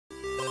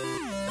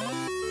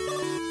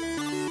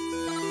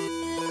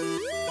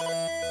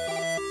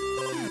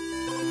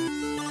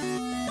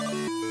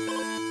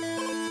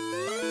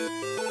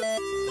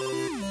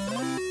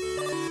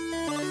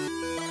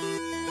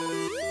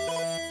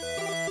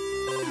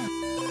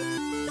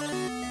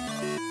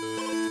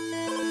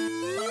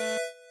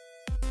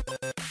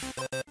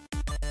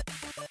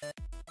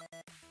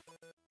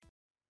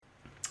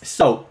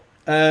So,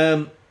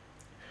 we're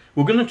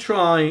going to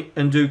try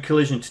and do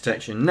collision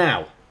detection.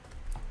 Now,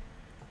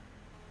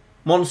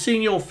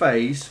 Monsignor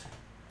Phase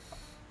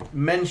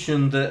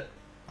mentioned that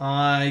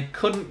I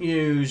couldn't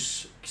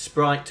use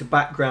sprite to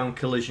background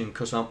collision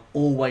because I'm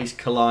always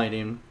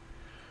colliding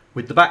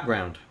with the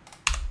background.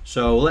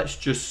 So let's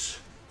just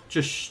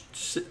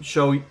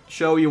show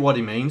you what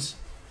he means.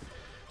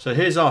 So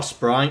here's our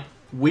sprite.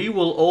 We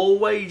will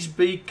always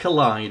be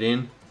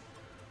colliding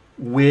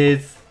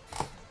with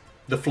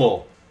the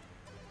floor.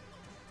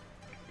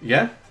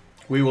 Yeah?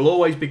 We will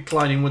always be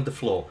colliding with the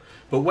floor.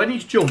 But when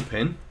he's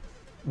jumping,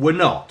 we're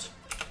not.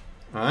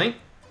 Right?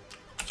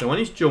 So when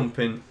he's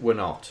jumping, we're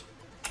not.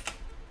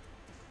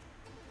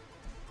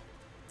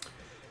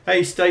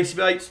 Hey, Stacy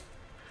Bates.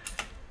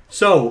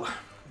 So,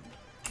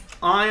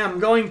 I am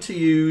going to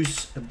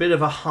use a bit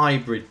of a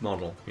hybrid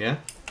model. Yeah?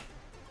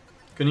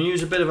 Going to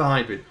use a bit of a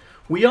hybrid.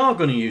 We are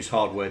going to use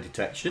hardware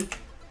detection.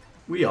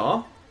 We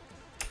are.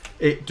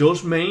 It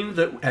does mean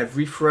that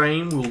every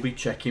frame will be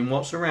checking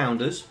what's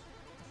around us.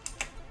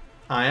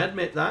 I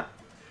admit that.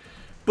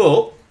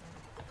 But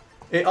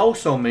it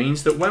also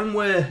means that when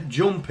we're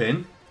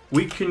jumping,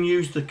 we can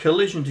use the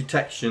collision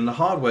detection, the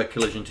hardware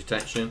collision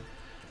detection,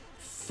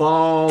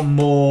 far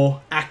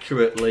more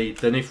accurately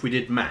than if we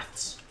did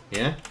maths.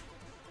 Yeah?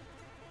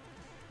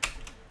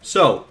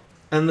 So,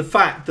 and the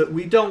fact that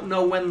we don't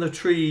know when the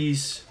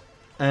trees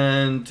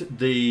and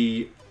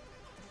the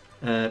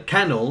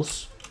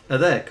kennels are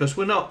there, because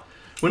we're not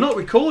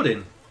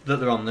recording that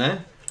they're on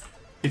there.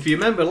 If you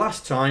remember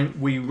last time,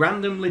 we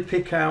randomly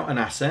pick out an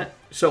asset.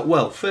 So,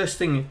 well, first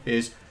thing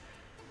is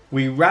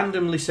we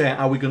randomly say,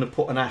 are we going to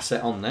put an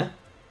asset on there?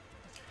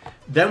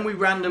 Then we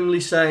randomly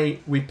say,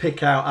 we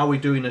pick out, are we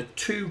doing a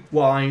 2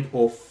 wide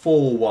or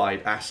 4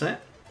 wide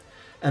asset?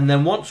 And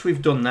then once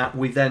we've done that,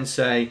 we then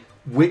say,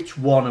 which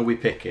one are we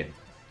picking?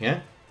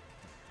 Yeah.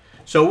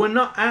 So we're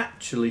not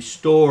actually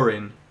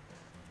storing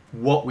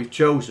what we've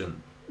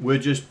chosen. We're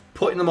just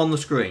putting them on the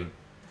screen.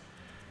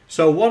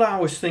 So what I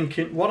was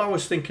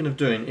thinking of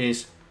doing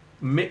is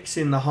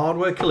mixing the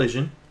hardware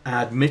collision.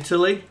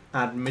 Admittedly,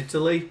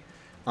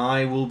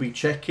 I will be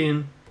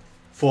checking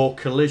for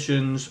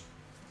collisions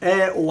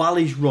while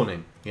he's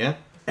running. Yeah.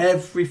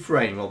 Every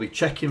frame I'll be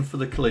checking for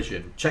the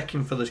collision,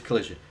 checking for the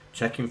collision,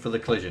 checking for the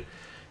collision.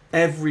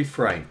 Every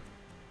frame.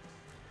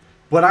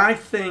 But I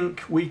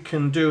think we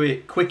can do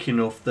it quick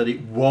enough that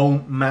it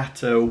won't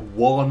matter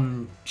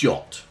one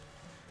jot.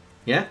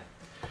 Yeah?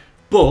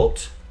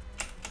 But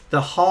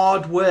the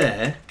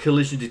hardware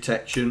collision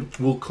detection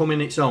will come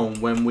in its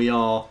own when we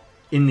are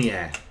in the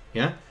air.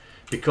 Yeah?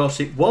 Because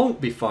it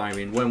won't be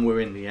firing when we're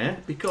in the air,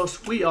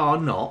 because we are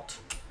not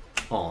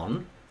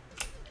on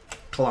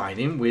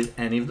colliding with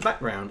any of the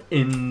background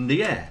in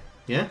the air.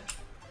 Yeah?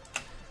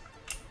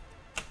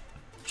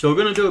 So we're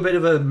going to do a bit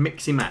of a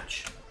mixy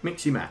match.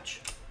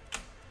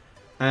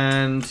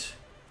 And,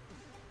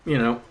 you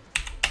know,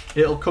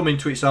 it'll come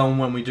into its own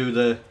when we do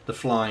the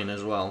flying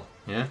as well.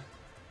 Yeah.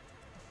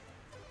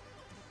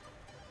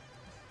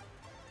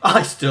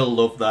 I still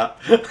love that.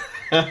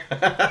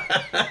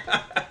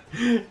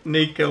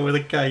 Nico with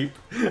a cape.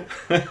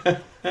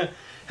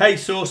 Hey,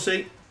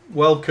 Saucy.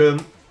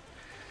 Welcome.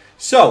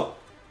 So,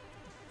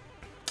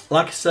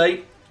 like I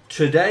say,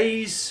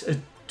 today's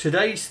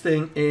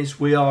thing is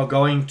we are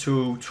going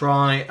to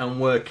try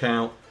and work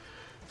out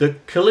the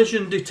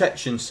collision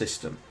detection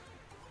system.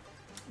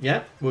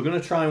 Yeah, we're going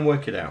to try and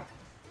work it out.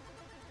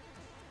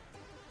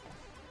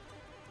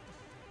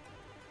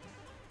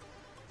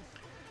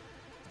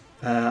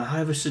 I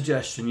have a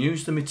suggestion.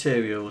 Use the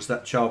materials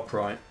that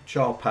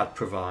Charpad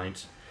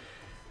provides.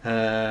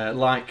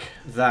 Like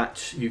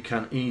that, you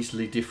can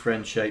easily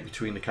differentiate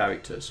between the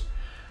characters.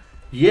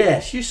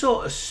 Yes, you're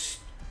sort of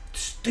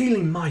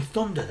stealing my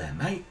thunder there,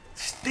 mate.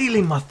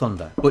 Stealing my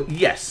thunder. But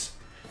yes,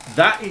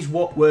 that is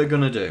what we're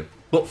going to do.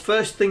 But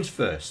first things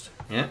first,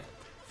 yeah?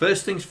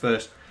 First things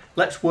first,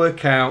 let's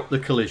work out the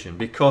collision,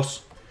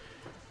 because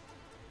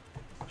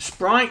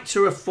sprites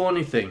are a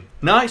funny thing.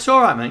 No, it's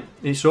alright, mate.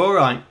 It's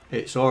alright.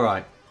 It's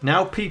alright.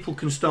 Now people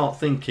can start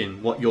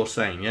thinking what you're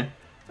saying, yeah?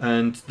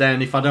 And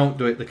then if I don't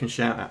do it, they can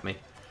shout at me.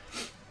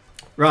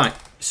 Right,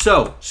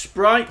 so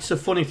sprites are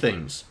funny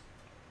things,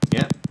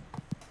 yeah?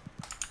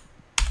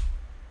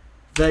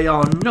 They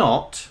are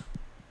not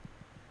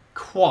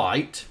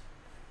quite...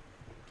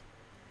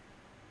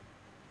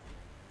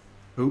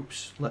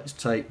 Oops, let's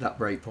take that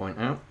breakpoint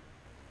out.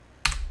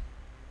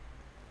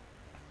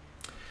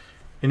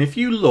 And if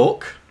you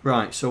look,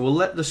 right, so we'll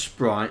let the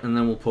sprite and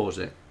then we'll pause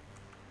it.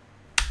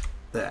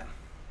 There.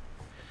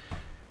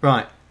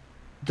 Right,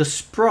 the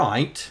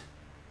sprite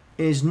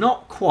is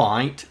not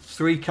quite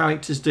 3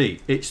 characters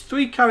deep. It's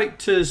 3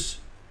 characters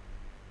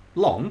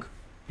long,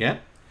 yeah,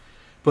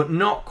 but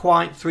not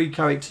quite 3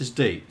 characters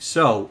deep.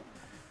 So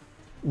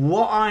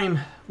what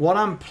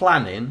I'm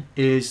planning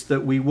is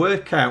that we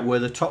work out where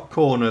the top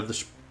corner of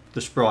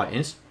the sprite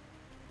is,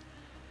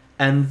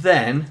 and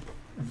then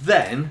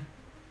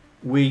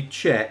we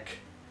check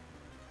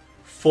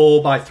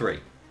 4 by 3.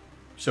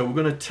 So we're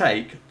going to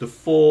take the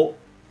 4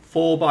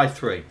 by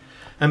 3,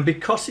 And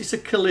because it's a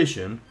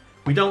collision,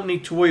 we don't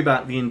need to worry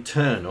about the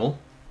internal.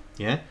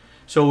 Yeah.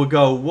 So we'll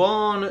go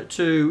 1,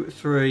 2,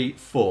 3,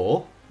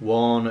 4.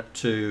 1,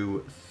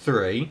 2,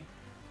 3.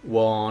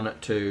 1,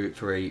 2,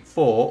 3,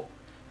 4.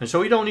 And so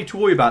we don't need to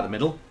worry about the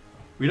middle.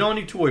 We don't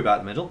need to worry about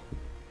the middle.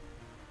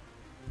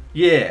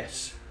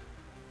 Yes.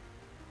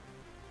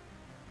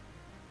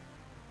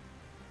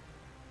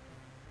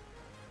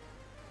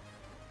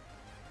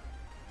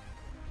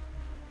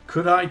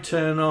 Could I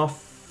turn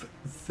off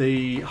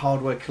the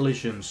hardware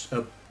collisions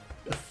a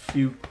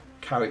few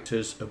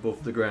characters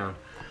above the ground?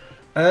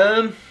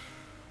 I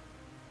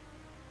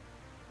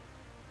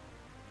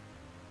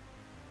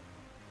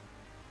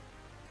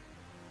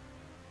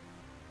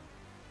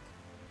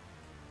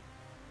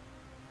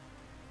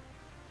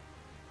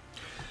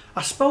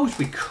suppose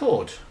we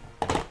could.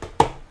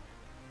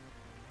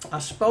 I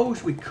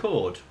suppose we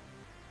could.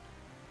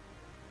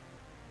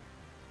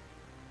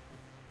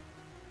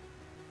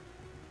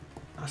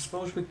 I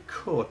suppose we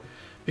could.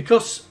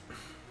 Because...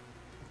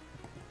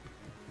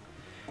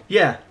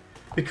 yeah.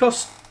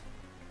 Because...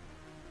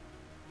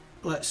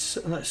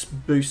 Let's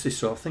boost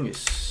this up. I think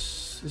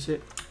it's... Is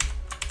it...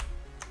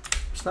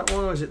 Is that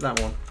one or is it that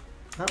one?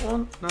 That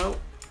one? No.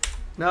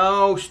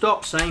 No,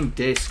 stop saying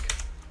disc.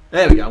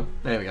 There we go.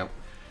 There we go.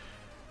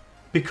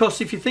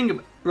 Because if you think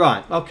of...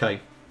 Right,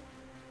 okay.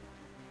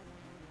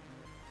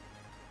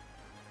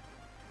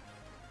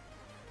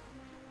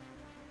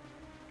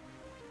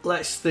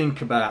 Let's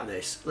think about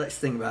this. Let's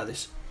think about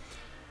this.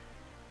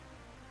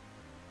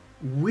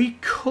 We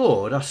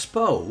could, I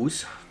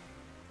suppose...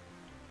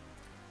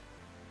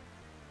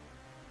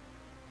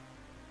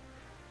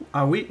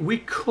 we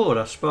could,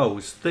 I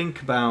suppose,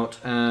 think about...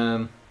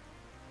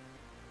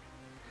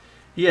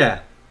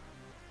 yeah.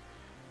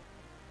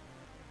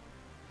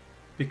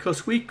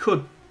 Because we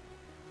could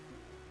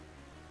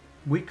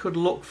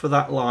look for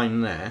that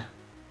line there.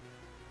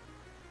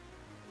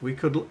 We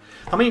could,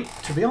 I mean,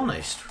 to be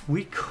honest,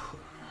 we could.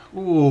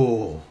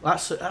 Ooh,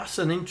 that's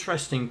an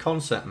interesting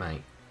concept,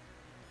 mate.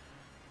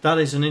 That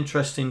is an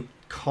interesting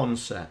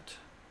concept.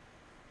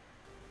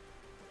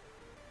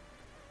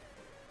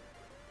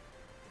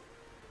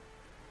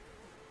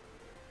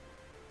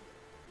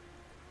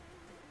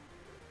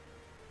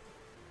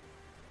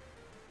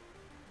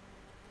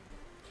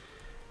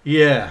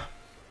 Yeah.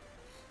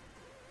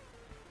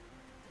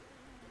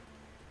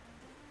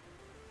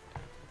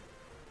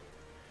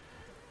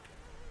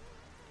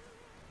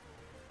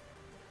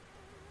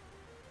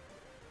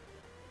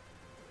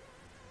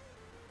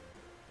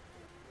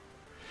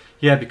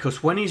 Yeah,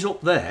 because when he's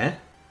up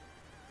there,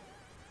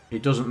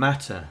 it doesn't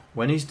matter.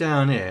 When he's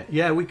down here,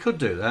 yeah, we could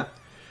do that.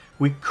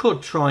 We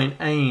could try and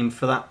aim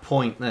for that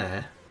point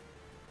there.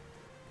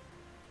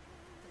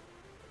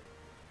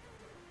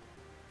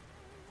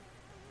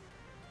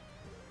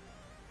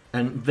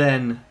 And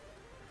then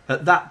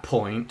at that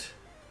point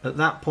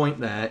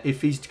there,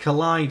 if he's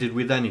collided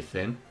with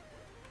anything...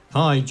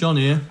 Hi, John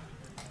here.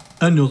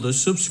 Another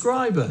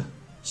subscriber.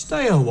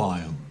 Stay a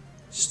while.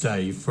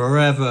 Stay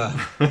forever.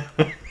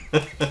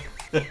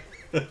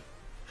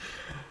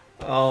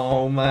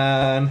 Oh,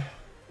 man.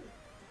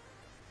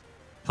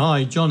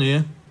 Hi, John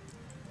here.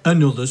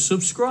 Another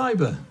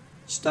subscriber.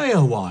 Stay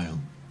a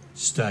while.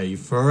 Stay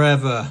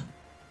forever.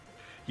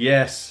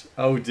 Yes.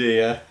 Oh,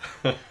 dear.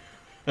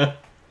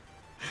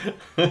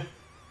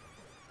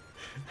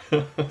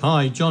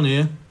 Hi, John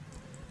here.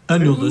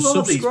 Another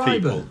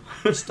subscriber.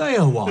 Stay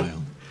a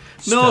while.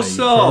 No Stay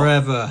sub.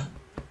 forever.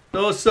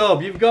 No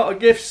sub. You've got a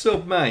gift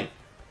sub, mate.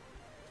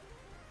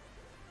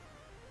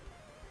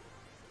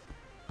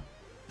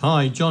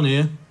 Hi, John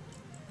here.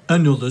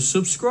 Another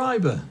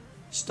subscriber.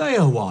 Stay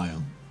a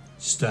while.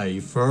 Stay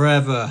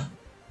forever.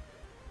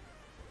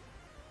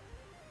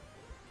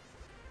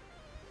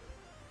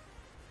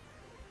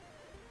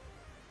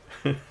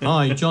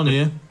 Hi, John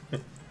here.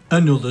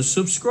 Another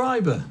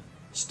subscriber.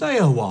 Stay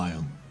a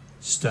while.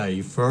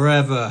 Stay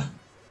forever.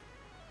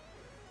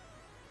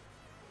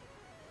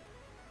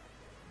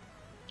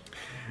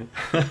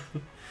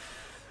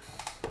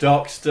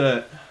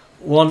 Docster,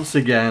 once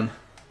again,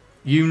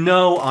 you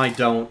know I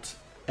don't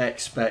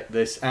expect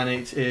this, and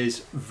it is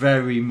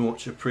very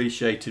much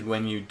appreciated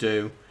when you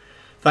do.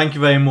 Thank you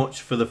very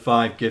much for the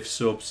 5 gift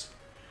subs.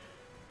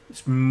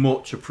 It's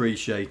much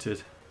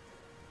appreciated.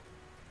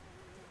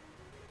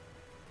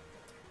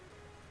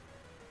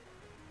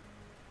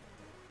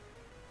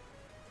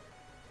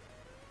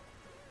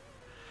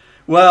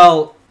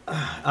 Well,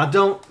 I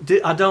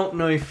don't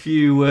know if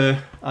you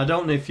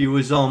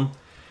was on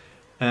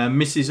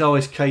Mrs.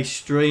 OSK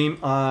stream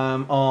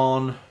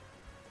on,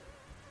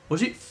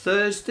 was it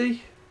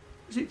Thursday?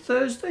 Was it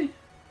Thursday?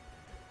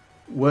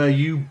 Where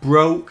you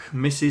broke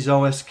Mrs.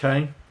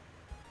 OSK?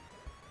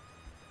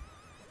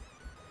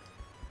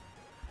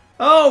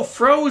 Oh,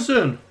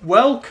 Frozen!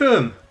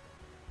 Welcome!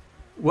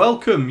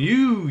 Welcome!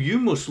 You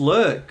must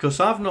lurk, because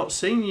I've not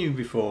seen you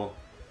before.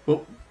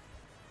 But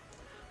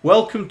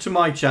welcome to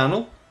my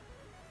channel.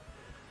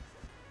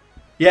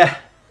 Yeah,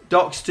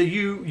 Docster,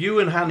 you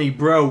and Hanny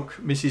broke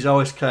Mrs.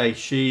 OSK.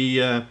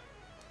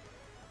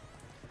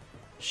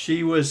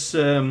 She was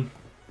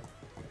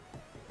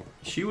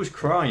She was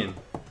crying.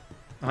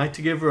 I had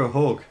to give her a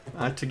hug.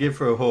 I had to give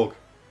her a hug.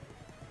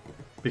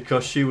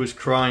 Because she was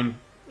crying.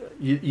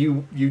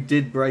 You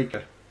did break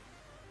her.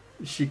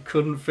 She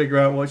couldn't figure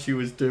out what she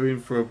was doing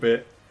for a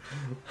bit.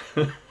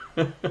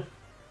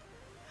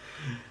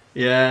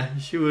 Yeah,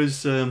 she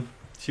was. I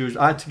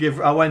had to give.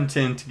 I went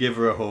in to give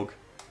her a hug.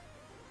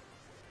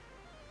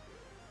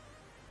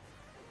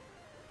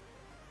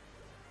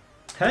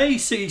 Hey,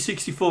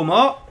 C64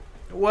 Mark,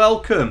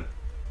 welcome.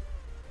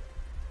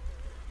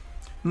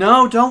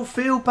 No, don't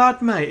feel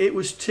bad, mate. It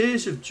was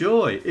tears of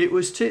joy. It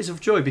was tears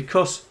of joy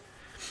because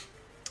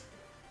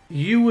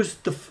you was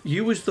the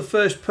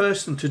first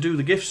person to do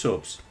the gift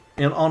subs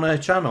on her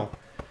channel,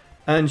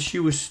 and she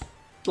was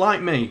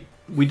like me.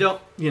 We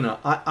don't, you know,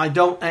 I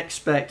don't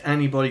expect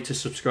anybody to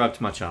subscribe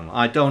to my channel.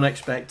 I don't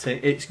expect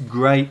it. It's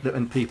great that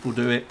when people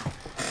do it.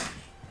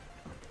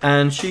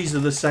 And she's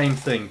the same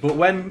thing. But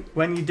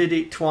when you did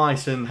it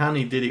twice and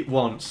Hanny did it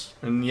once,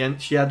 and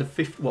she had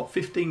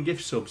 15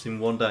 gift subs in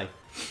one day,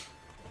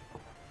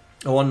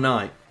 or one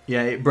night.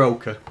 Yeah, it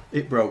broke her.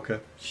 It broke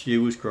her. She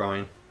was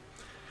crying.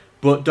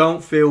 But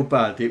don't feel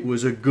bad. It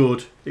was a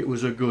good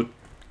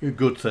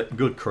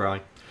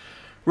cry.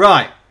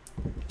 Right.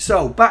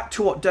 So back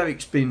to what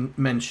Derek's been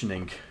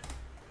mentioning.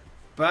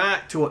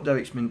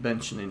 Derek's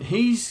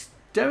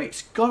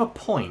got a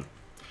point.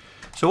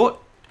 So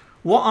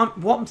what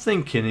I'm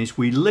thinking is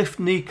we lift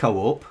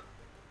Nico up.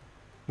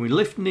 We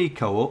lift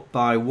Nico up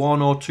by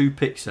 1 or 2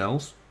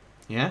 pixels.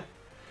 Yeah.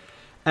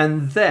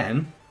 And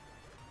then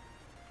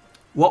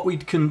what we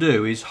can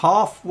do is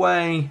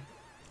halfway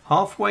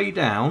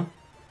down.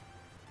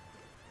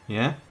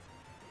 Yeah.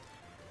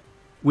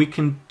 We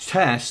can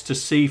test to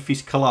see if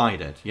he's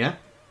collided. Yeah.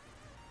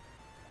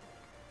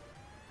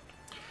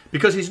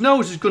 Because his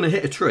nose is going to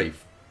hit a tree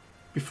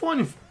before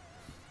anything.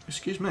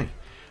 Excuse me.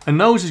 A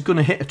nose is going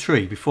to hit a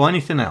tree before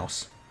anything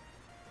else.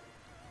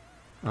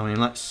 I mean,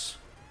 let's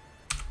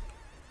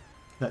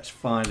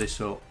fire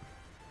this up.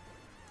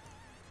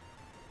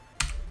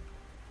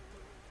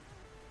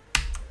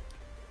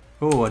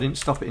 Oh, I didn't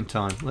stop it in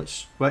time.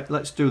 Let's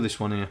do this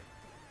one here.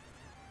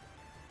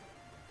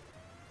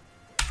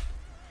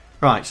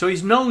 Right, so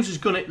his nose is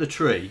going to hit the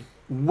tree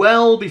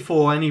well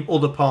before any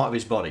other part of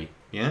his body.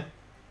 Yeah.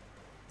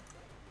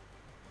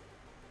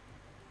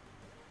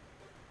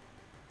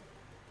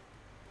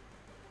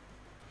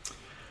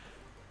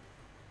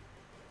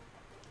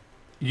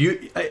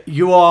 You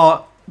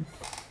are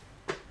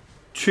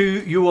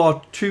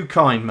too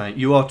kind, mate.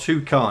 You are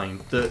too kind.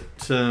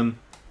 That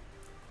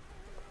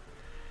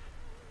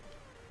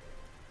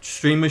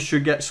streamers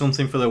should get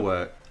something for their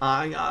work.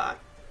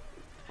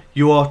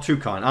 You are too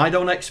kind. I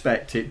don't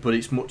expect it, but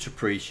it's much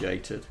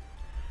appreciated.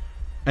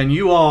 And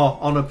you are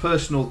on a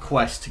personal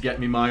quest to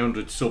get me my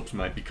 100 subs,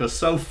 mate. Because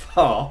so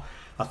far,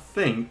 I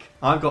think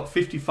I've got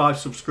 55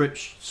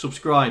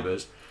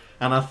 subscribers,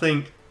 and I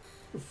think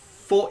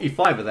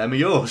 45 of them are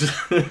yours.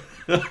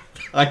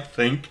 I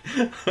think.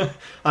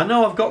 I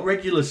know I've got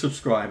regular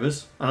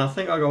subscribers, and I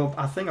think I got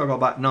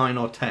about 9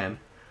 or 10.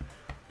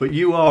 But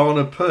you are on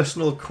a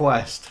personal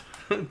quest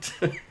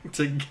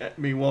to get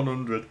me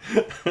 100.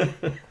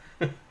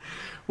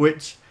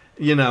 Which,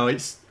 you know,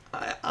 it's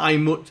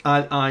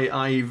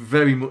I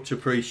very much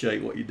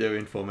appreciate what you're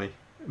doing for me.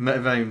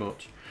 Very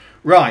much.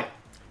 Right.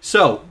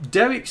 So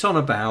Derek's on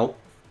about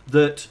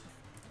that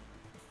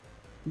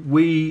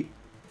we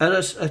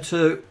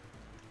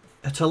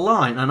at a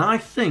line, and I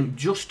think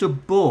just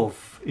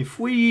above, if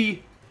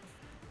we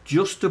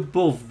just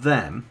above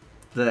them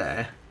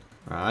there,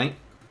 right?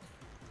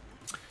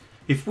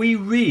 If we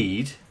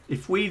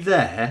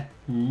there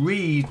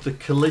read the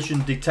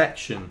collision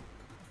detection,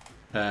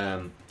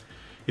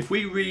 if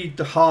we read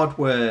the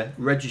hardware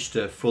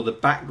register for the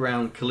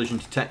background collision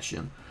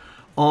detection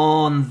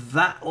on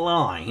that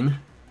line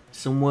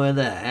somewhere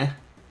there,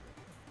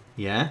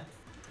 yeah,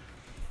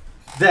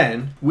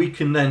 then we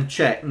can then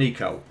check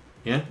Nico.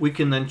 Yeah, we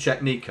can then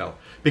check Nico,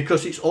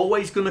 because it's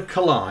always going to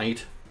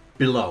collide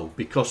below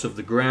because of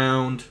the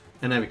ground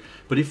and everything.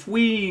 But if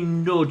we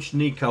nudge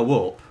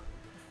Nico up,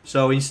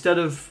 so instead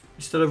of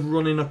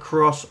running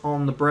across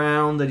on the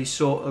brown, that he's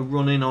sort of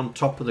running on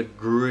top of the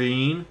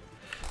green,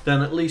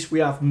 then at least we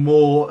have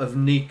more of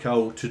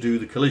Nico to do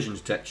the collision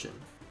detection.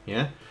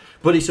 Yeah,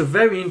 but it's a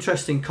very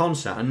interesting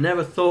concept. I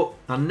never thought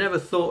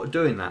of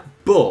doing that,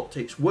 but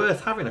it's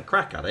worth having a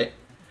crack at it.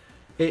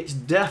 It's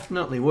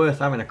definitely worth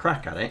having a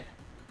crack at it.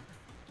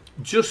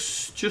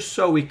 Just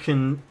so we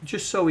can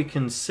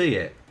see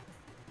it.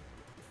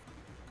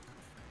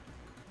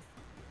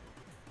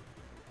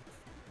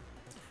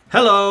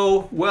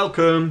 Hello,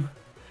 welcome.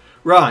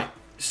 Right,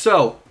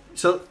 so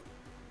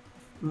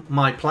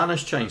my plan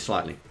has changed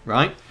slightly,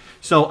 right?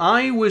 So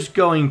I was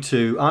going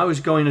to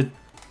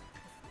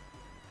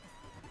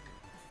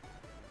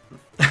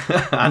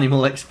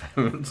animal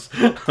experiments.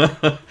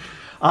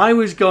 I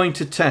was going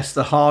to test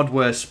the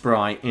hardware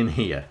sprite in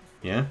here,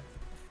 yeah?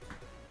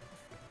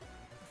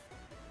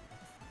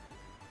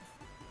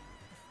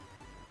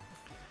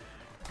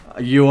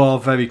 You are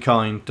very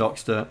kind,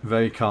 Docster.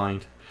 Very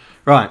kind.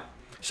 Right.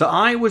 So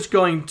I was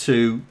going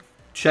to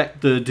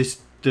check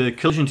the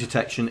collision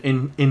detection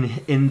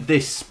in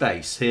this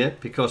space here,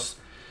 because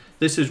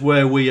this is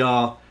where we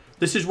are.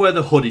 This is where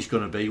the HUD is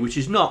going to be, which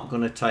is not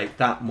going to take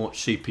that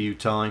much CPU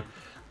time,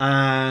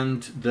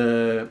 and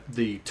the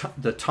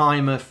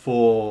timer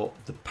for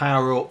the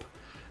power up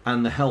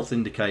and the health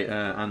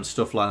indicator and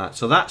stuff like that.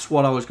 So that's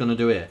what I was going to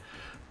do here.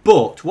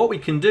 But what we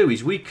can do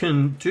is we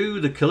can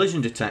do the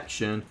collision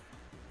detection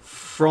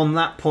from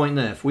that point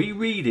there. If we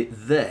read it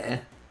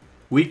there,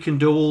 we can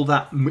do all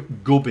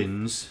that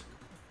gubbins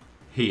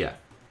here.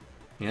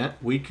 Yeah,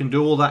 we can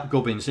do all that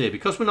gubbins here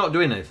because we're not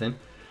doing anything.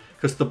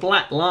 Because the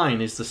black line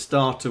is the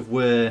start of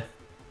where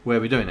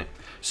we're doing it.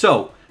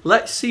 So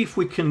let's see if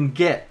we can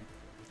get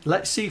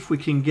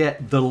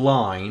the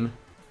line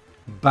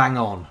bang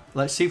on.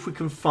 Let's see if we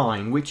can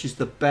find which is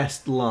the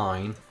best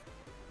line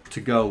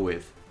to go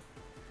with.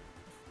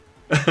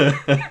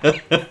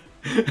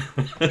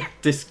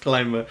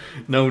 Disclaimer: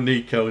 no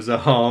Nicos are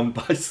harmed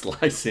by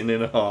slicing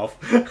in half.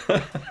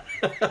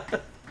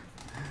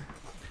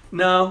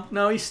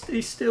 No,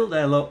 he's still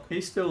there. Look,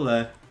 he's still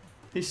there.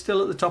 He's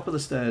still at the top of the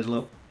stairs.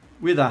 Look,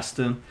 with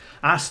Aston.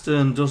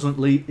 Aston doesn't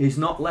leave. He's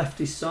not left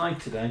his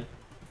side today.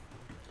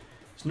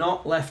 He's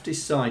not left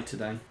his side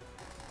today.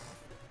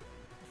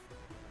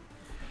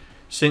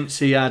 Since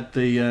he had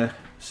the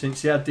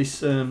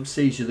this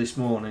seizure this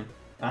morning,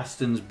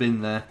 Aston's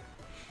been there.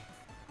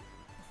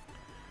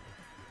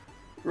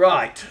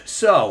 Right,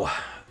 so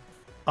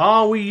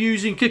are we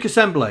using kick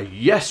assembly?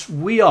 Yes,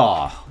 we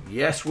are.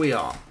 Yes, we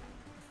are.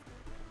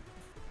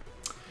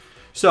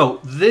 So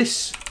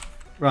this,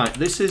 right,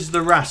 this is the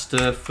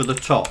raster for the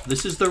top.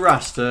 This is the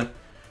raster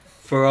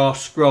for our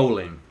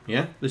scrolling.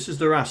 Yeah, this is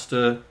the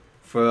raster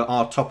for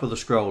our top of the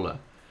scroller.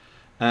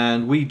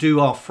 And we do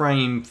our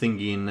frame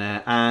thingy in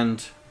there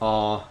and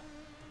our...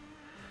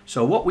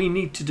 So what we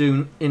need to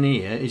do in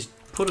here is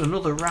put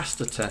another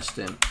raster test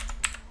in.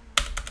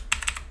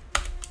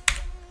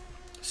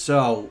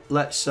 So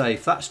let's say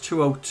if that's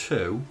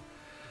 202.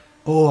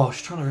 Oh, I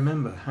was trying to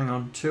remember. Hang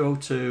on,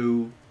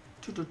 202.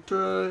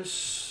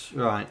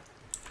 Right.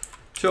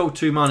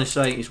 202 minus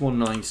 8 is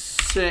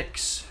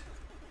 196.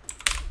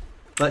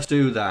 Let's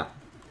do that.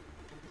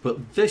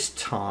 But this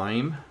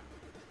time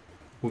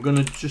we're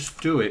going to just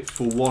do it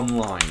for one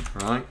line,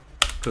 right?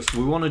 Because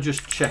we want to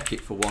just check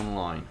it for one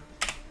line.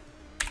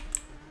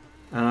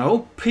 And I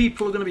hope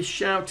people are going to be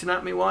shouting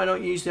at me, why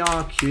don't you use the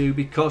RQ?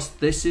 Because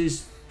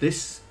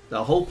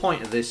the whole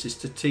point of this is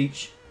to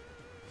teach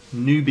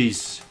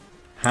newbies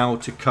how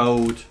to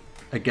code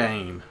a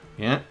game.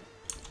 Yeah?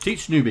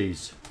 Teach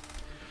newbies.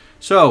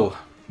 So,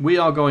 we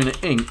are going to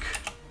ink.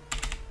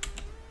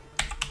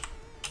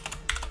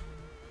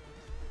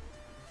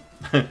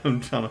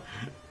 I'm trying to...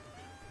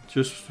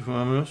 Just...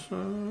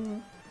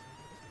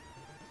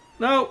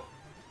 No!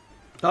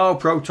 Oh,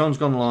 Proton's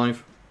gone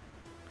live.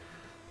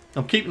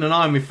 I'm keeping an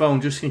eye on my phone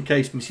just in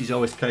case Mrs.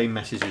 OSK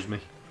messages me.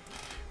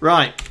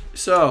 Right,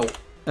 so...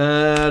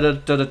 I'm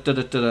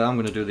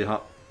going to do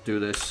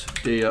this.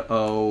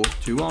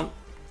 DO21.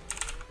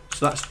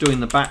 So that's doing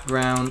the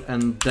background,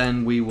 and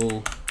then we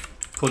will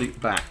put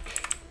it back.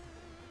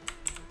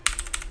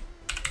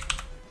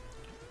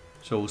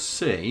 So we'll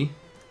see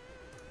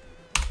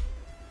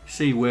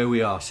where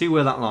we are. See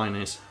where that line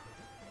is.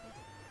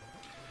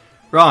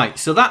 Right,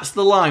 so that's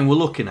the line we're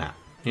looking at.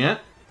 Yeah?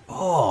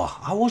 Oh,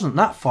 I wasn't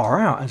that far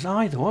out as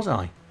either, was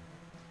I?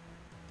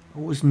 I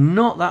was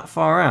not that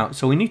far out.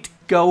 So we need to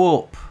go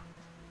up.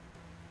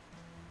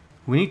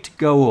 We need to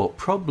go up.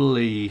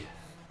 Probably...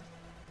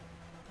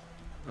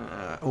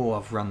 oh,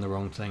 I've ran the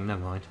wrong thing.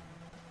 Never mind.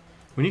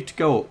 We need to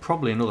go up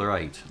probably another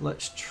 8.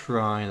 Let's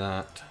try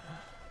that.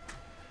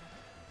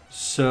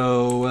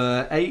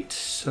 So 8.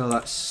 So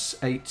that's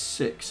 8,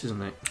 6,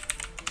 isn't it?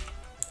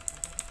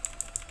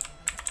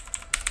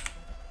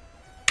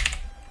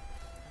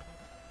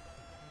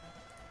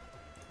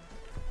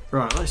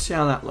 Right. Let's see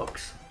how that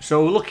looks.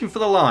 So we're looking for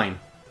the line.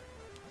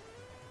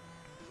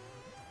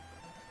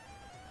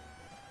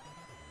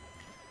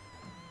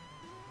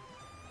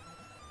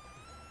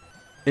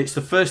 It's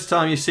the first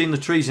time you've seen the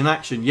trees in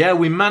action. Yeah,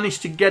 we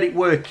managed to get it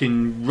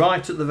working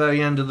right at the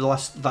very end of the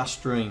last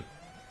stream.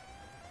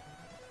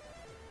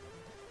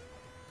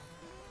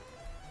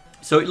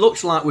 So it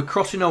looks like we're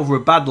crossing over a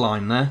bad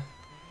line there,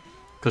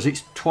 because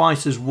it's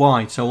twice as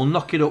wide. So we'll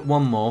knock it up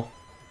one more.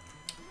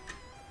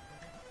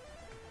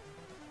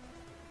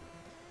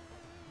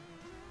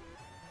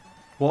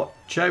 What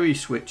cherry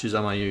switches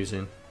am I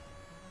using?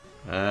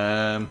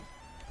 Can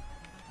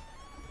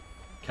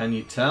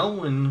you tell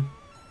when...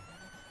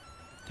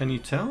 Can you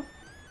tell?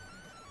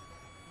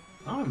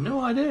 I have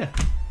no idea.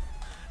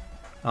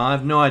 I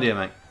have no idea,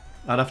 mate.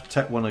 I'd have to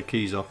take one of the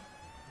keys off.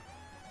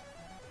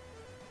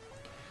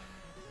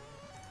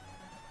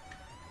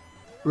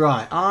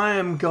 Right, I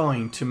am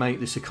going to make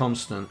this a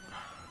constant.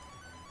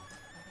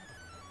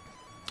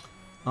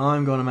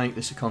 I'm going to make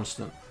this a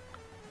constant.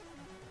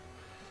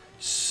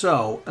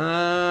 So,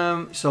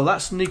 so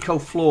that's Nico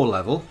floor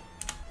level.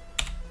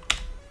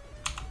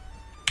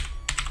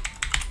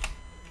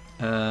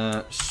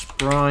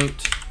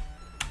 Sprite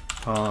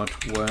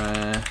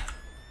hardware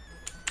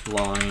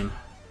line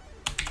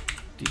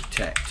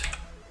detect.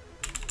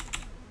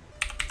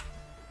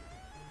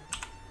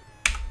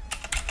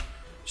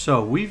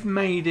 So we've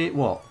made it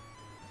what?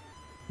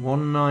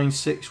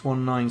 196,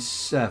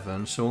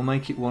 197. So we'll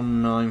make it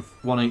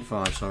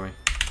 185. Sorry,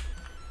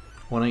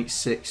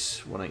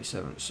 186,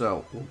 187.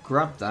 So we'll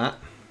grab that,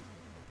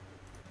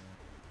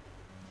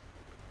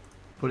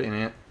 put it in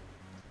here.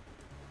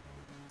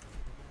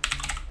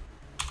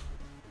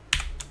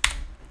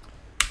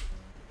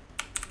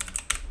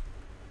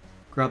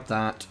 Grab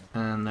that,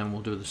 and then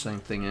we'll do the same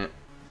thing here.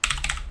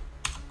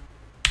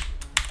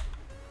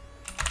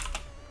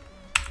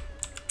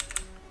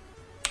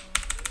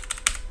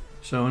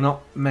 So we're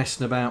not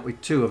messing about with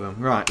two of them.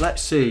 Right,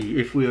 let's see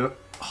if we're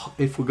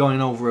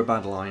going over a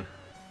bad line.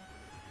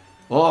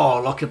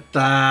 Oh, look at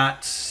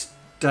that.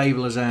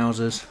 Stable as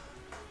houses.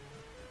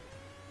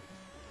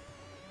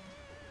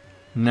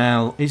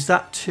 Now, is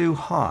that too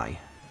high?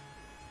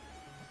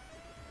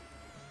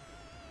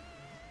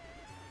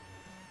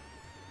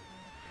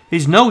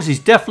 His nose is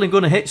definitely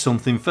going to hit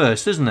something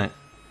first, isn't it?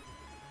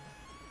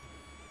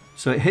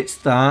 So it hits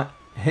that,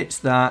 hits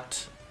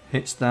that,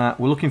 hits that.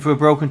 We're looking for a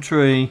broken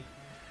tree.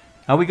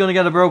 Are we going to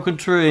get a broken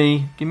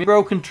tree? Give me a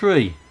broken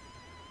tree.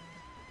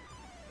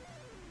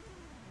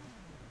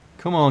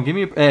 Come on, give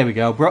me a... There we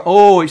go.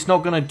 Oh, it's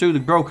not going to do the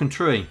broken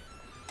tree.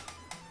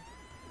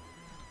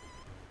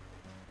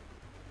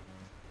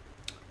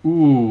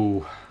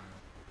 Ooh.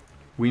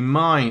 We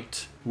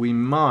might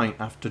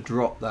have to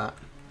drop that.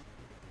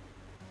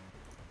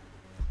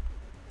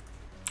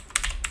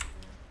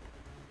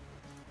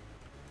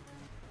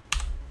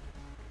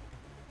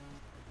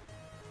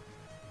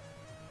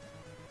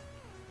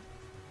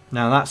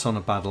 Now that's on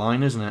a bad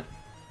line, isn't it?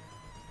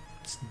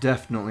 It's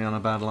definitely on a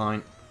bad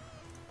line.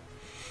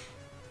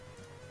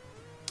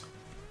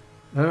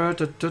 Let's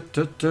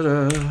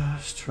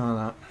try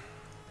that.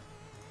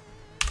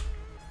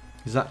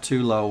 Is that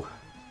too low?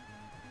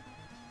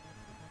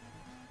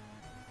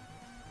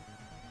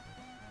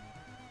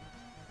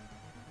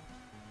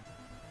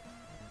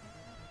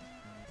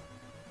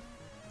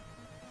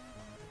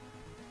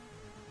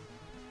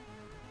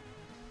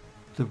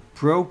 The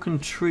broken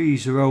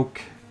trees are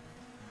okay.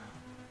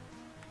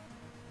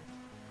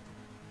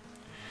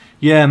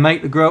 Yeah,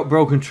 make the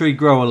broken tree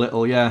grow a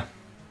little, yeah.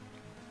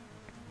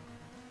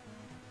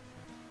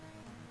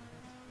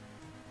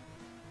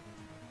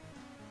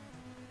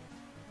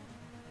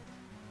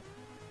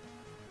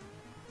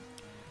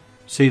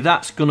 See,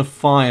 that's gonna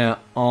fire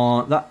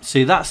on that.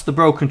 See, that's the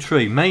broken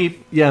tree.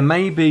 Maybe, yeah,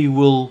 maybe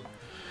we'll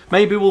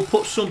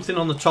put something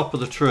on the top of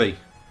the tree.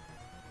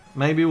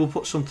 Maybe we'll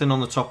put something on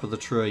the top of the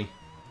tree.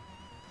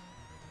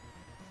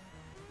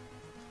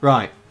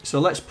 Right. So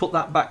let's put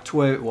that back to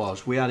where it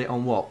was. We had it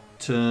on what?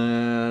 We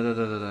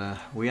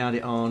had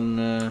it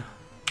on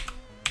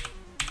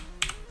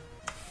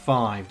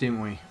 5,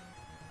 didn't we?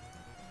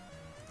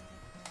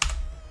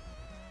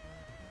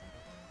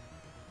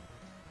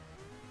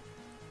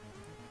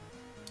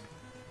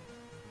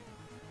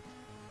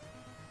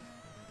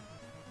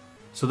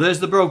 So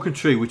there's the broken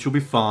tree, which will be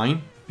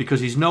fine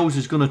because his nose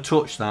is going to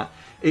touch that.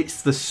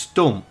 It's the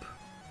stump.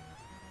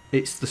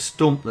 It's the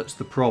stump that's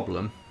the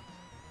problem.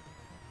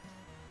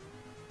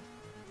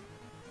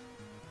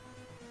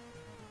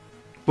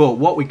 But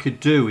what we could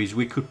do is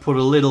we could put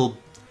a little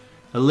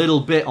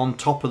bit on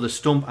top of the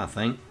stump, I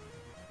think.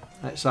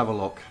 Let's have a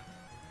look.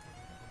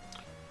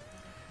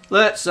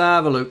 Let's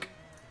have a look.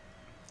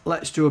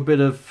 Let's do a bit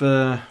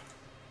of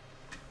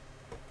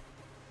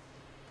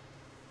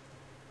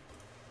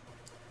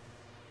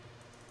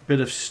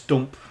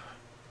stump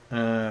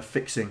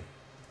fixing.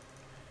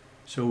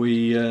 So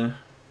we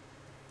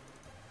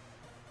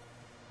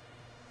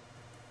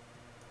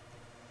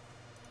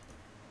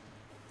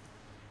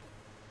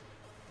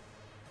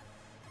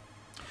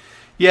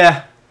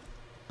yeah,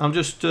 I'm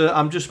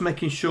just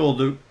making sure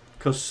that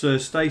because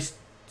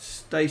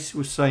Stace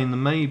was saying there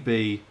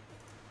maybe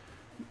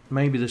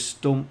the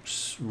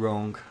stump's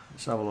wrong.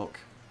 Let's have a look.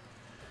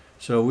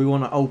 So we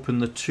want to open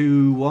the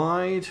 2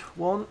 wide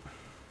one.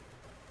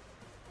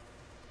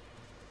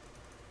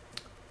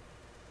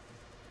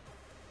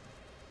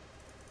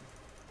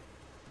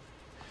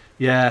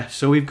 Yeah,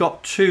 so we've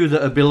got 2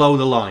 that are below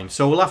the line.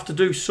 So we'll have to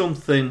do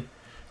something.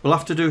 We'll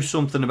have to do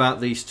something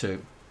about these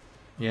 2.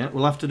 Yeah,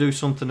 we'll have to do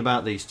something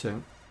about these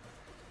 2.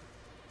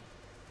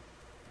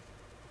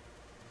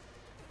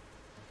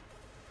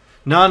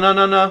 No,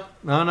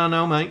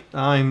 mate.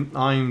 I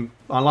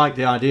like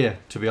the idea,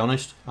 to be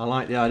honest. I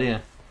like the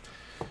idea.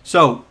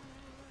 So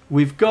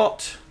we've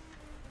got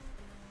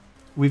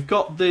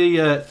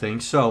the thing.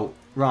 So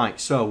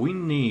right. So we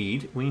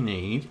need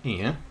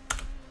here.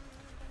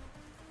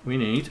 We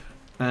need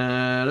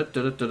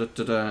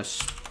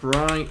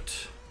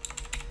sprite.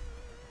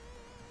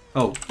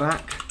 Oh,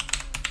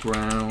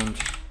 background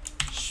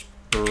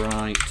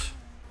sprite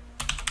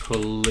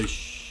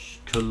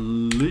collision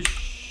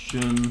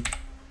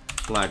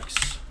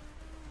flags.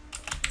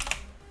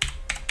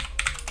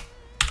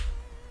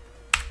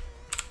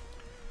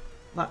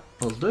 That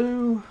will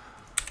do.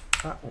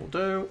 That will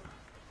do.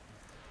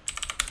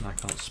 I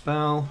can't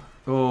spell.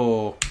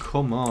 Oh,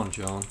 come on,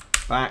 John.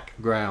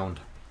 background.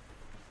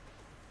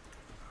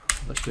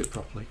 Let's do it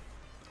properly.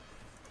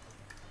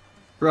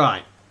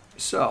 Right,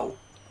 so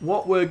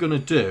what we're going to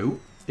do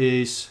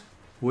is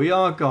we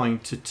are going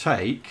to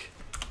take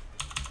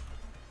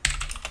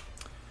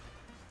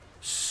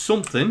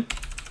something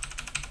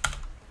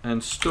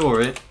and store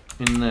it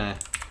in there.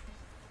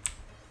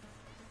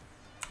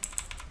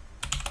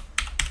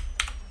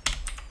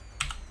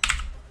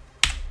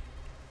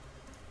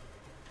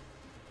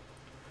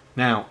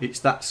 Now, it's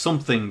that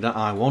something that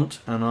I want,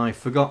 and I've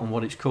forgotten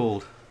what it's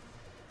called.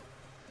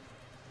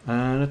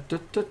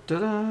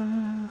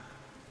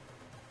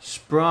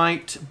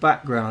 Sprite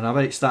background. I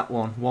bet it's that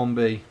one.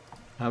 1B.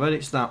 I bet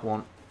it's that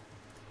one.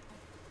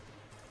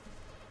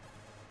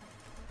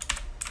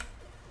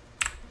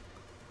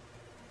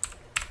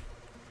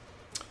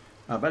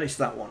 I bet it's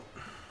that one.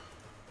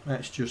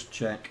 Let's just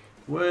check.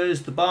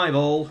 Where's the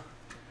Bible?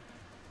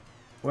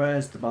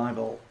 Where's the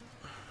Bible?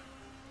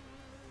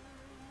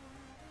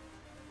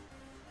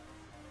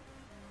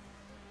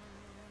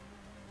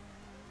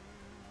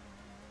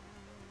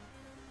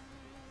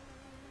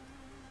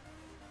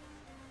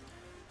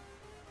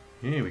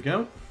 Here we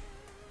go.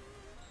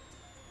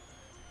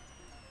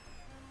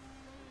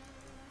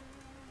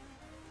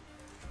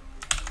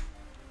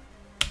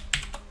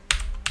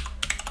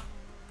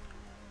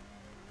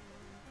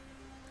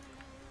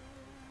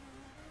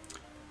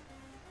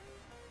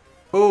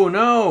 Oh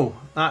no,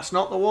 that's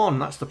not the one,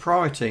 that's the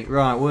priority.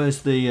 Right,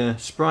 where's the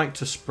sprite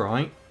to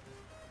sprite?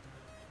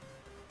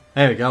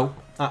 There we go,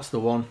 that's the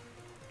one.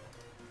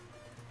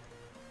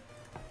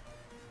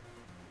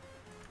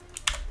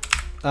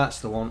 That's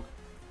the one.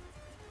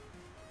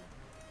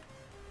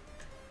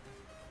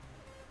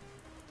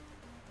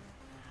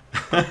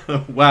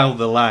 Wow,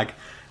 the lag.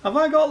 Have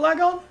I got lag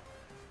on?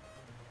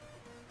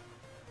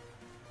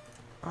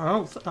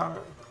 I'm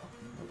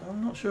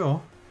not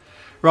sure.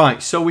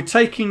 Right, so we're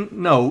taking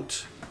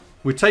note.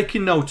 We're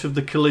taking note of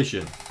the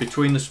collision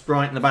between the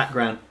sprite and the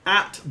background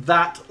at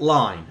that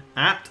line.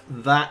 At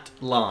that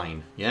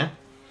line, yeah.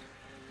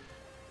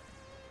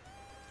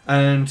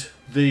 And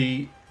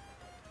the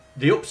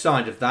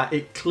upside of that,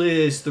 it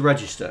clears the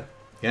register,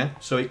 yeah.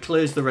 So it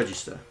clears the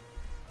register.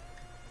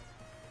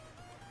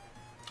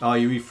 Are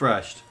you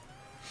refreshed?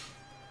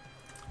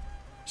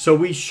 So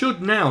we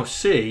should now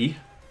see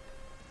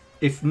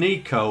if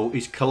Nico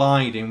is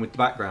colliding with the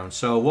background.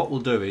 So what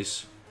we'll do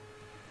is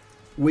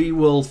we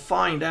will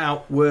find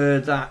out where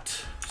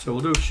that. So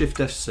we'll do Shift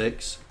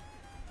F6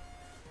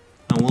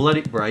 and we'll let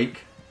it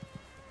break,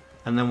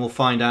 and then we'll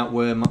find out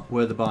where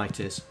the byte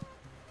is.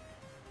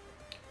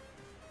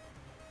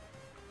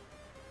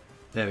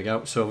 There we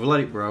go. So we'll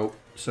let it break.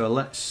 So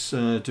let's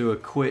do a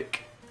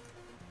quick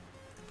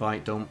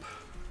byte dump.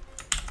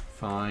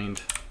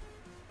 Find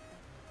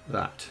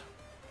that.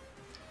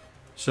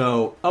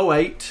 So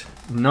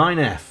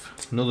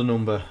 089F, another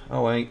number,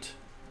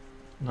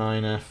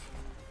 089F.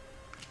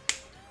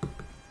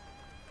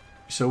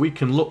 So we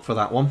can look for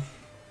that one.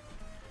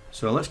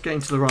 So let's get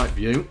into the right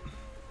view.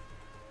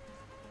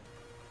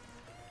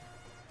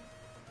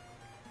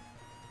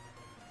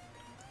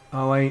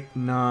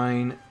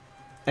 .089F.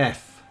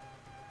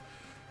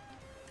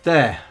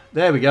 There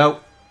we go.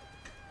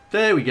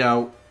 There we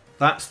go.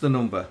 That's the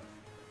number.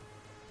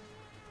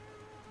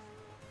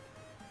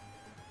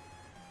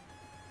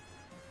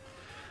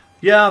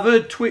 Yeah, I've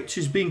heard Twitch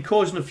has been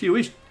causing a few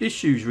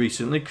issues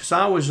recently, because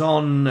I was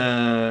on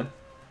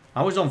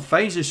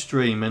Phaser's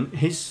stream and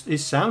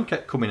his sound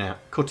kept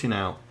cutting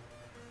out.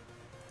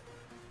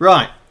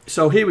 Right,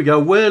 so here we go.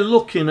 We're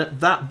looking at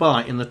that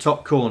byte in the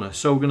top corner,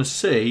 so we're going to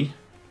see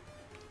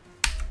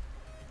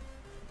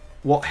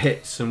what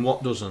hits and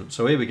what doesn't.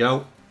 So here we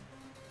go.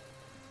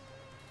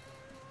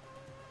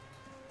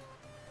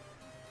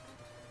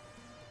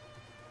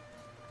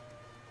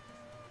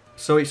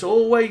 So it's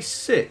always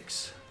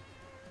 6.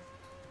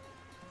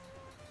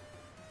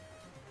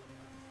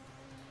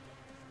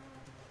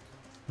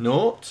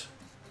 Naught.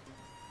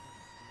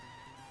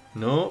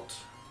 Naught.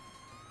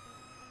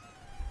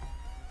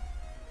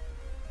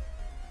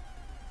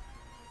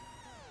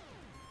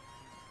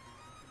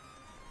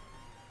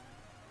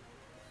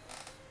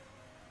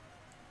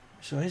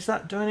 So is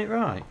that doing it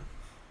right?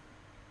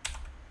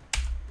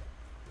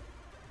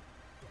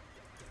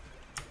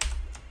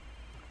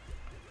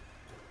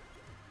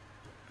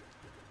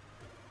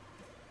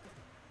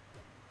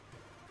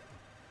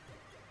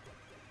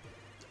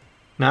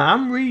 Now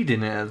I'm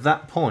reading it at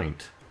that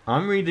point.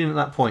 I'm reading at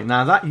that point.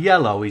 Now that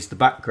yellow is the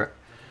background.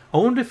 I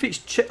wonder if it's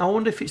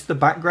the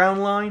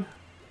background line.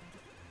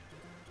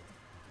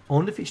 I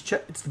wonder if it's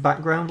the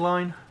background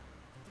line.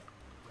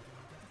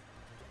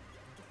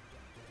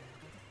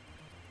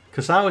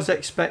 Because I was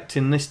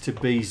expecting this to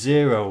be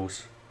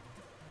zeros.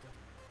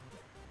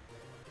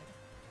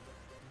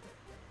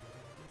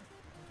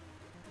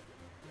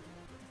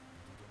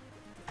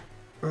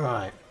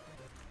 Right.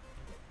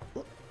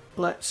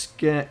 Let's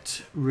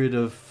get rid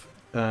of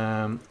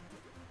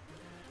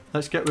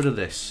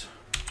this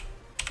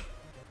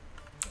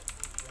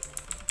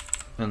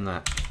and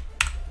that.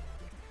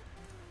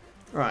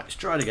 Right, let's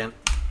try it again.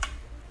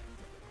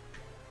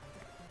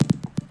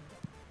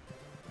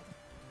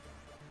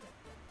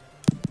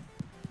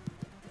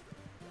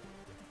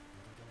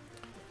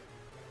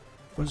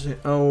 Was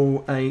it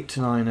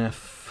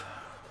 089F?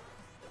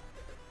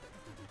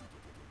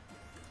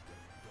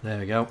 There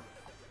we go.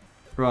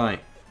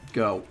 Right,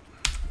 go.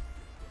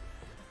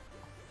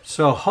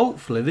 So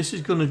hopefully this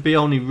is going to be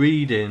only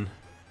reading.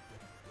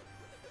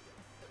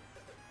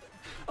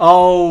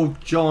 Oh,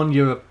 John,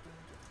 you're a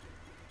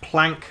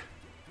plank.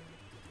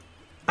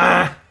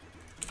 Ah!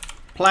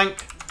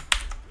 Plank.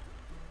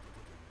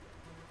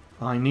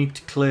 I need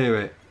to clear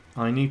it.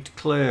 I need to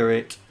clear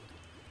it.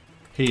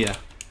 Here.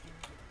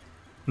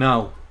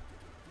 No.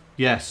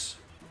 Yes.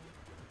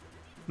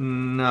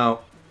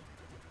 No.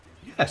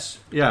 Yes.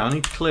 Yeah, I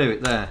need to clear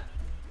it there.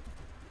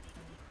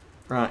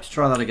 Right, let's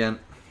try that again.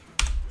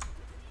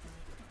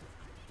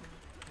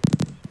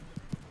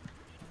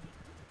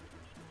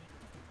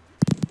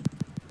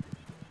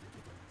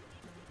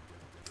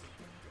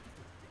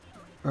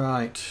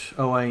 Right,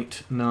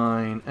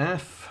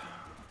 089F,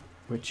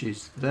 which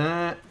is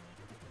there.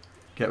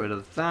 Get rid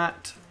of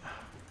that.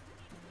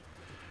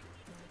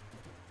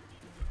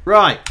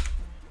 Right,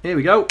 here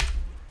we go.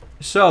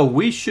 So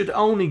we should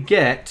only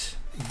get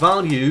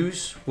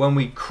values when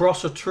we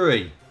cross a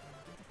tree.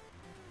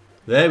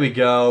 There we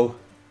go.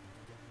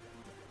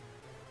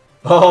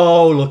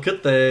 Oh, look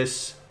at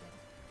this.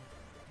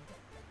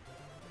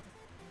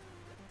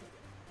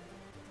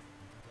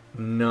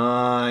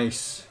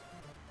 Nice.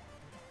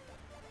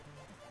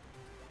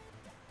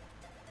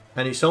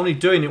 And it's only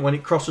doing it when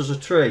it crosses a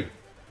tree.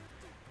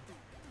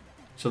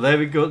 So there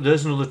we go.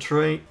 There's another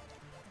tree.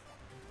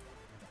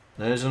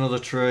 There's another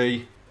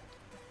tree.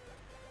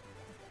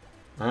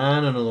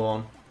 And another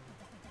one.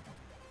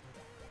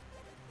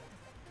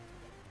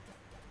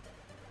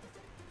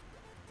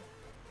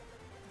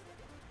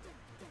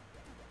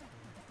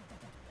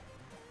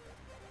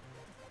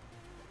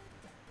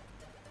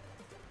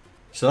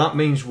 So that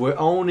means we're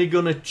only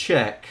going to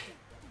check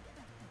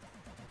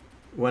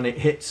when it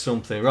hits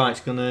something. Right, it's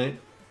going to...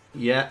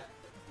 Yeah.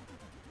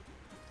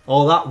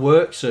 Oh, that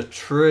works a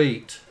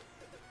treat.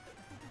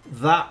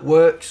 That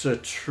works a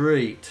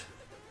treat.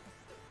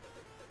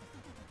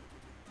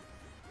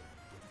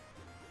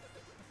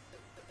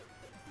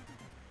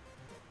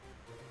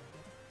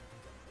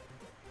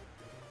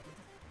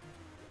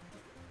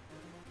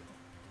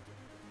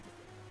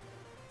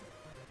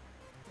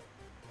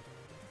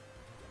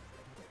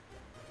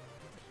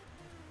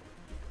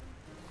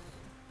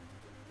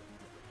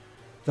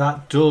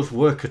 That does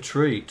work a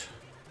treat.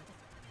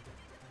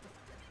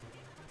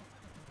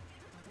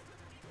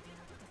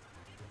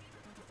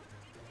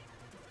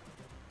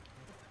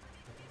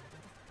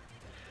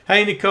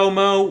 Hey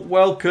Nico,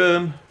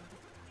 welcome.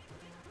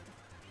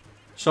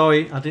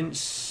 Sorry, I didn't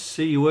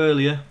see you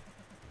earlier.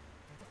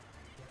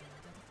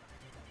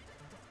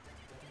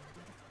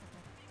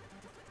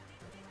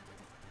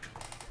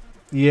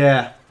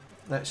 Yeah,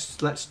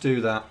 let's do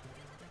that.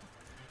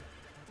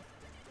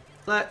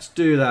 Let's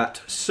do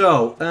that.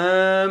 So,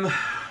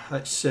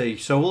 let's see.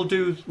 So we'll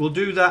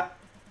do that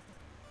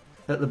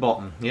at the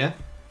bottom, yeah?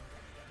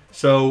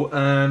 So,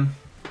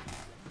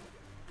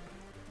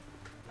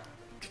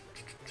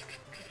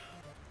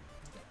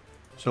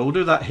 so we'll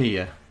do that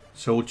here.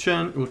 So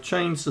we'll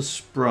change the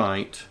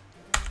sprite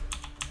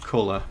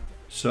color.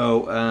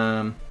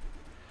 So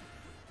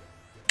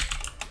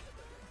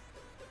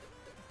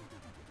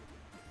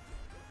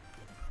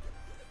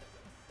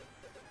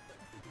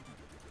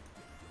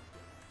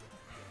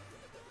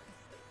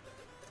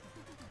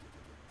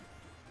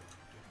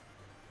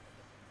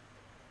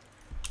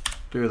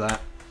do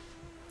that.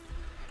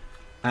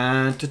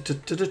 And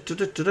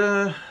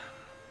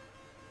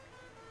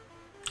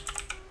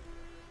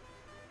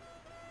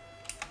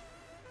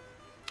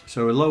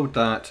so we load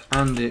that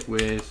and it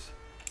with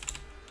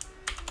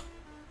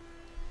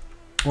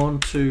 1,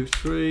 2,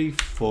 3,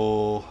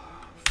 4,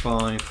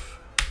 5.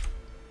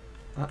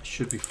 That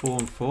should be 4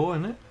 and 4,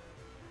 isn't it?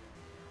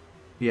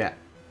 Yeah.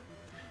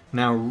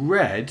 Now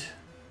red.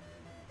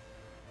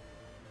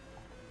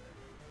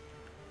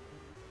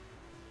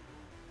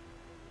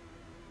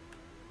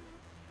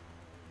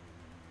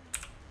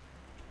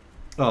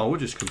 Oh, we'll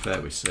just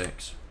compare with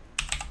 6.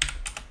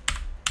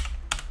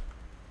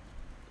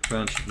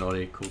 Brown should not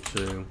equal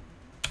to.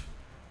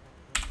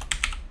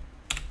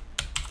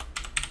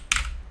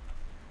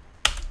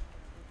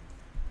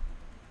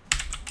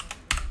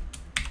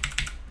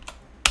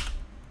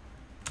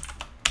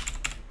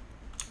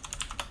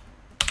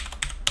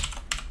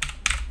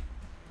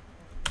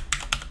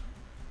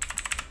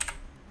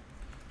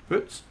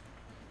 Oops.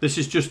 This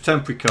is just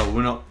temporary code,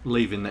 we're not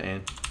leaving that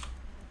in.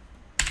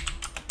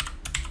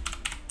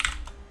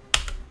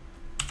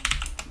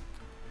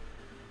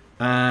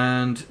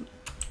 And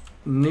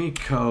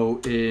Nico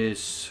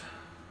is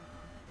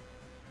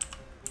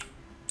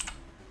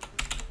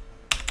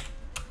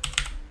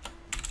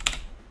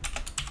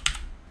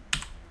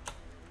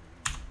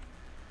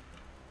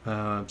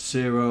uh,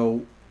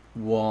 0,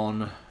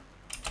 1,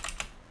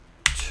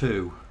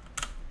 2.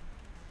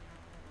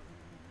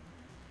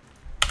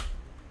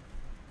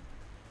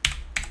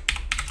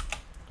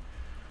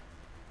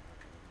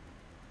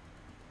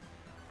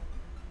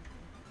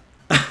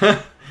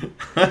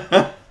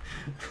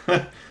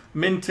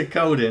 Minter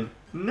coding.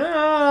 No,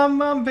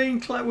 I'm being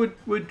clever.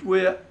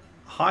 We're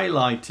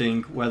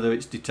highlighting whether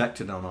it's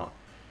detected or not,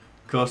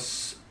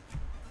 because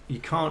you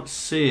can't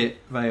see it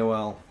very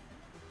well.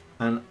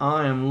 And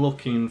I am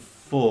looking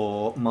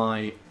for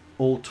my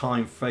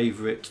all-time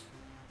favourite.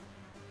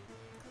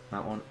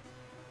 That one.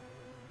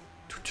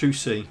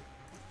 2C.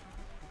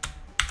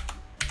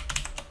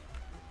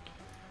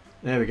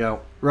 There we go.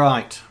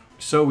 Right.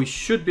 So we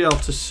should be able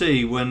to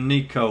see when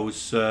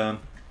Nico's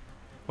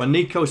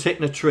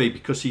hitting a tree,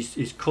 because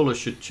his colour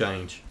should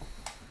change.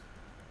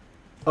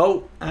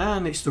 Oh,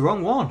 and it's the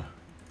wrong one.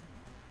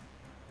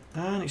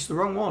 And it's the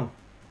wrong one.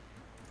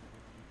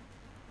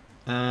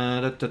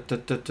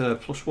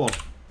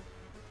 +1.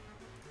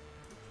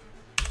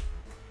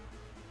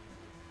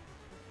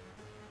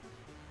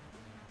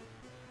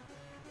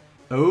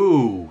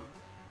 Oh.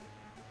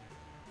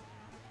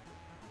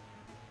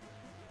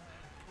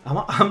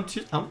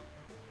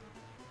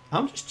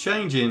 I'm just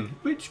changing.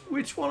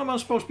 Which one am I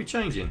supposed to be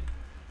changing?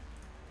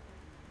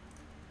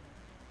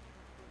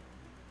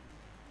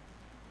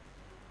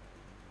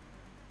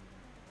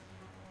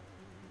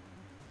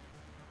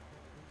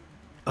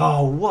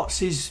 Oh, what's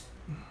his...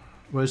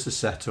 Where's the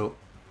setup?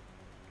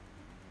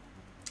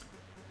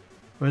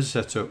 Where's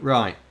the setup?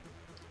 Right.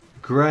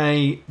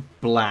 Grey,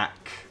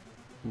 black,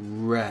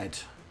 red.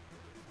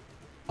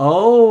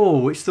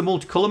 Oh, it's the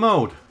multicolour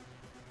mode.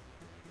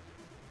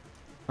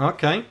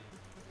 Okay.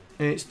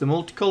 It's the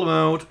multicolour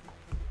mode.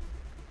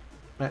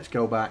 Let's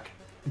go back.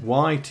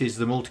 White is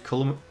the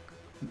multicolour.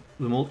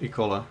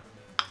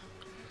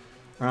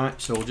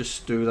 Right, so we'll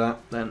just do that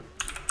then.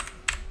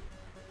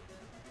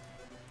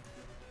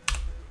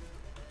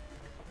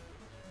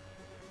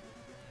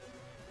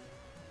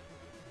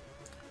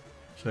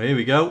 So here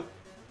we go.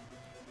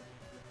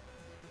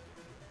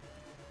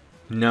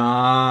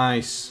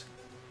 Nice.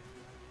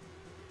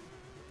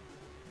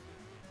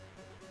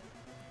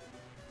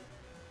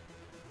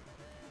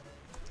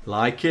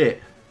 Like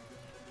it.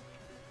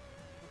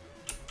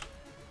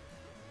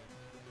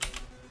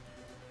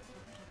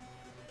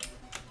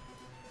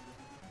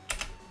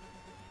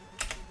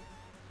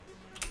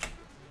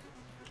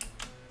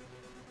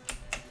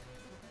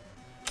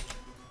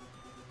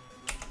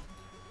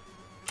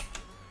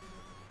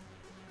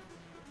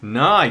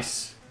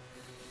 Nice.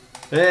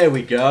 There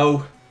we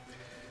go.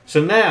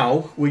 So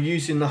now we're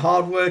using the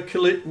hardware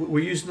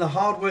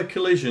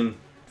collision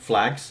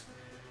flags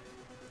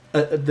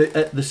at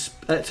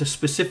a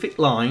specific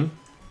line.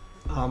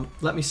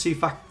 Let me see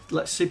if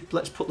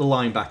let's put the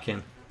line back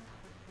in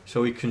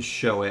so we can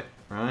show it.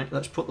 Right.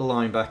 Let's put the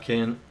line back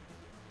in,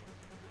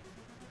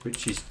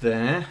 which is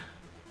there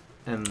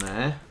and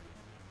there,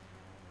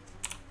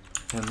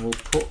 and we'll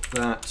put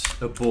that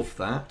above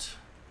that.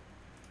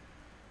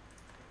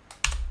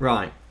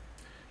 Right,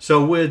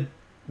 so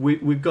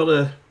we've got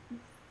a...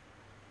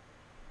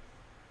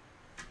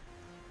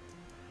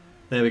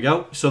 There we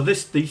go. So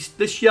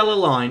this yellow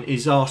line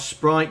is our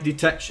sprite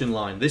detection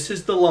line. This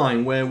is the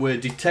line where we're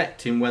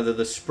detecting whether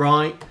the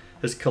sprite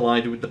has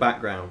collided with the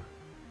background.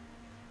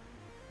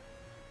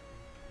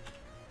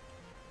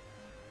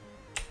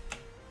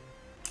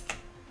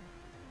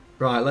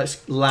 Right,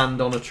 let's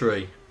land on a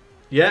tree.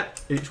 Yeah,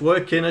 it's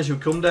working as you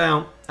come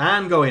down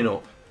and going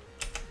up.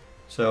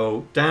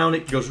 So down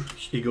it goes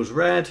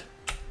red,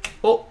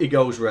 up it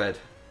goes red.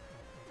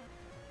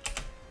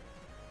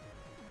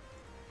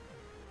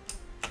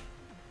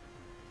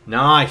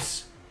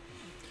 Nice.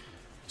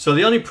 So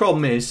the only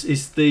problem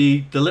is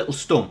the little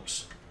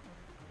stumps.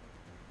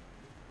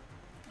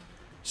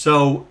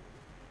 So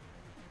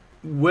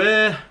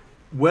we're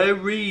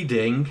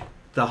reading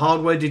the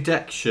hardware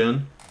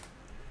detection,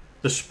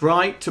 the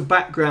sprite to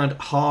background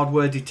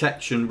hardware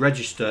detection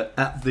register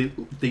at the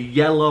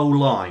yellow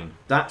line.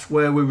 That's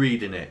where we're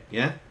reading it,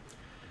 yeah?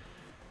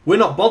 We're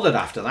not bothered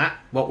after that,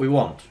 what we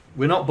want.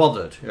 We're not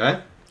bothered,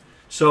 yeah?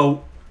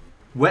 So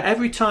where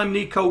every time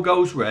Nico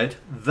goes red,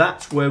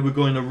 that's where we're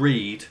going to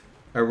read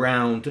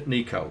around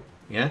Nico,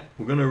 yeah?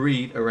 We're going to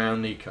read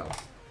around Nico.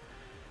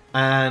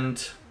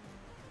 And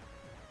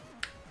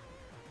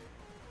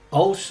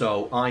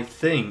also, I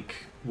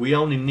think we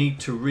only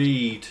need to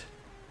read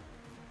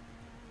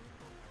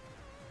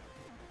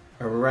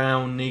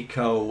around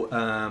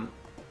Nico.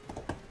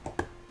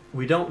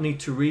 We don't need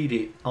to read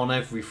it on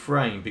every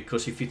frame,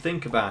 because if you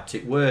think about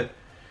it, we're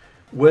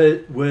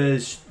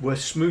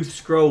smooth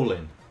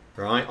scrolling,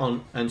 right?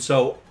 And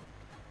so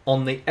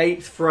on the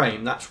 8th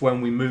frame, that's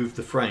when we move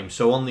the frame.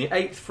 So on the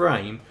 8th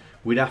frame,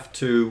 we'd have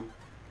to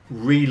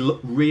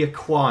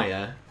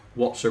reacquire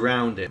what's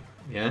around it,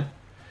 yeah?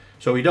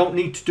 So we don't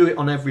need to do it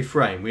on every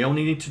frame. We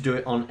only need to do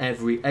it on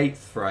every 8th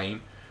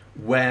frame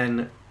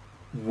when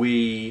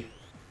we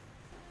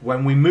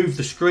move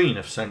the screen,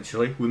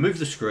 essentially. We move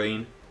the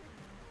screen,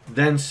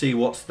 then see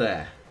what's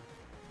there.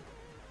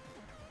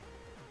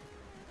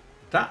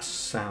 That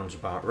sounds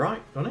about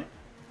right, doesn't it?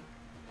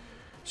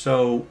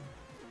 So,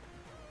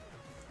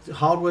 the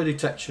hardware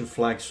detection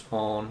flags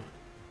on.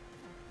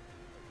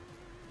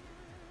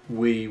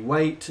 We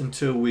wait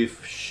until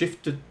we've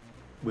shifted.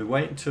 We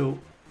wait until...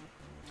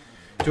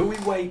 Do we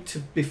wait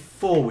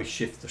before we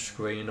shift the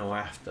screen or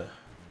after?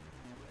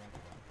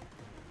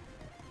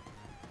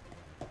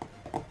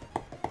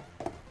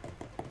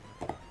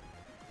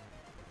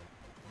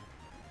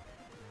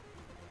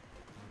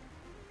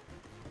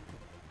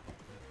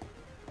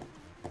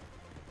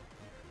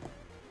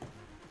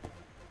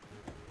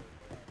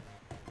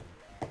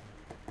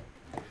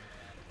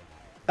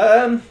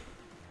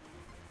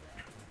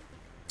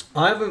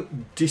 I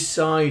haven't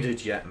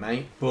decided yet,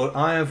 mate, but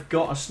I have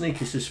got a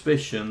sneaky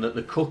suspicion that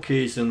the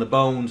cookies and the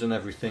bones and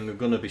everything are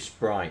going to be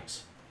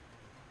sprites.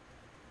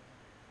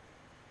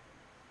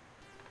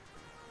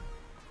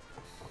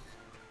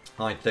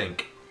 I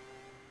think.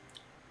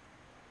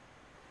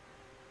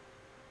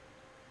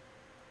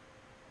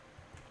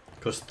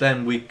 Because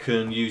then we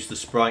can use the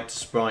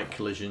sprite-to-sprite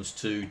collisions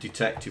to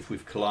detect if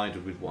we've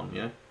collided with one,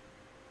 yeah?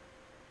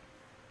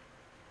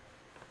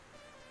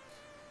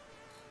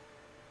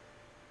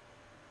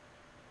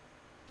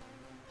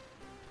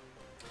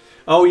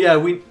 Oh yeah,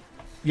 we'll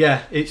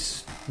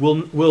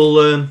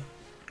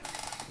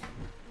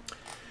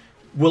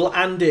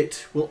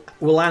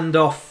hand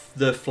off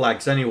the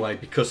flags anyway,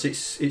 because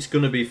it's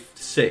going to be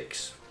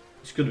 6.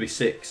 It's going to be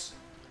 6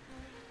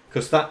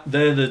 because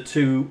they're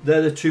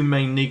the two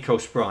main Nico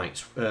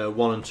sprites,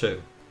 1 and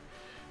 2.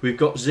 We've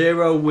got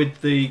 0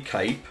 with the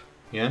cape,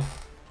 yeah.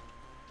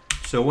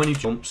 So when he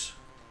jumps,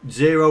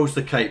 0's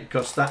the cape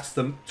because that's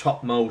the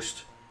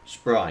topmost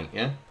sprite,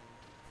 yeah.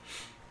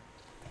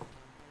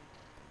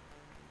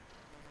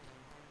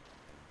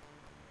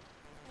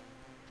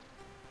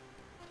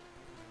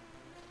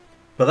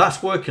 But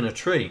that's working a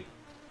treat.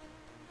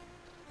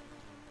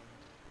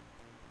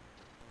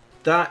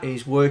 That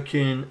is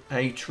working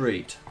a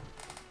treat.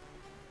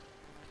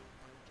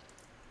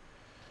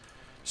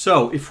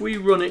 So if we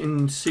run it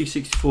in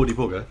C64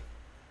 debugger,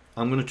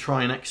 I'm going to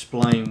try and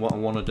explain what I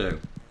want to do.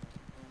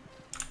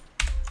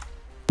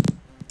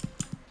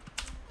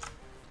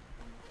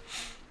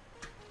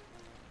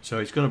 So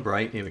it's going to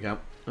break. Here we go.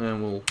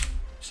 And we'll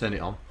send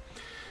it on.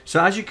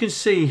 So as you can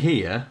see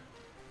here,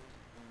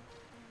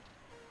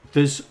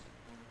 there is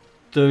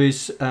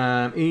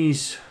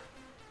ease.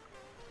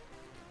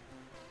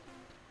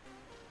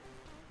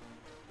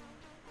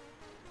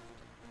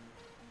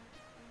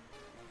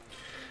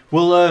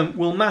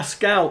 We'll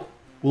mask out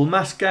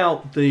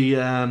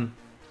the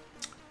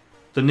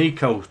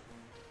Nico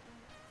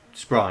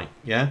sprite,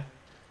 yeah.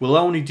 We'll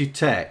only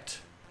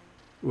detect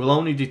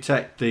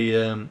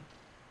the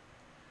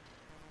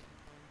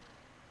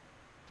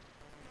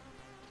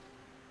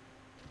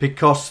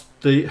because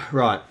the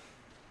right.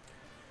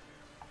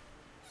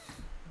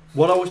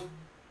 What I was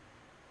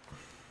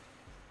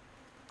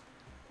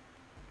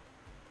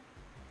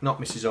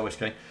not Mrs.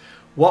 OSK.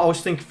 What I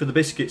was thinking for the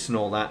biscuits and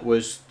all that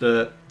was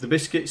the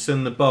biscuits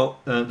and the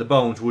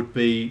bones would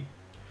be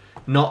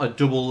not a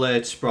double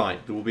layered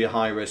sprite. There will be a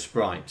high res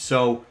sprite.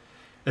 So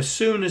as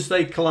soon as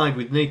they collide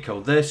with Nico,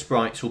 their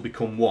sprites will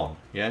become 1.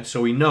 Yeah.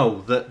 So we know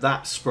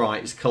that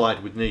sprite is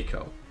collided with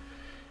Nico.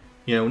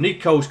 You know,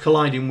 Nico's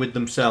colliding with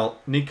himself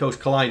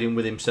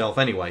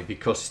anyway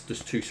because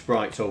there's 2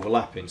 sprites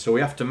overlapping. So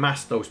we have to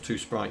mask those 2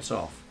 sprites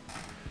off,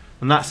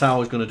 and that's how I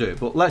was going to do it.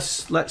 But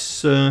let's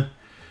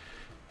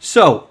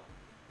so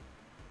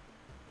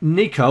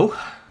Nico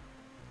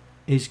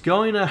is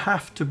going to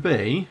have to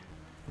be.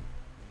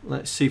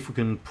 Let's see if we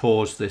can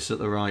pause this at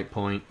the right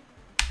point.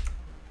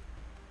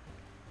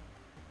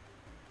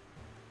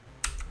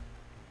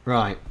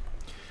 Right.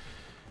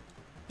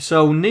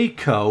 So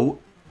Nico.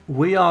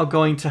 We are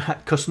going to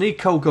have, because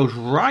Nico goes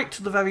right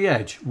to the very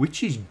edge,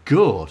 which is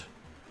good,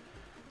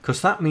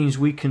 because that means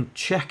we can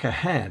check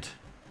ahead.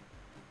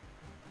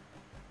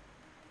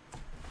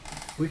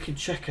 We can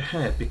check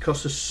ahead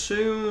because as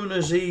soon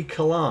as he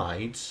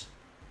collides,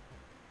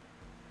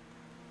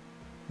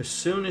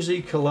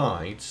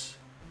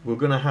 we're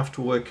going to have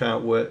to work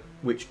out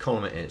which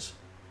column it is.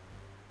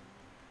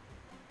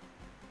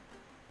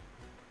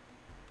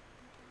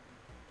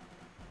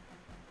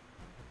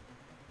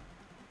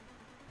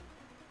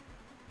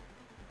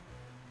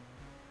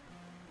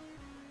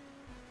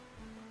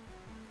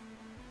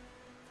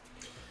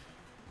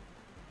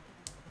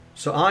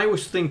 So I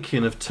was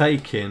thinking of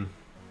taking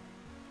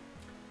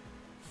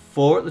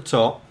 4 at the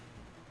top,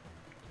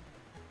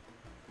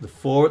 the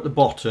 4 at the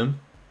bottom,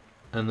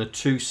 and the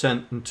 2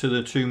 sent to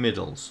the 2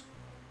 middles.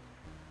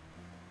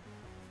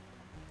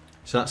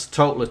 So that's a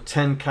total of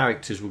 10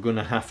 characters we're going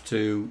to have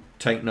to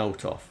take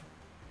note of,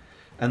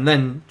 and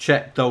then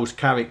check those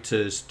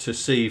characters to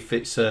see if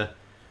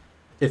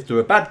they're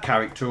a bad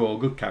character or a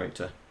good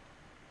character.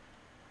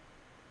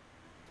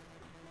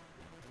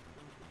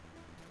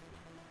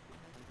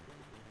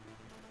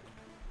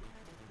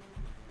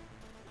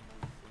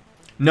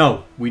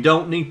 No, we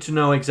don't need to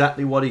know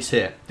exactly what he's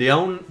hit. The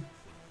only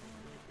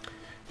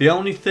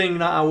thing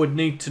that I would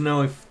need to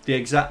know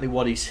exactly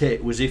what he's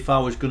hit was if I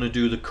was going to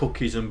do the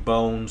cookies and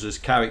bones as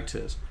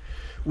characters,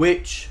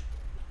 which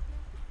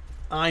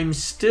I'm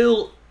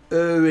still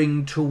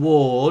erring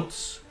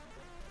towards.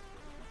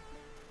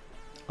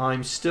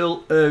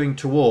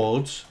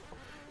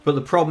 But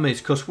the problem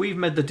is, because we've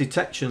made the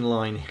detection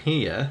line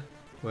here,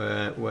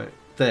 where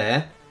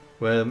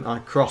my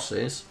cross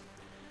is,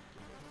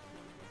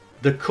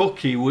 the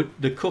cookies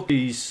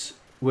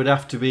would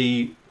have to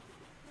be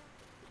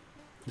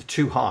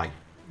too high.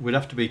 Would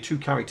have to be 2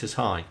 characters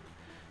high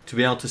to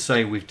be able to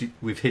say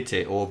we've hit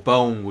it, or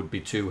bone would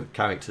be 2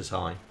 characters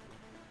high.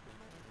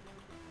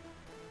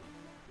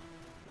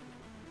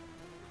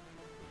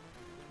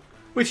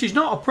 Which is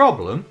not a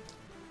problem.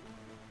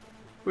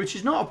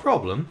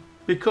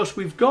 Because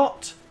we've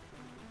got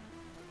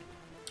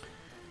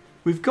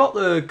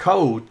the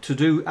code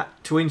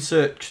to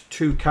insert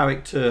 2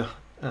 character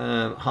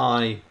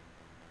high,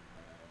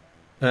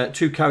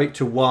 2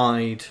 character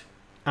wide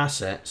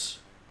assets.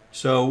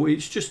 So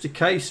it's just a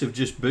case of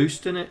just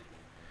boosting it.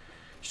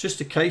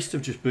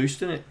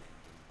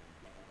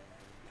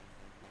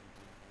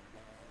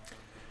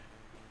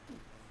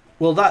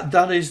 Well,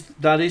 that is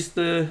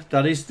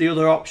the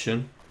other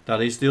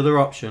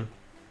option.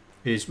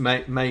 Is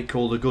make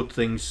all the good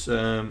things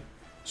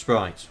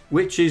sprites,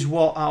 which is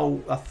what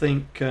I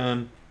think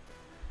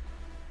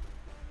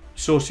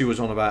Saucy was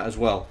on about as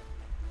well.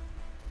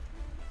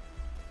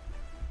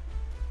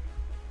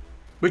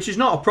 Which is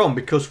not a problem,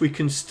 because we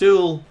can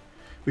still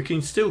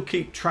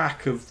keep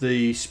track of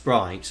the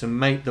sprites and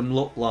make them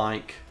look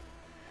like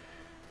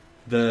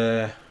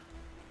they're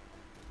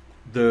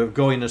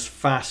going as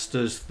fast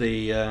as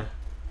the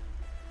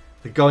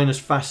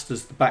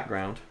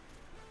background.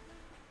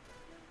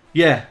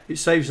 Yeah, it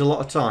saves a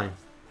lot of time.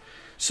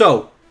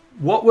 So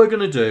what we're going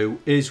to do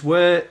is,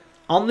 we're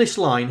on this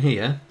line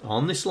here,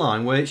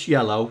 where it's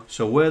yellow,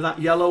 so where that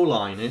yellow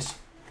line is,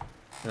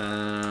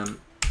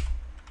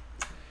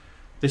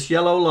 this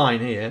yellow line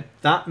here,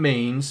 that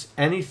means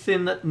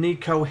anything that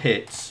Nico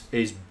hits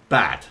is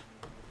bad,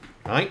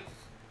 right?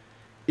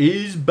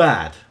 Is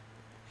bad.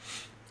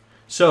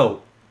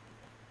 So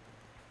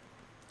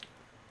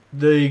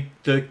the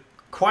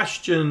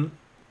question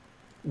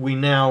we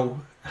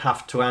now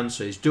have to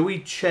answer is, do we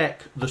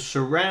check the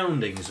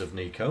surroundings of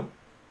Nico?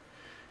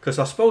 Because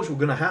I suppose we're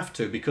going to have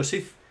to, because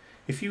if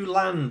you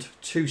land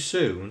too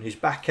soon, his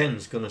back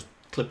end's going to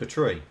clip a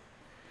tree.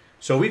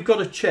 So we've got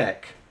to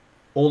check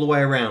all the way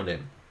around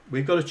him.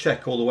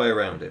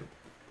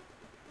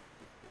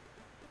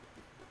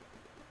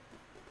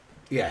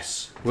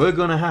 Yes, we're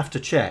going to have to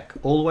check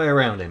all the way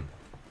around him.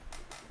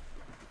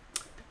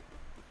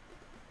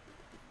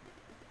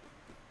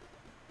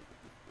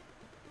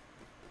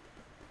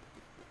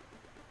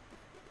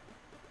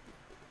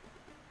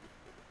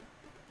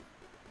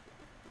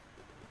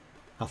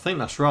 I think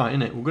that's right,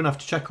 isn't it? We're going to have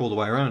to check all the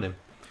way around him.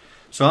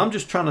 So I'm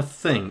just trying to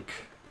think.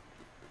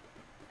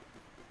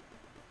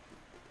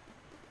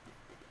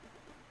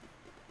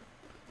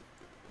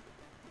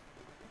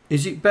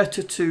 Is it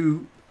better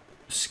to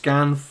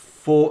scan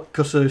for,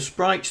 because the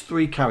sprite's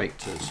 3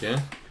 characters,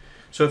 yeah?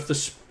 So if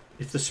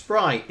the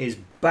sprite is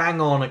bang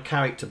on a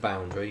character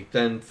boundary,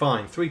 then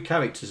fine, 3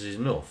 characters is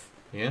enough,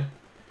 yeah?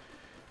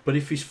 But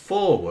if he's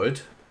forward,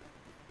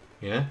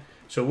 yeah,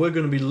 so we're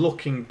going to be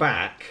looking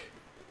back.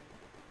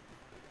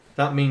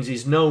 That means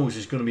his nose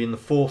is going to be in the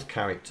 4th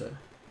character.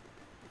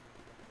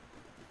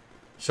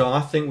 So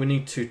I think we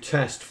need to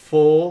test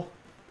 4,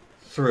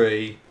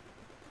 3,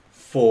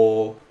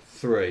 4,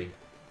 3.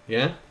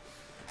 Yeah?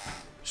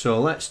 So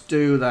let's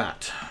do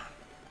that.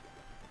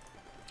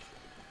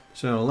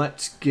 So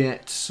let's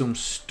get some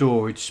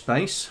storage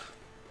space.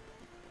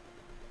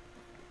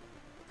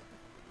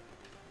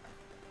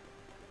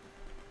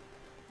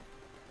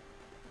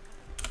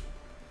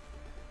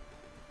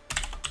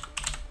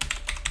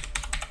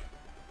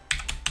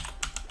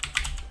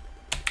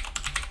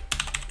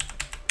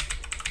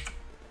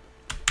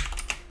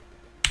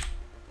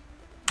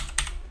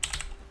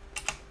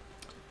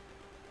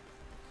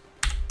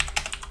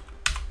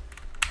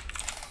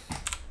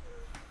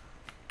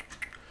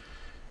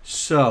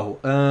 So,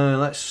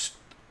 let's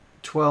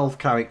 12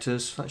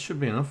 characters. That should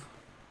be enough.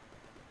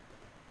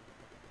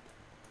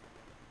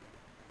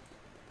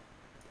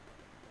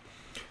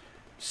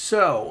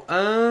 So,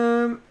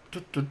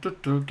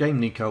 game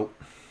Nico.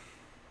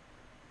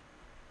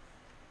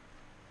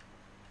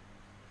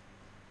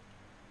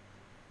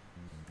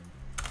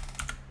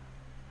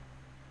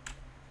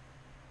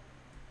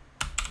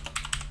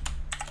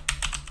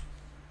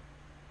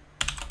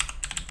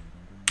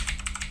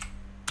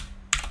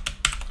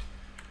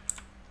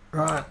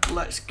 Right,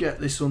 let's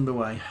get this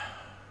underway.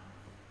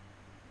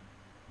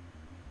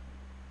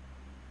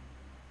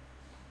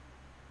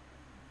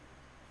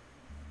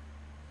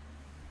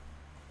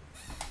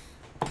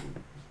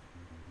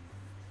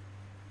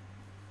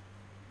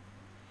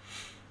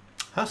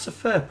 That's a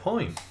fair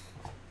point.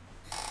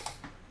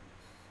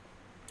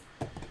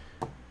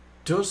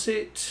 Does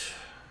it?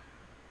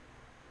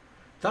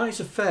 That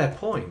is a fair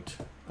point.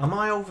 Am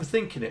I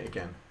overthinking it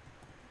again?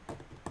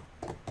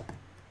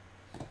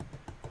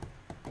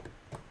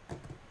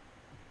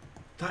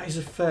 That is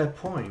a fair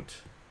point.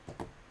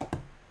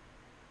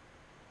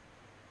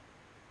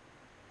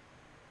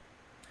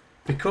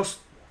 Because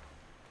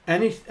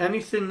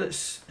anything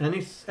that's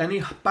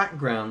any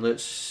background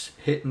that's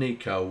hit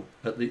Nico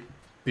at the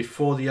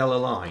before the yellow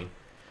line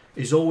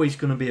is always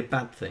going to be a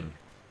bad thing.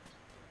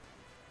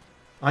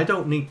 I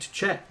don't need to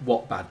check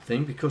what bad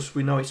thing because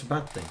we know it's a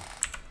bad thing.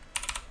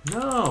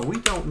 No, we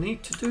don't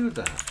need to do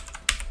that.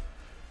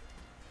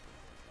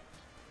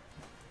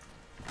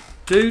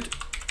 Dude,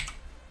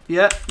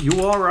 yeah,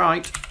 you are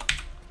right.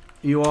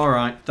 You are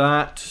right.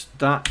 That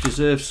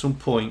deserves some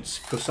points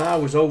because I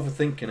was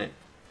overthinking it.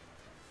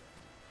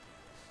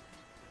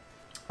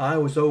 I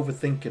was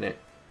overthinking it.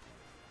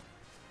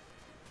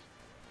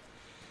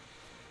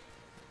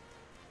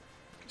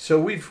 So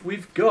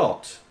we've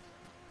got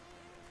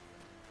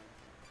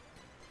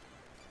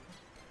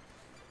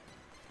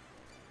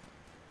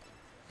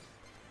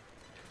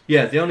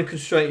yeah, the only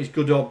constraint is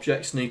good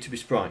objects need to be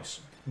sprites,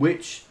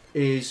 which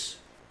is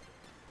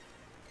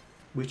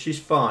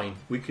fine.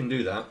 We can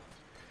do that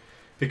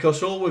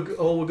because all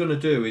we're going to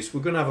do is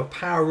we're going to have a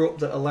power up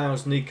that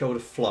allows Nico to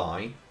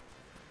fly.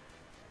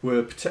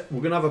 We're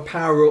going to have a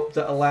power up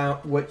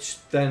that which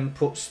then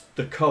puts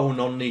the cone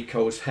on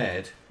Nico's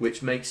head,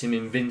 which makes him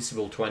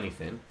invincible to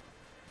anything.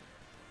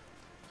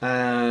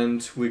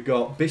 And we've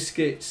got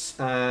biscuits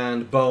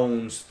and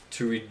bones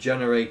to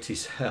regenerate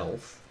his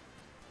health.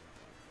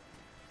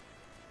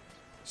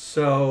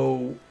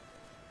 So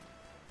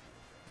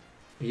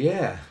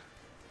yeah,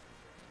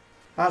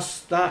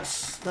 that's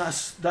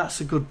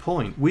a good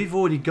point. We've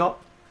already got.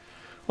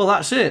 Well,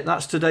 that's it.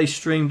 That's today's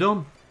stream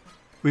done.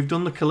 We've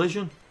done the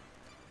collision.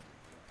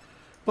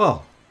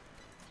 Well,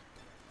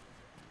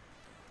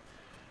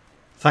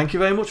 thank you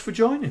very much for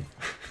joining.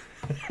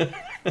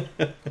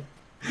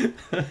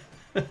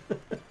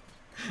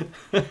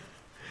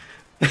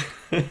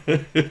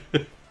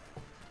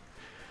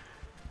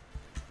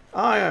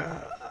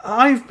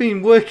 I've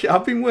been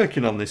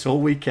working on this all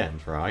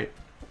weekend, right?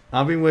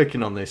 I've been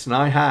working on this and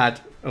I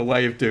had a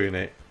way of doing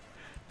it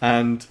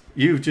and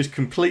you've just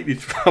completely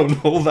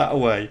thrown all that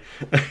away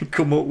and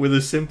come up with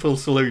a simple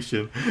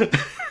solution.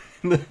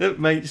 That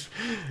makes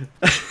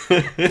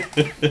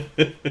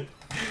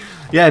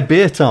yeah,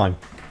 beer time.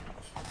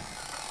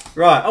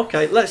 Right,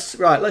 okay, let's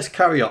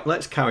carry on.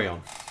 Let's carry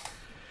on.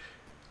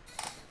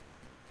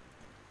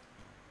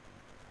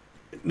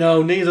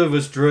 No, neither of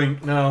us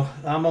drink. No,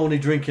 I'm only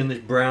drinking this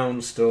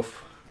brown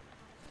stuff.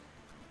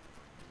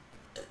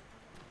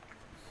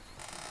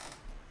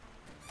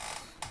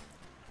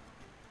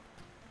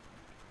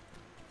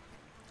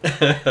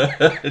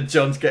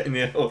 John's getting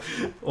the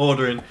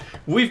ordering.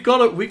 We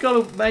gotta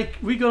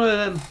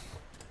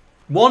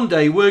one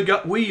day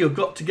we have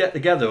got to get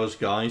together, us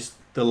guys,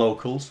 the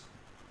locals.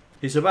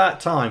 It's about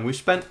time. We've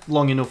spent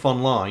long enough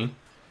online.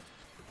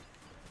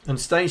 And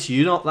Stacy,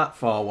 you're not that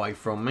far away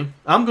from me.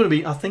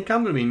 I think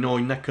I'm gonna be in your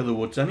neck of the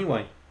woods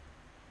anyway.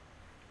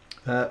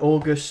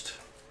 August,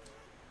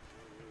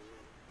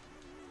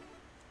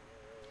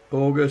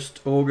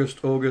 August,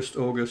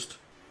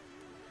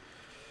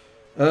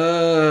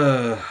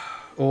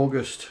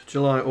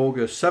 July,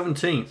 August,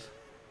 17th.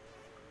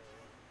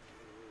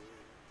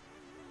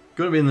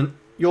 Gonna be in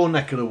your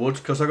neck of the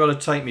woods because I got to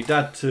take my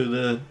dad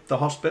to the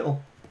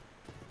hospital.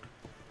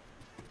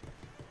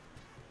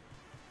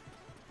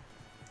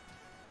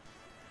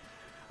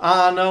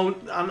 No,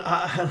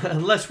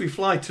 unless we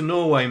fly to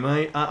Norway,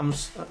 mate.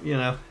 You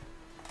know.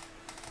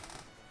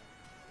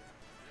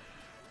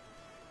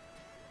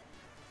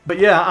 But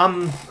yeah,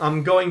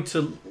 I'm going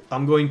to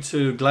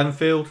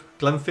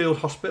Glenfield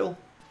Hospital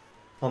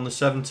on the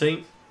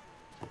 17th.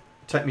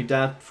 Take my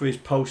dad for his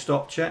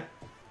post-op check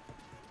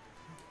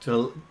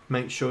to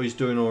make sure he's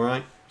doing all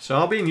right. So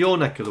I'll be in your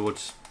neck of the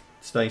woods,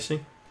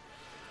 Stacy.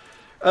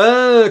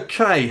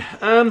 Okay.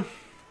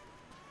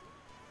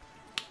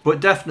 But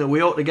definitely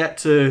we ought to get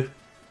to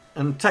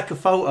and take a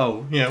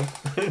photo, you know,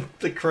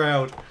 the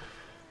crowd.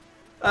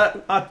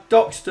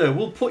 Docster,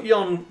 we'll put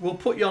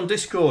you on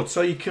Discord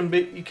so you can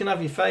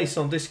have your face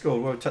on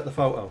Discord where we take the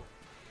photo.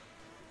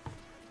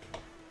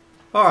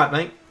 Alright,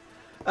 mate.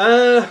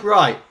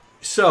 Right,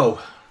 so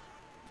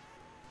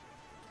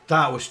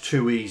that was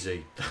too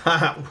easy.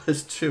 That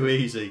was too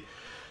easy.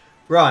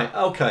 Right,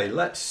 okay,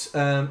 let's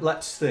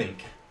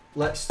think.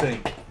 Let's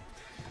think.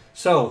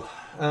 So,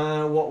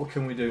 what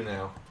can we do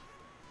now?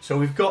 So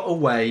we've got a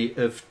way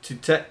of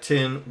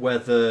detecting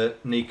whether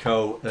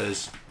Nico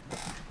has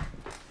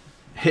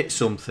hit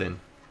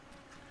something.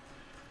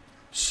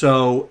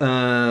 So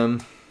I'm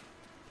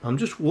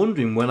just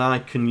wondering when I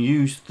can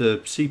use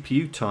the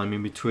CPU time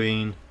in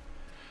between,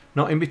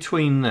 not in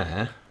between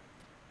there,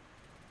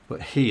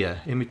 but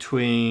here, in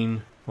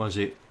between, what is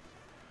it,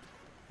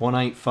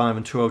 185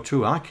 and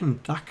 202. I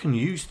can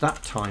use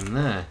that time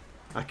there.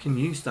 I can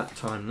use that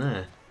time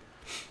there.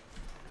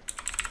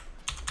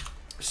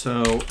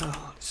 So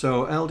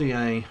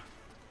LDA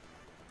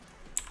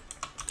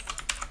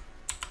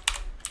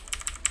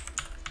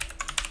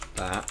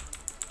that.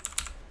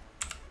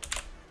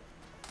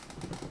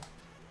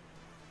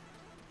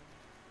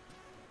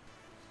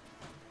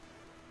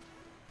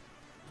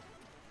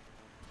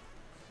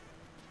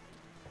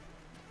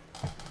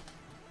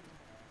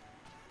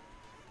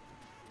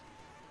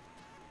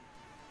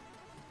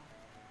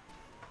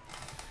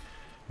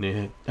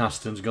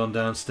 Aston's gone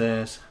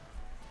downstairs.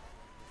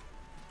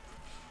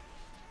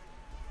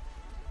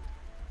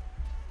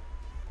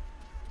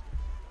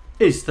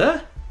 Is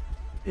there?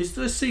 Is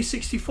there a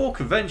C64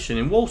 convention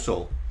in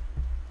Warsaw?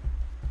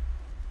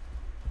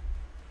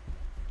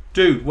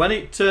 Dude, when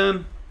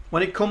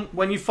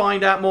you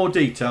find out more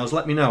details,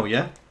 let me know,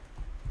 yeah?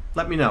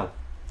 Let me know.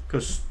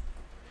 Because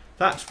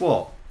that's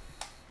what?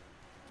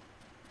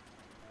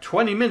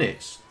 20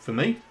 minutes for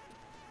me?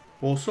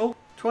 Warsaw?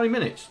 20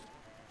 minutes.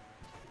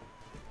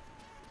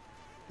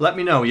 Let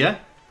me know, yeah?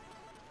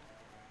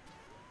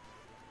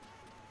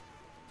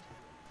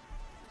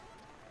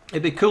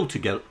 It'd be cool to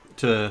get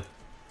to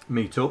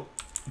meet up,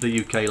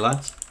 the UK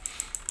lads.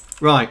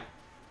 Right.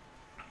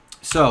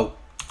 So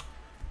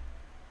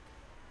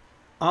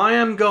I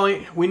am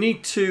going. We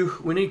need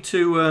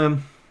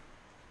to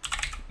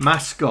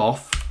mask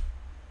off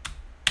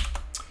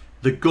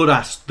the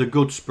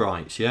good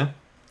sprites, yeah.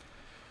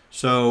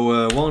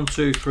 So 1,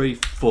 2, 3,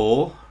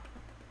 4,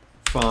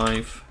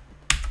 5.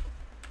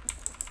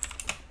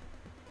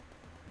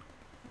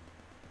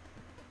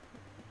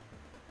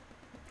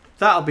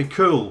 That'll be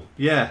cool,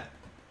 yeah.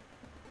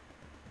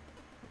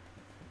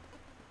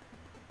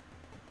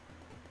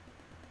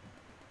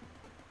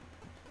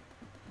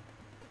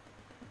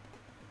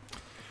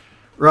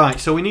 Right,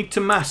 so we need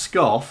to mask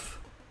off.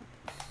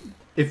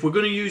 If we're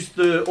going to use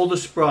the other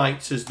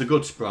sprites as the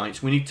good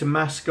sprites, we need to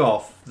mask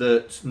off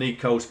that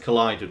Nico's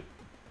collided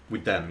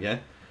with them, yeah?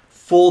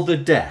 For the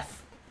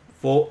death.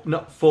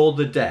 Not for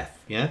the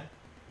death, yeah?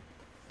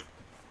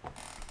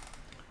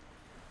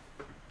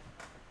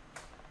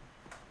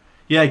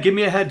 Yeah, give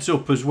me a heads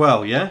up as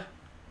well, yeah?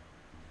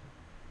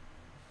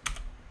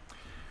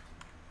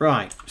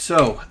 Right,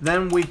 so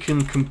then we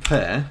can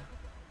compare.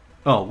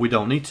 Oh, we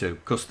don't need to,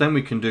 because then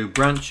we can do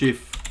branch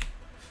if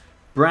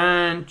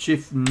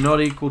not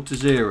equal to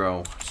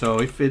 0. So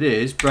if it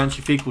is, branch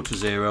if equal to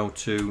 0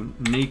 to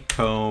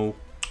Nico.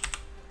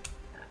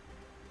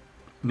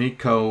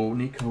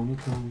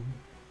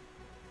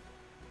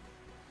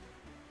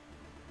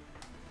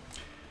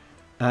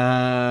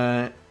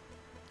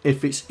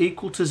 If it's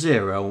equal to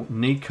 0,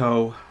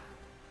 Nico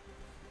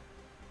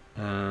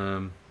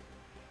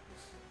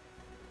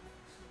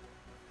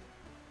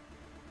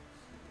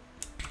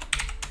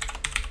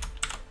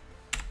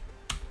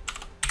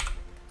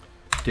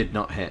did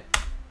not hit.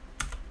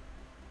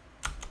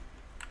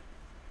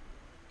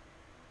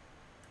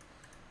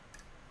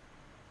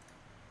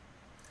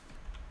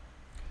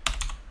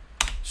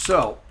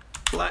 So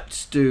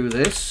let's do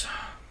this.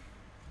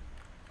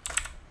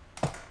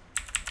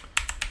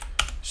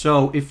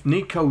 So if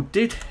Nico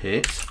did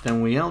hit,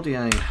 then we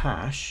LDA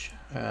hash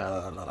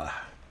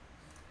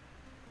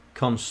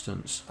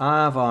constants.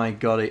 Have I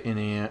got it in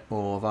here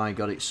or have I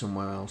got it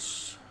somewhere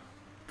else?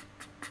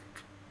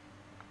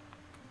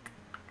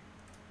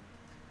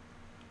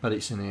 But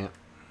it's in here.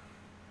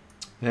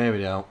 There we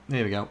go.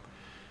 There we go.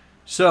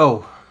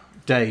 So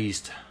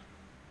dazed.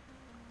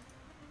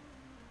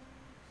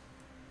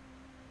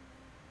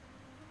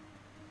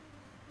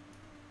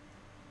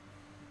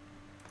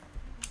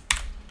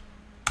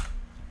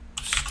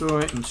 Store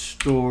it in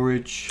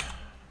storage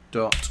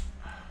dot,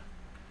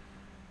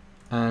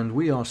 and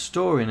we are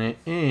storing it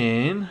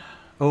in.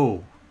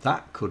 Oh,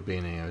 that could be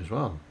in here as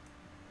well.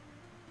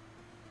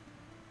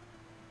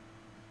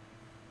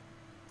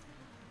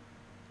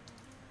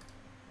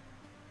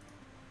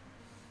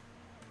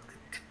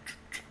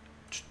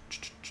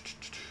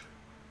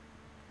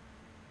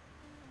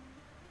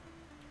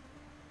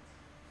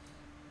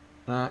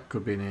 That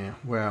could be in here.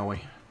 Where are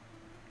we?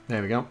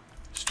 There we go.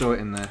 Store it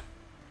in there.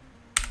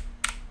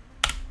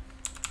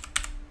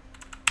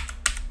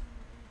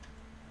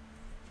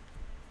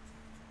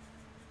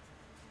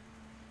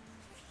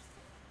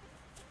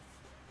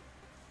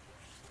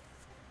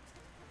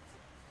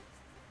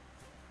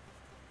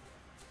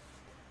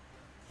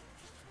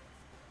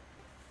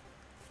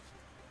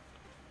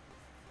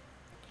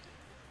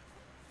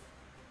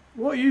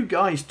 What are you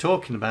guys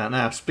talking about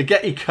now?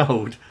 Spaghetti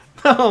code?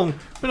 No,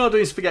 we're not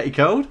doing spaghetti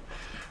code.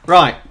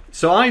 Right.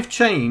 So I've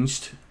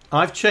changed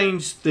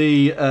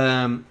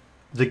the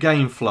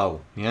game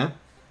flow. Yeah.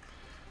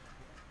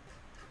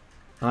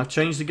 I've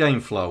changed the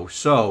game flow.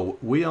 So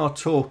we are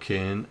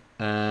talking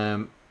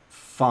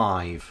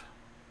 5.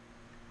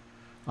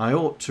 I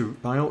ought to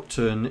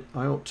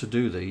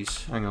do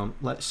these. Hang on.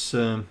 Let's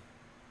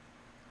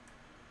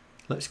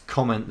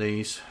comment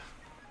these.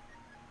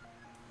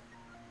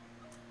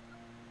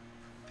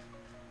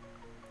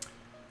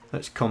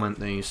 Let's comment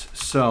these.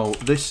 So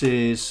this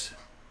is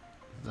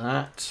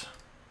that.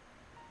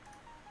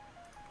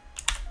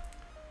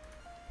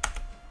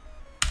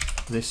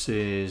 This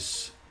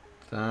is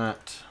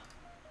that.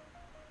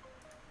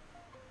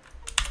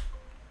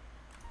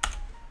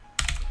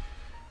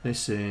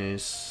 This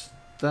is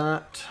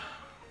that.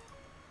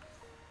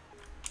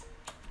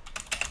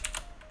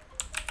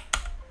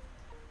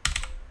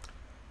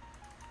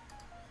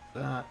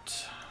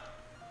 That.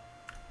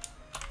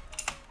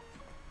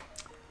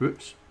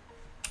 Whoops.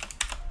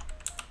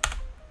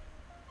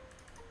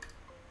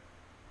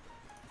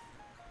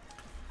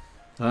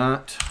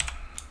 That.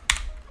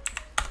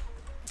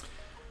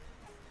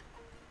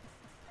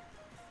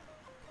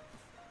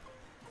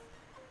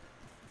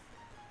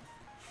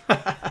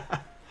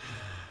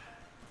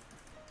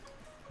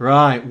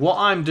 Right, what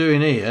I'm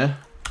doing here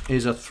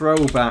is a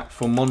throwback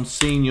for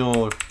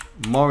Monsignor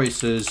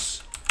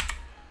Morris's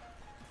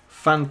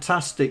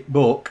fantastic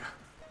book,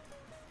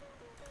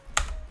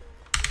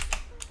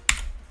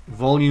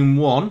 Volume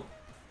 1.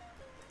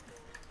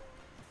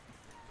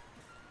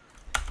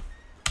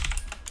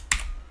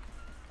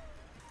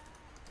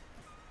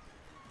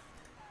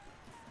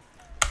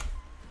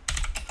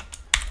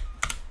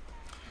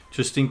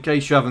 Just in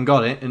case you haven't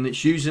got it, and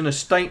it's using a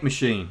state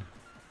machine.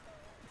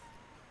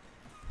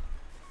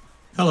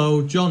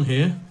 Hello, John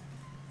here.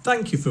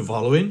 Thank you for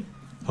following.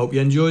 Hope you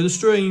enjoy the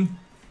stream.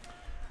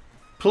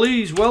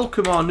 Please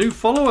welcome our new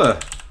follower.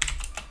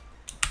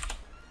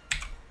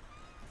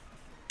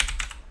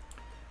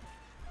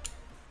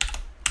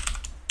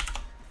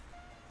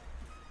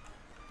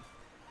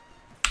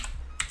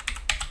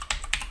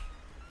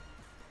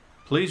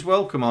 Please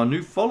welcome our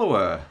new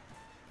follower.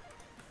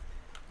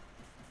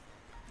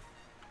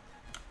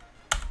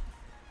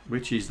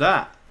 Which is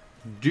that?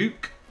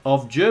 Duke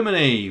of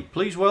Germany.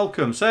 Please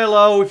welcome. Say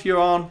hello if you're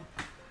on.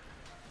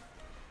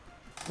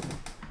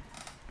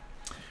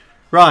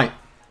 Right.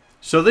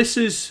 So this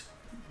is,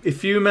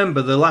 if you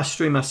remember the last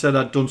stream I said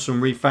I'd done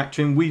some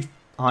refactoring.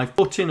 I've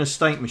put in a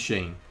state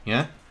machine.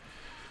 Yeah.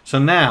 So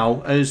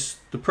now as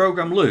the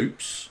program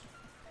loops,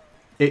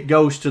 it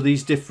goes to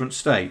these different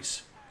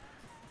states.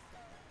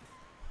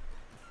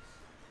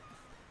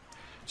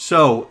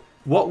 So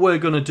what we're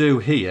going to do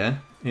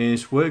here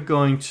is we're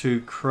going to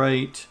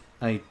create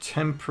a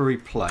temporary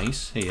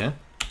place here,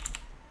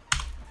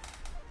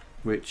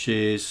 which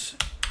is,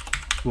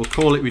 we'll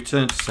call it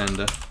return to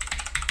sender.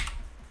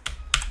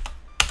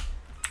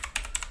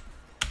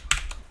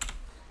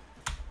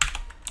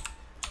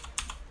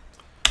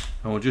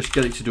 And we'll just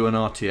get it to do an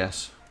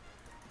RTS.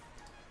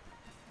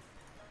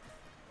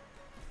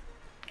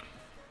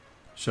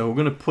 So we're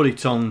going to put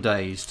it on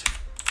dazed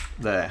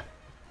there.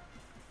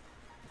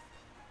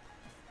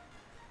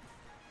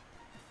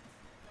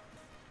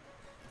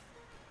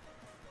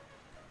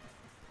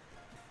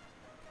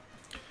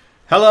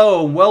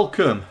 Hello,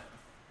 welcome.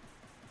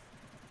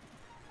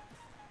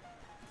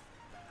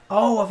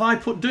 Oh, have I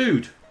put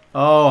dude?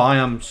 Oh, I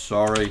am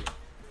sorry.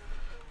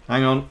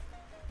 Hang on.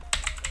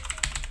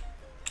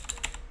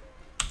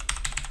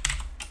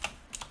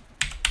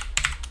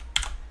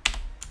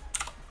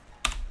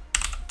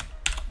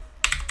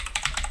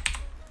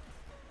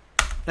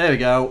 There we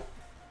go.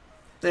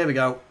 There we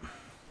go.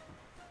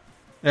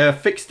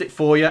 Fixed it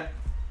for you.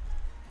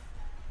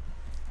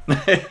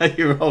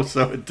 You're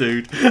also a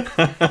dude.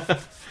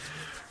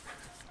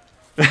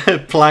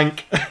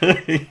 Plank.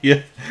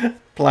 Yeah,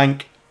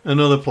 plank.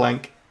 Another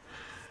plank.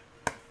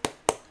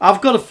 I've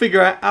got to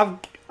figure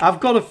out. I've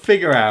got to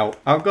figure out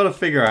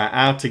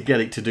how to get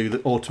it to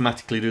do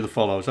automatically do the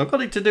follows. I've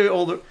got it to do it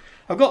all the.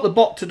 I've got the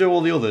bot to do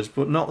all the others,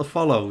 but not the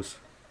follows.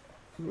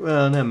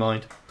 Well, never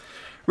mind.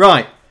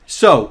 Right.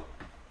 So,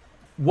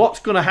 what's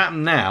going to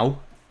happen now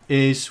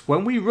is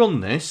when we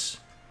run this,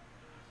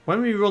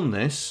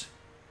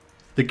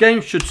 the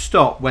game should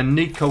stop when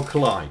Nico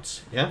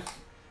collides. Yeah.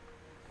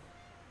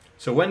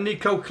 So when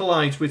Nico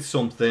collides with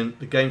something,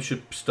 the game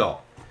should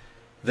stop.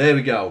 There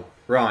we go.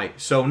 Right,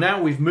 so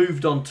now we've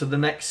moved on to the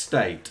next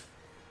state.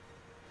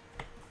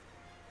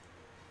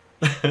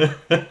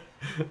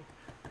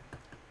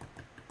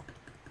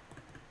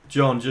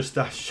 John just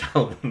asked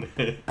Sheldon.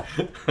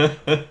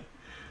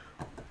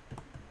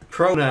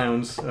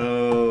 Pronouns.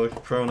 Oh,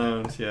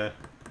 pronouns, yeah.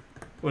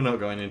 We're not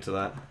going into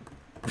that.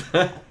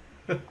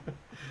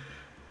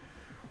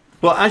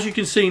 But as you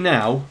can see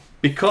now,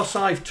 because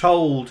I've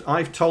told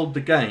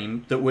the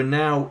game that we're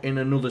now in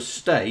another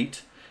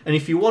state, and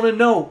if you want to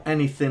know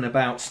anything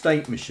about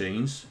state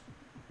machines,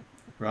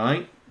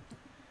 right,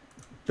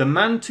 the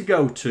man to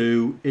go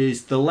to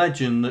is the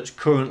legend that's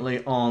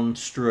currently on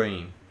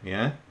stream.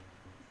 Yeah,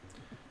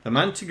 the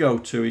man to go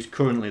to is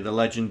currently the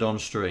legend on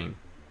stream,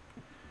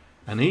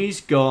 and he's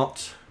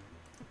got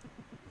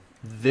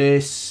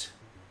this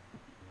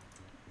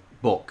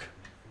book,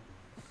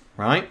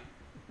 right?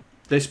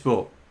 This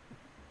book.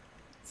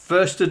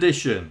 First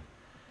edition.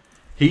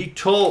 He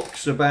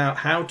talks about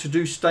how to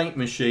do state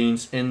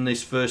machines in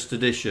this first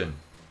edition.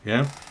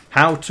 Yeah,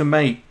 how to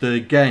make the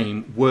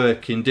game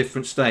work in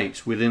different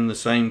states within the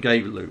same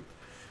game loop.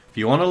 If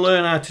you want to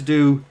learn how to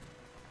do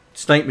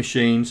state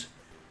machines,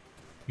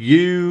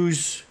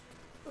 use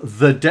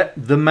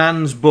the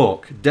man's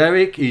book.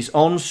 Derek is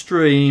on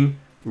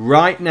stream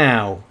right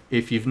now.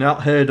 If you've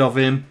not heard of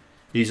him,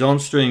 he's on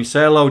stream.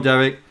 Say hello,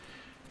 Derek.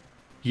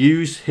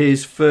 Use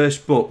his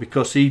first book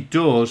because he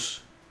does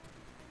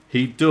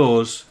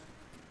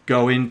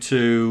go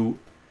into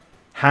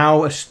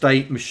how a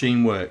state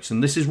machine works,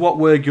 and this is what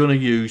we're going to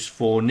use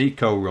for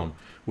Nico run.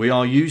 We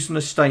are using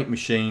a state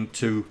machine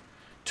to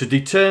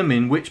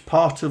determine which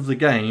part of the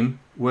game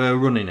we're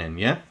running in.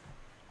 Yeah,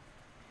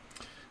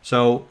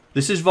 so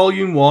this is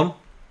volume 1,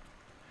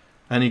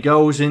 and he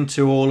goes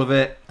into all of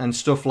it and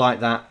stuff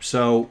like that,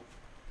 so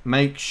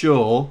make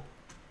sure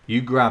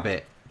you grab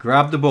it.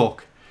 Grab the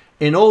book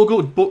in all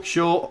good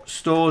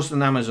bookstores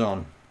and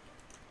Amazon.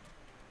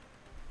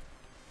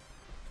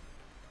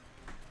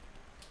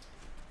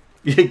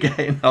 You're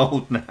getting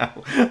old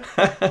now.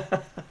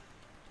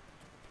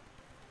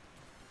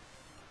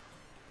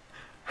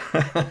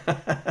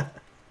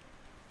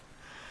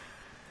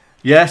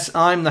 Yes,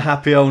 I'm the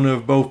happy owner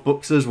of both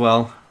books as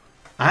well.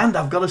 And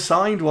I've got a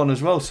signed one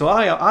as well. So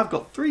I've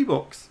got 3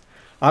 books.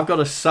 I've got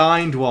a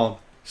signed one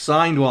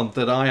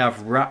that I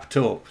have wrapped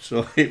up.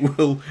 So it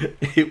will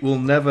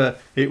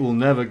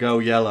never go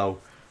yellow.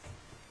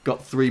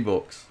 Got 3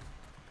 books.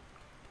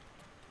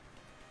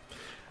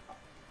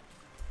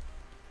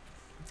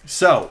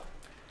 So,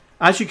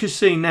 as you can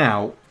see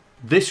now,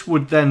 this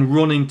would then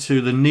run into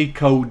the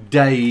Nico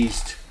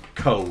Dazed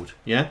code,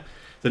 yeah?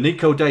 The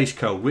Nico Dazed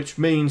code, which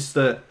means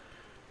that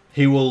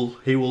he will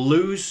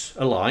lose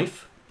a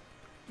life,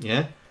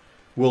 yeah?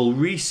 Will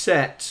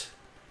reset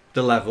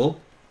the level,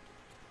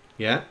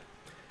 yeah?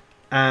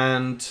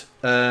 And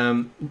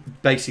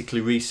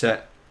basically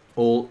reset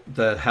all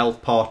the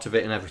health part of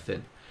it and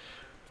everything.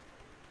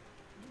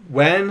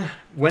 When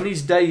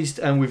he's dazed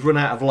and we've run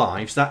out of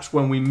lives, that's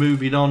when we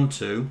move it on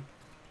to.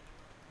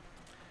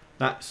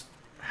 That's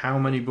how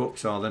many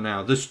books are there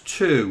now? There's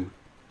 2.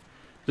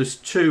 There's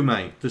 2,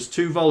 mate. There's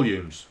 2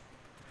 volumes.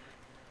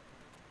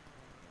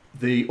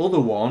 The other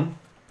one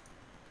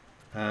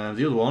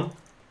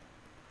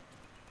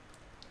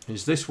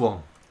is this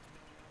one,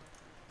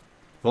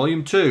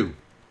 volume 2,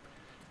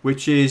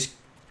 which is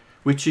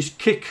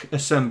kick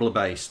assembler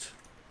based,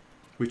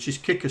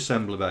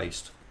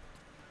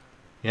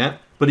 yeah.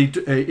 But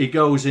he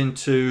goes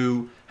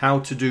into how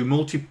to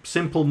do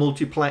simple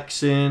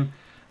multiplexing,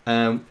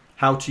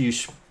 how to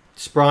use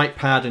sprite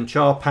pad and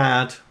char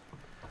pad.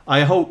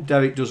 I hope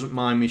Derek doesn't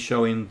mind me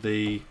showing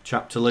the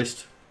chapter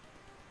list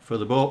for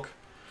the book.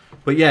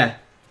 But yeah,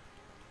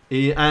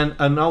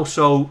 and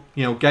also,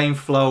 you know, game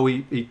flow,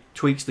 he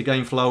tweaks the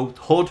game flow.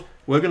 HUD,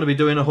 we're going to be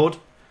doing a HUD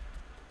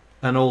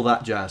and all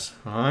that jazz.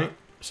 Alright,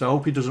 so I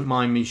hope he doesn't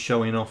mind me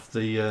showing off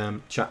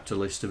the chapter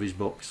list of his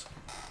books.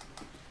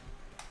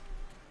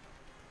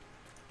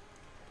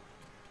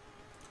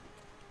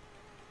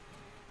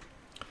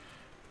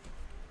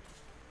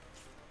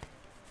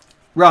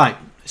 Right,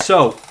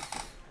 so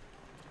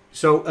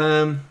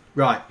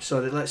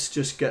let's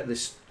just get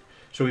this.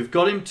 So we've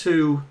got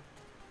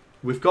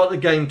the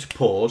game to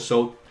pause.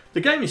 So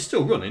the game is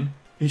still running.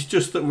 It's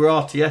just that we're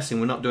RTSing.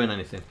 We're not doing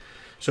anything.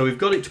 So we've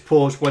got it to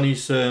pause when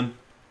he's. Okay,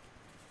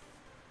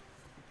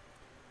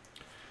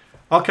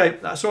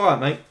 that's all right,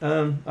 mate.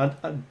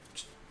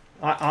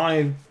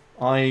 I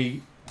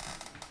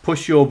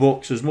push your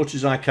books as much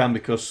as I can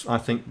because I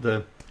think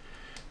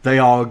they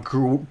are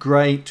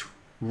great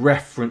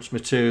reference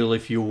material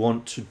if you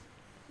want to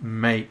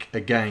make a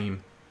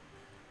game.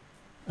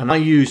 And I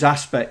use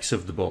aspects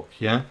of the book,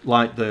 yeah,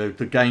 like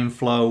the game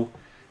flow,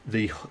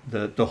 the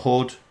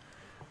HUD,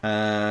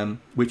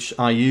 which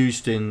I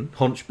used in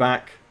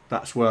Hunchback.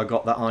 That's where I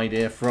got that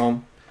idea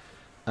from.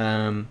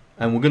 And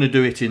we're going to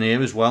do it in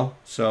here as well.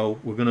 So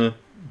we're going to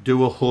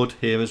do a HUD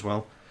here as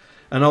well.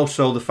 And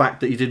also the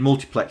fact that you did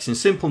multiplexing,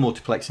 simple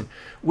multiplexing,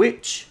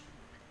 which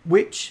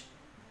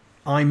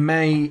I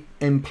may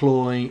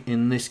employ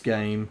in this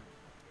game.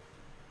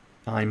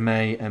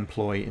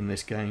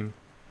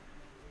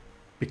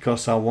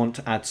 Because I want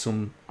to add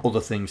some other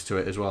things to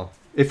it as well,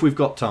 if we've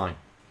got time.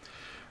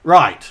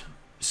 Right,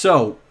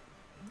 so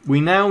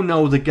we now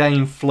know the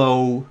game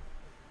flow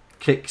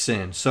kicks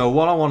in. So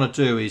what I want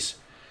to do is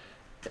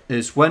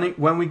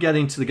when we get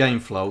into the game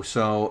flow.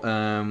 So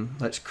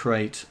let's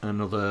create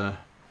another.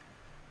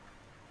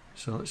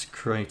 So let's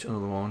create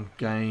another one.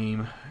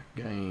 Game.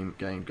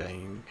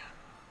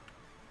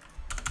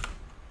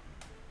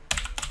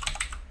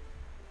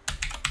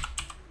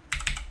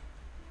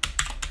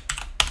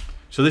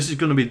 So this is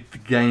going to be the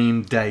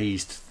game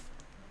dazed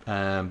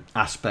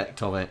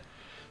aspect of it.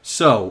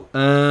 So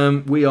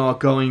we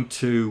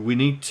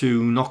need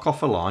to knock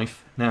off a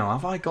life. Now,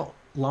 have I got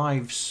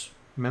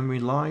memory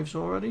lives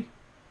already?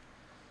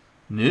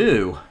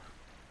 No.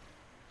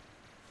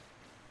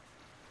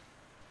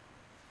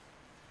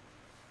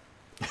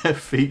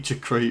 Feature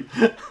creep.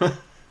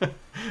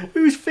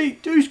 Who's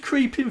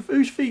creeping?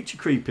 Who's feature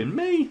creeping?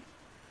 Me.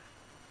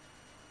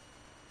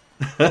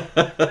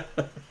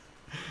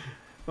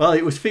 Well,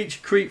 it was feature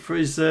creep for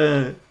his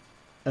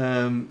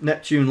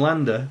Neptune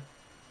lander.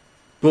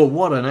 But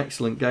what an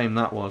excellent game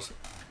that was.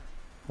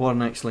 What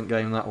an excellent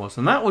game that was.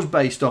 And that was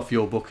based off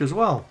your book as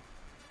well.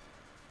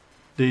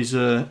 These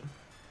I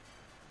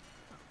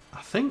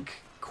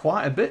think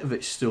quite a bit of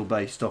it's still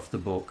based off the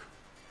book.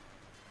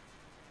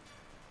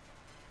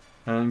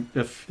 And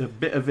a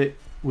bit of it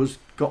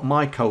got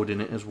my code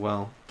in it as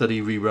well that he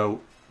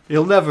rewrote.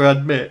 He'll never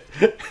admit.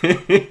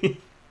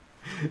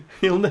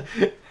 He'll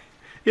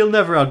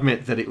never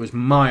admit that it was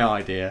my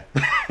idea.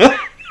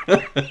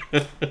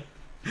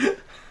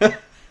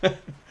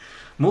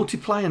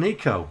 Multiplayer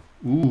Nico.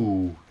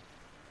 Ooh.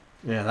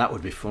 Yeah, that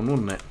would be fun,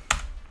 wouldn't it?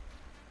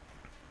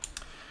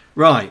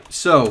 Right,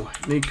 so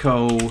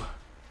Nico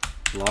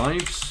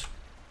lives.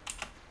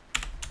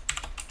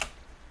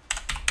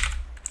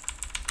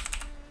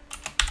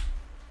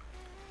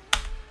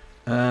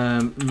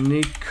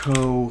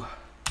 Nico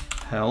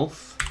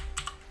health.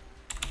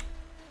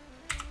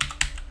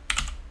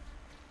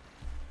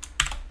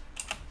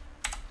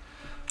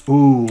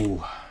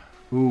 Ooh.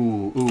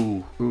 Ooh,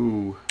 ooh,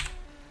 ooh.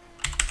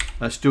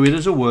 Let's do it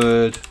as a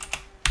word.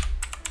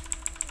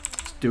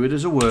 Let's do it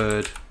as a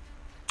word.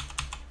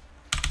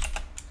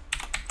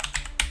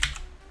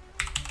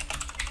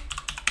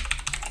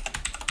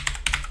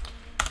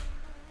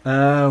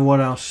 What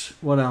else?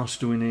 What else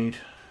do we need?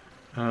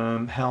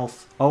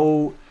 Health.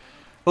 Oh,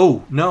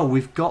 no,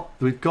 we've got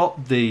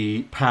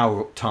the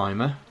power up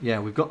timer. Yeah,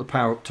 we've got the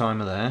power up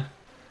timer there.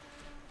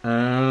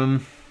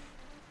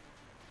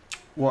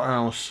 What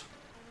else?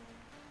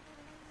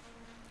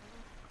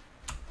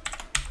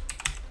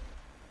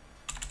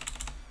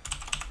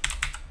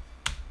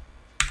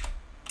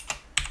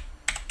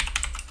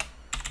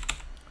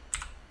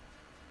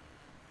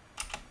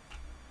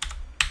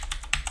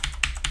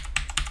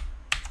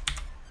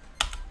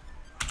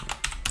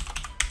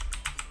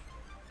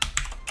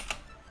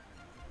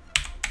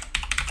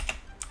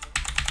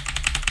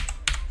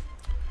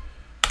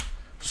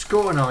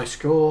 Score and I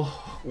score.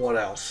 What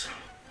else?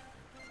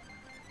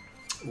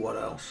 What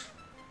else?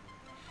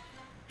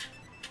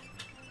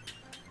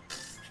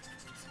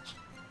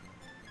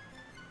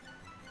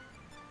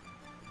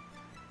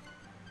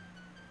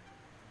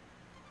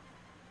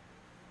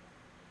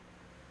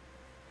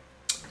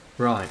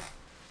 Right.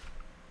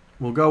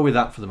 We'll go with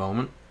that for the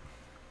moment.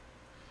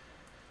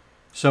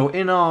 So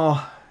in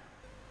our...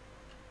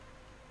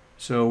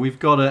 So we've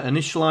got an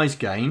initialized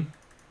game.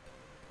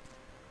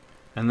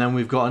 And then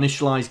we've got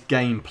initialized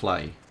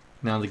gameplay.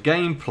 Now the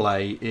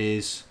gameplay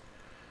is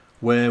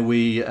where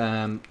we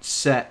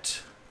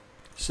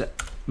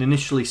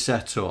initially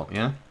set up,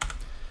 yeah?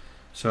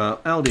 So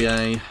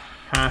LDA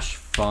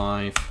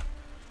 #5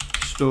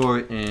 store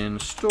it in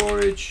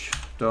storage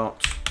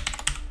dot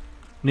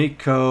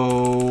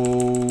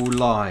Nico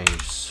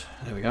lives.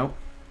 There we go.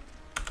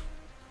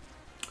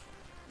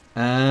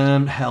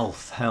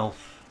 Health.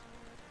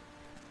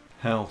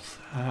 How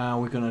are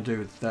we gonna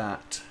do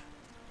that?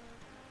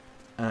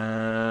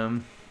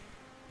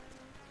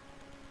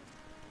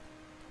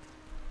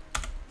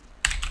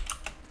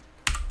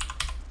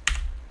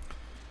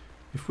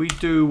 If we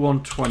do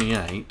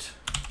 128,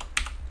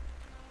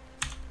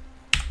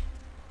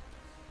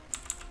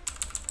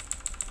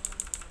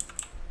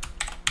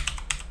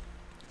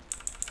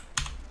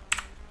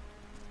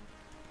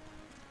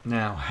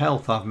 now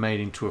health I've made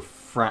into a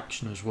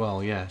fraction as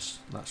well. Yes,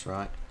 that's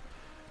right.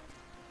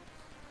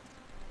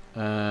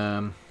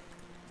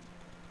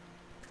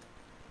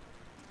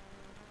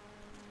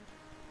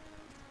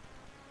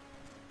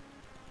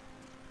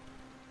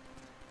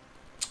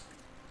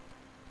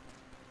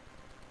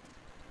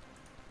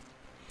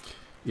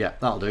 Yeah,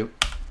 that'll do.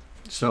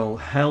 So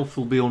health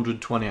will be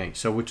 128.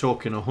 So we're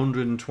talking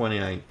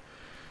 128.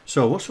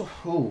 So what's a...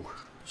 Oh,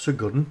 it's a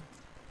good one.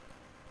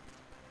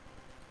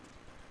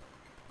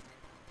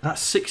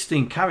 That's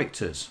 16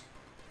 characters.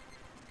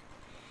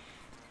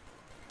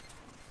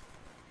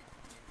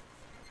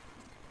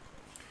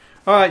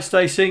 Alright,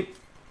 Stacy.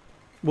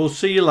 We'll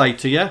see you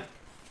later, yeah?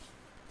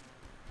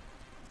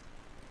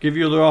 Give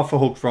you the other half a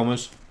hug from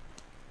us.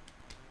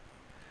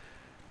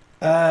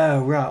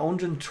 Right,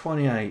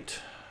 128.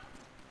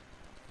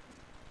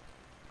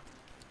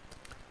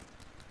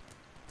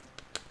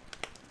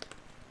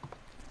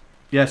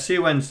 Yeah, see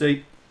you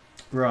Wednesday.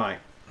 Right.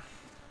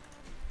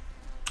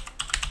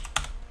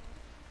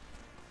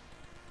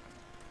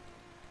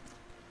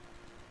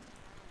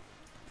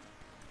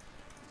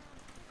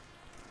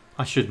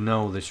 I should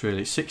know this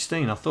really.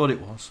 16, I thought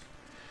it was.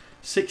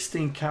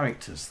 16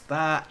 characters.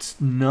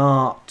 That's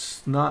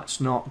not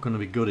going to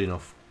be good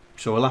enough.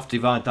 So we'll have to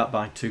divide that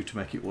by 2 to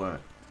make it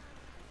work.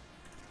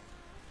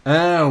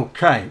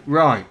 Okay,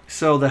 right.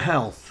 So the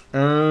health.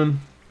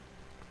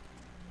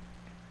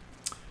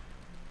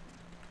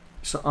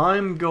 So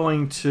I'm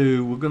going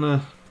to, we're going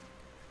to,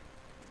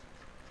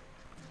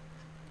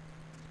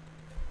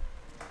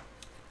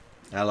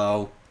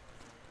 hello.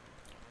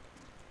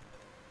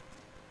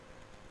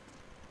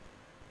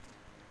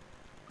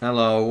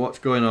 Hello, what's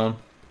going on?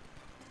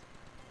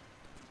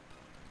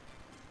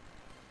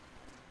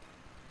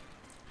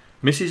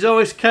 Mrs.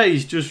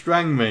 OSK's just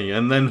rang me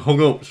and then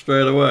hung up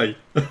straight away.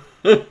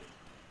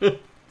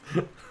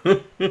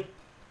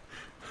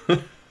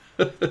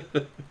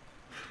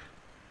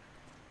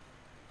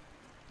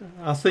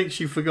 I think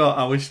she forgot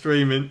I was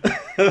streaming.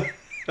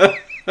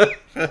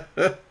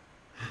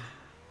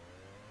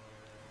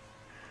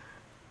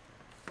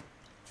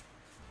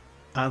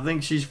 I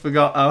think she's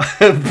forgot our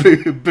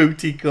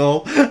booty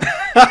call.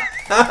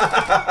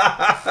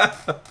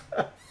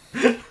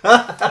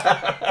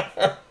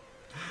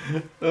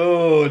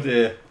 Oh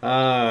dear.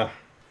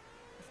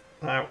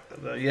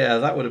 Yeah,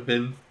 that would have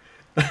been.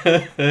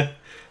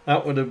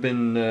 That would have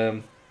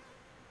been.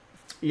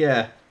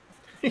 Yeah.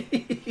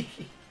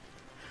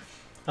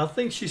 I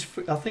think she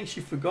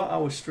forgot I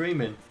was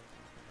streaming.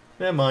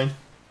 Never mind.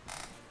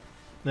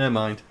 Never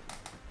mind.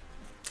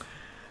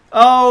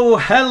 Oh,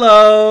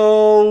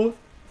 hello.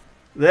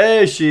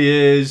 There she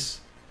is.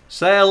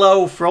 Say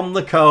hello from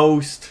the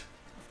coast.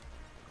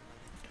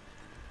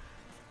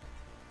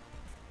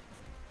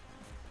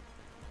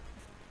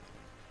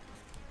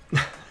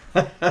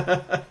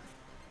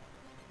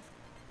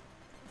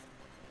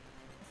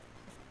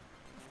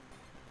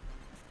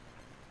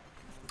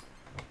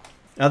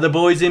 Are the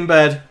boys in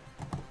bed?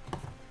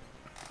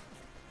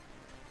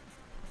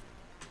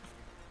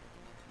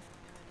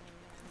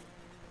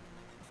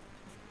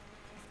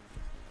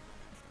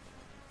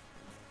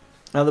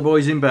 Are the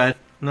boys in bed?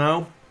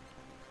 No?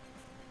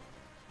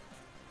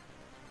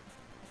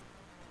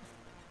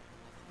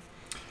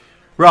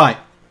 Right.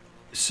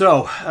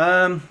 So,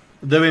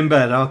 they're in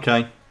bed.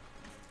 Okay.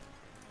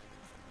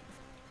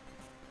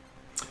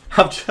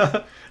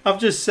 I've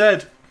just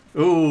said,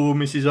 oh,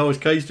 Mrs.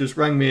 OSK's just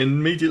rang me and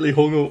immediately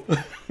hung up.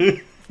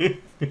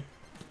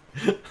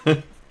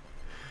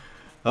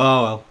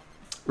 Oh, well.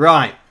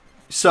 Right.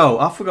 So,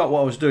 I forgot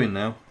what I was doing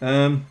now.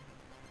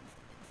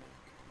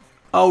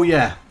 Oh,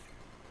 yeah.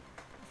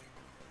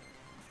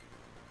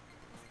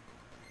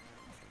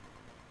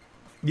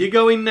 You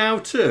going now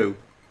too?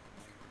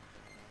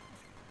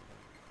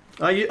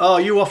 Are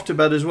you off to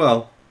bed as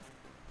well?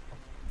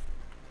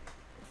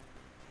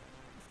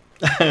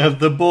 Have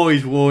the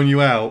boys worn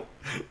you out?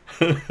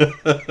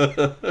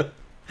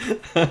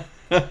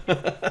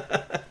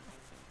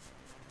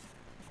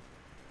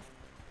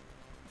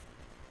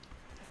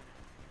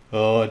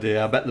 Oh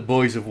dear, I bet the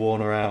boys have worn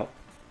her out.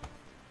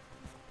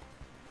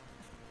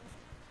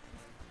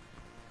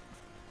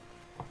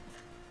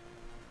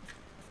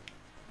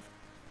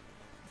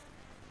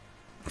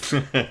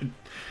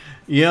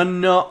 You're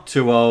not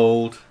too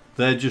old.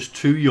 They're just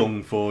too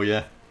young for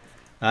you.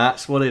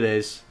 That's what it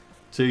is.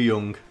 Too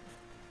young.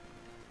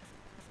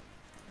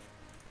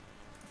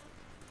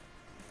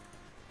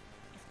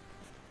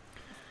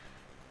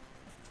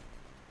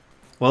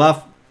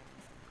 Well,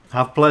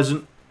 have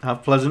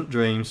pleasant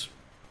dreams.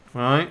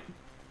 All right?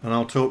 And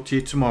I'll talk to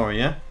you tomorrow,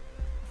 yeah?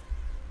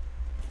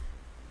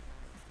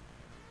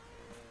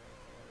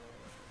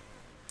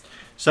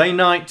 Say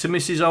night to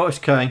Mrs.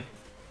 OSK.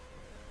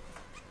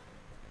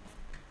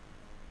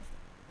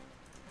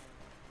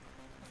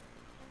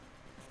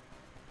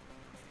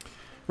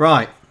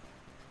 Right.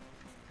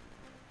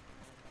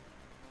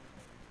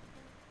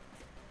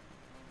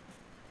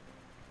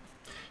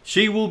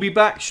 She will be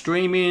back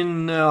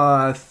streaming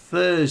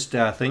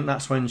Thursday, I think.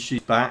 That's when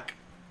she's back.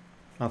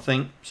 I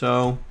think.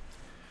 So.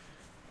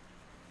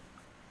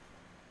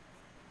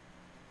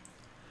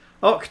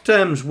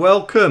 Octems,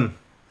 welcome.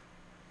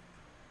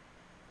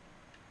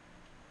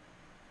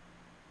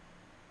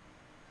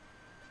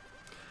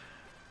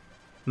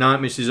 Night,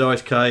 Mrs.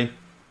 OSK.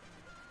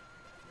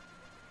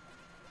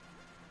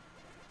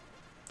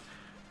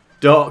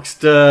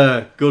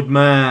 Docster, good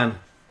man.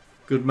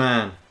 Good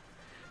man.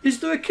 Is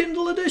there a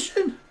Kindle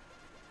edition?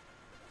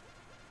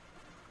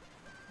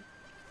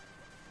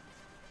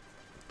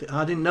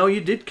 I didn't know you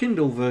did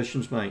Kindle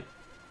versions, mate.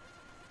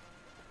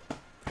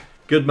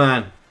 Good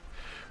man.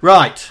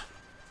 Right.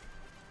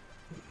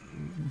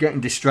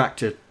 Getting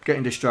distracted.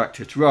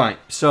 Right.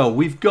 So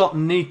we've got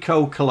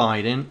Nico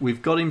colliding.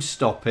 We've got him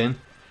stopping.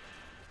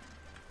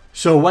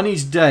 So when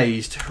he's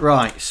dazed.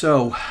 Right.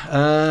 So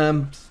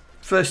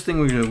first thing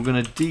we're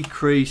going to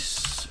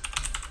decrease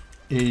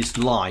his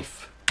life.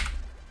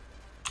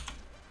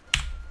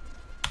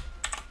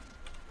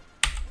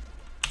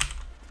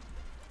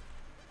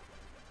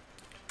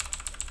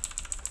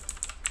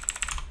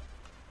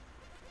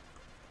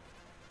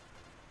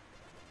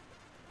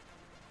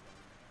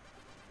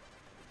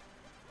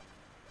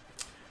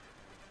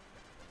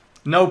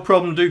 No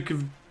problem, Duke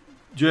of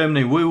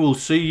Germany. We will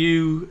see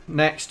you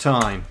next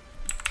time.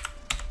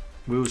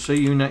 We will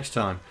see you next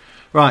time.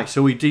 Right,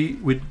 so we're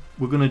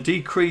going to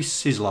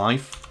decrease his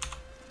life.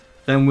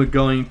 Then we're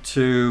going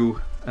to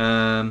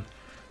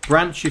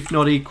branch if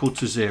not equal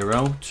to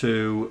 0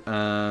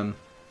 to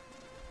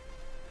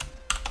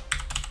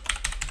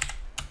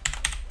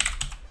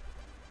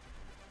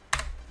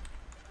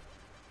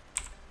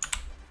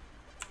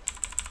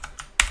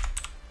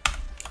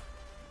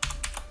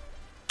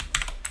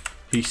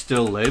he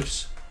still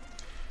lives.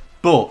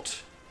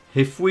 But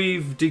if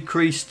we've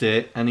decreased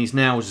it and he's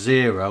now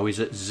 0,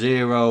 he's at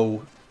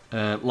 0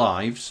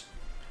 lives,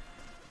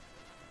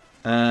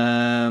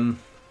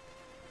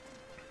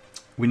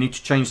 we need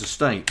to change the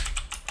state.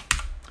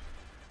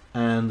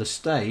 And the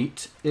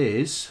state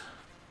is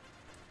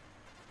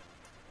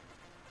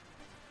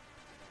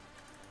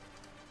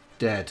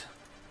dead.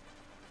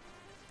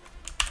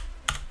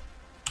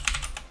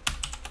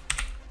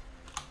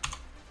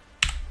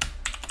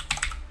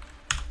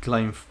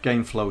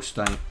 Game flow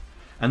state,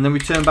 and then we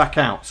turn back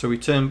out. So we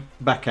turn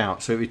back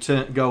out. So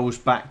it goes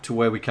back to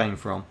where we came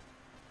from.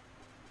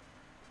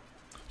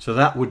 So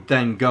that would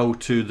then go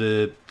to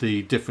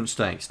the different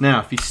states. Now,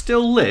 if he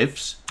still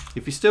lives,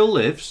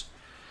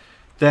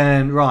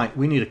 then right,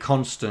 we need a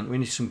constant. We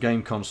need some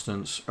game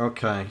constants.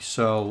 Okay,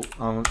 so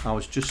I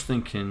was just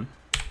thinking.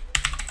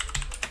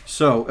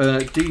 So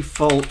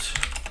default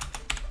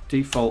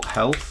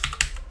health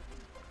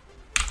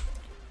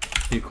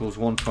equals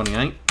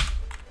 128.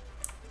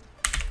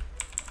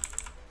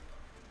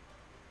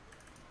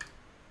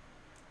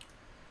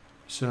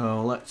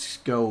 So let's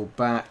go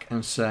back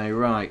and say,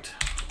 right,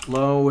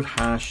 load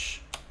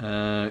hash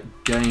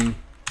game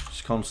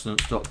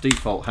constants dot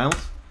default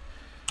health,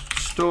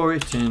 store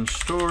it in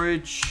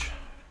storage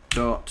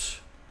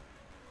dot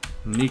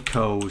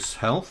Nico's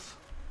health.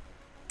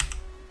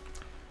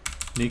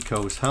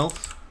 Nico's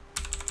health.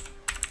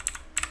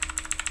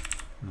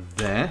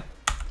 There.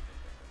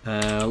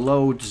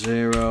 Load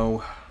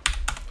 0.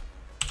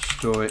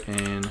 Store it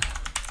in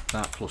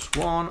that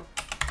 +1.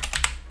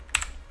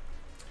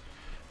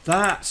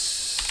 That's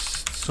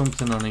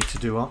something I need to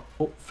do up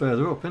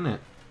further up, isn't it?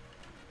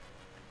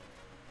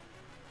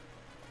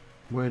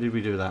 Where did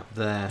we do that?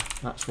 There.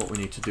 That's what we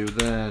need to do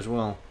there as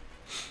well.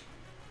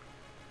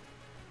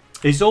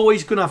 He's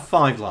always going to have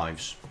 5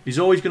 lives. He's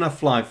always going to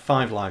have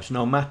 5 lives,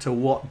 no matter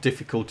what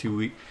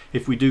difficulty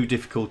if we do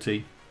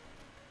difficulty.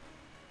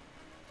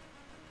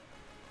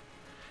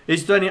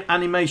 Is there any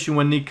animation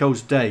when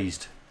Nico's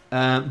dazed?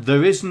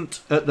 There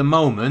isn't at the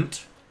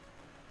moment.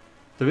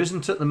 There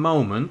isn't at the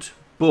moment,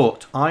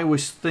 but I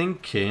was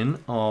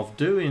thinking of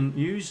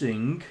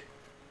using.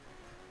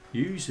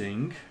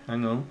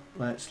 Hang on,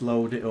 let's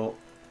load it up.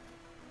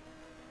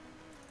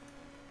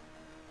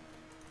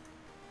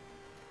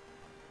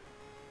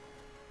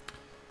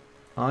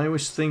 I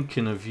was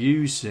thinking of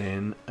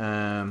using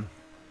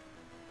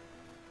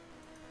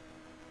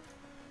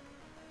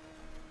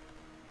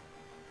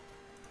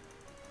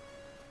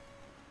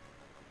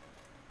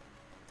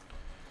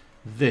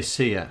this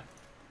here,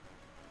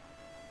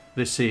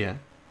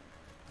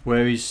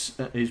 where he's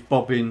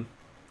bobbing.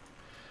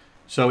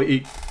 So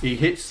he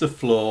hits the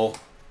floor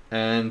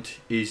and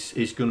he's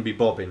going to be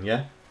bobbing,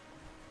 yeah,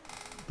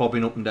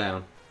 bobbing up and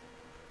down.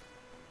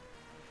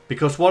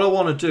 Because what I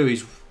want to do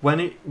is when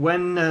you've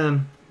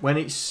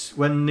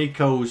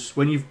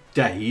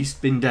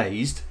been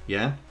dazed,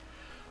 yeah,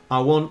 I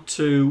want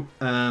to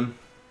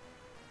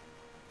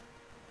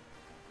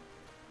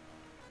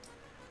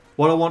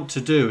what I want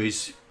to do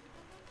is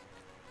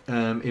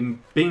in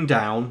being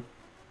down,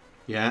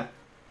 yeah,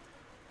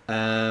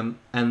 and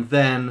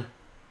then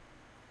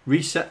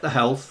reset the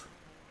health,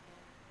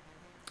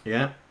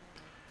 yeah,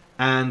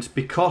 and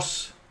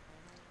because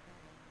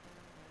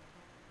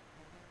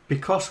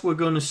we're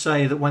going to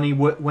say that when he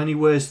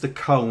wears the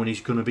cone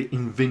he's going to be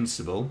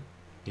invincible,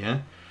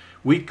 yeah,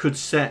 we could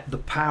set the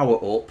power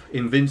up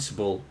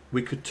invincible.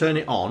 We could turn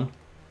it on,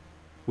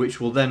 which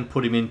will then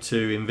put him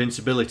into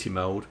invincibility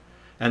mode,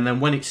 and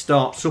then when it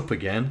starts up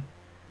again,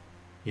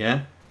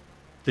 yeah,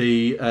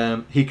 he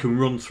can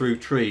run through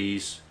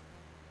trees.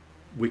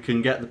 We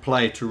can get the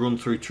player to run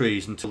through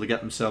trees until they get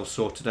themselves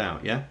sorted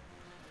out, yeah.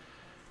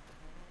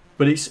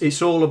 But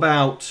it's all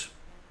about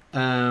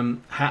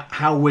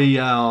how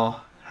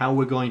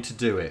we're going to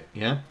do it,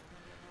 yeah.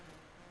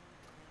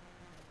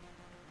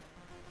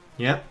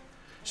 Yeah.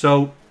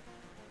 So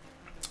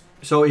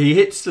he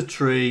hits the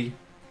tree,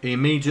 he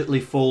immediately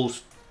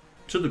falls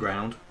to the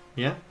ground,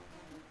 yeah.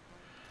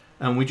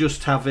 And we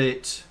just have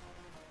it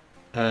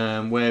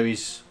where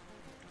he's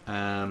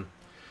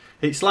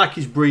it's like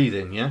he's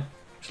breathing, yeah.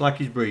 It's like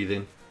he's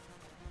breathing.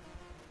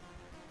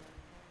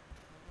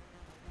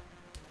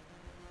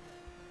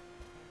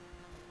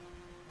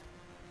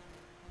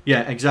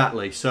 Yeah,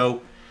 exactly.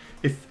 So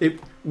if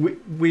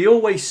we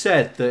always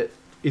said that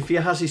if he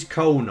has his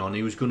cone on,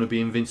 he was going to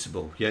be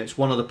invincible. Yeah, it's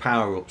one of the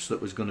power-ups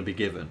that was going to be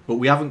given. But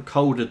we haven't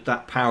coded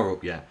that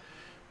power-up yet.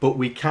 But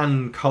we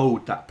can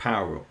code that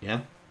power-up,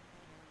 yeah?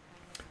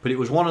 But it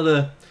was one of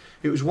the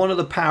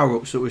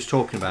power-ups that we was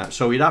talking about.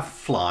 So he'd have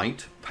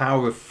flight,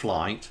 power of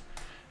flight,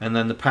 and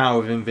then the power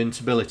of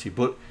invincibility.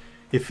 But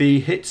if he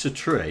hits a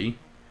tree,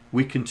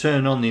 we can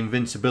turn on the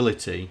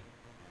invincibility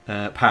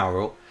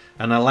power-up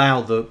and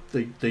allow the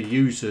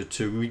user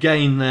to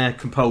regain their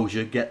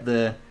composure, get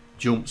their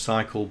jump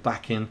cycle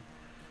back in,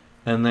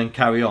 and then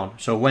carry on.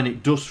 So when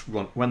it does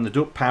run, when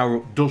the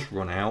power-up does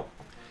run out,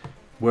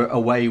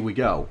 away we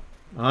go.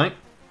 All right.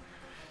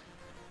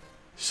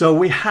 So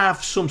we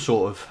have some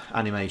sort of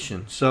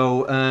animation.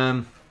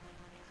 So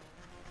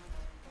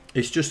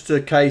it's just a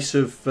case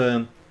of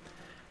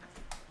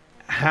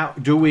how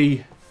do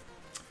we,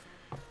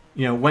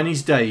 when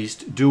he's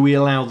dazed, do we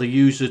allow the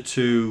user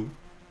to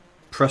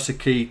press a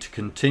key to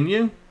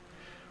continue,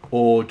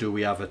 or do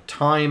we have a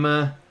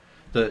timer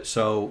that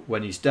so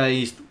when he's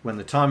dazed, when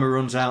the timer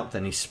runs out,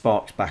 then he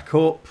sparks back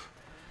up?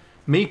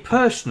 Me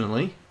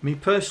personally,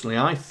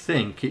 I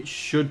think it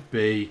should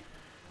be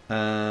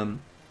a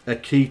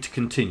key to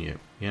continue.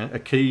 Yeah, a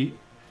key.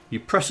 You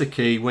press a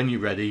key when you're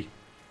ready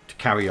to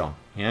carry on.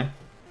 Yeah.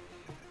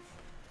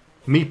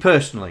 Me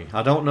personally,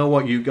 I don't know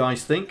what you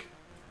guys think,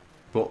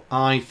 but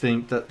I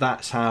think that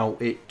that's how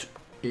it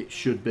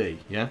should be.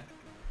 Yeah.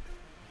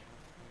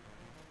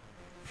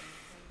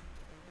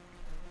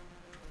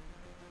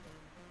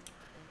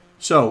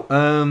 So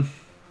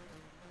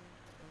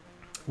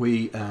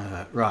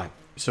right.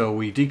 So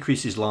we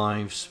decrease his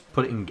lives,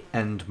 put it in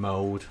end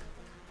mode.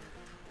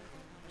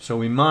 So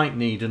we might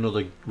need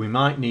another. We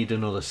might need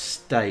another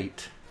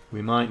state.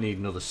 We might need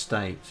another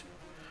state.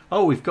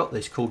 Oh, we've got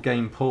this called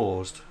game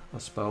paused. I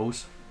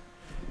suppose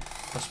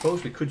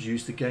we could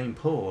use the game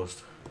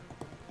paused.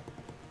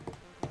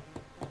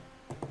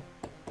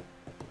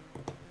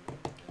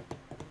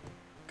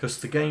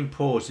 Because the game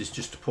pause is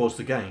just to pause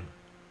the game.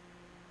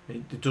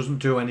 It doesn't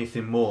do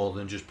anything more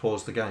than just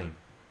pause the game.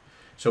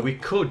 So we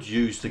could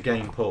use the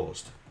game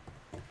paused.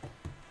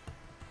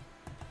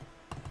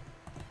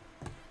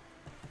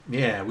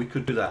 Yeah, we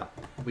could do that.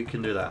 We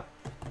can do that.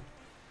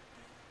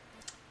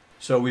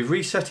 So we've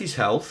reset his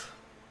health.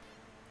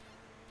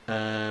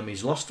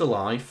 He's lost a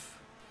life.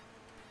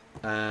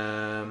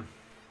 Yeah,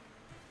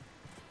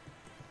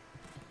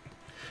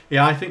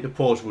 I think the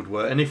pause would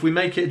work. And if we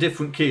make it a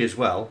different key as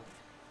well,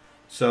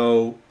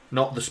 so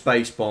not the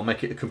space bar,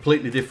 make it a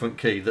completely different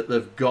key that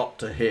they've got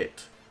to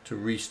hit to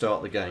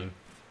restart the game,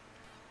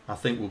 I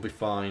think we'll be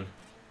fine.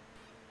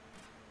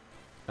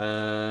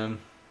 So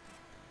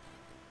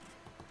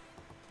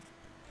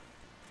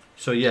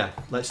yeah,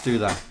 let's do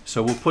that.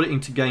 So we'll put it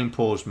into game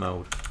pause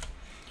mode.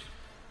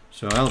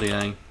 So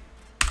LDA,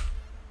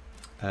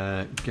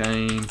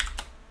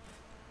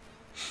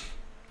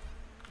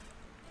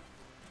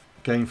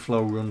 game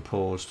flow run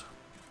paused.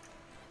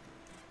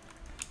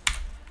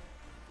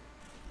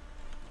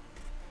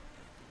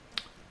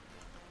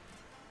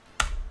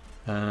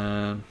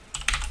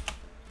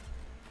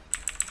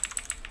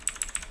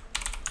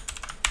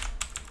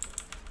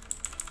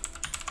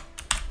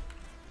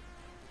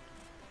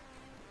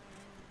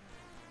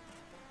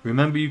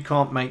 Remember, you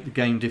can't make the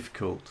game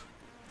difficult.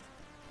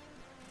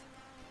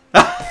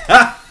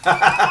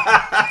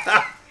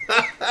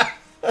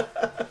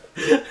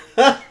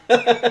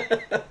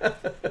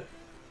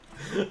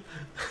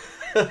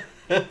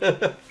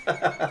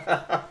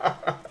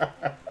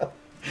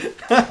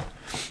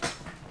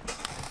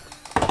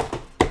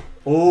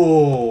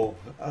 Oh,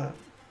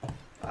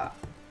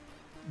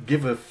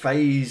 give a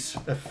phase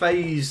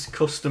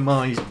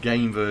customized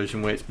game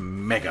version where it's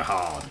mega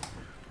hard.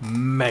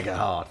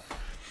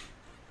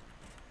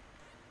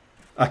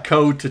 A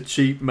code to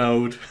cheat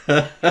mode.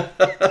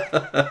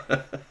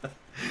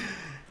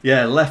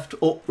 Yeah, left,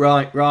 up,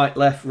 right, right,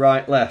 left,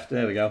 right, left.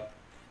 There we go.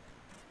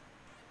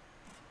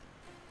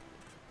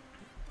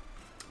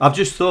 I've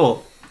just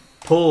thought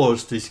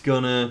paused is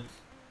gonna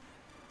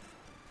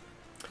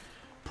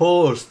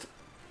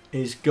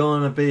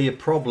be a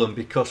problem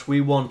because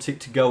we want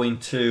it to go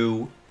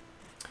into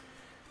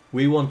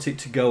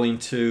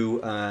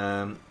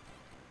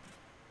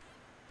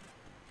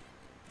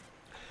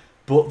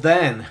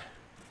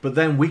but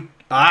then we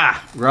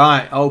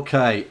right,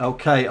 okay.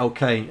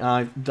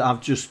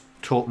 I've just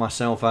talked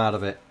myself out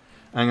of it.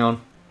 Hang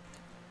on.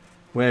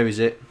 Where is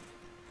it?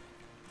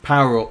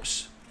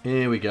 Power-ups.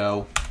 Here we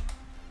go.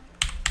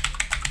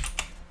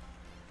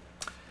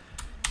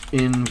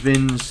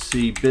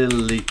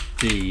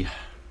 Invincibility.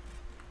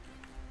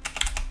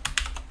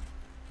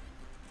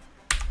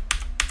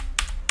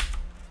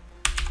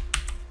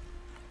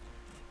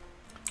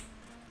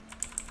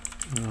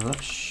 Oh,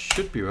 that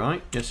should be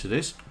right. Yes, it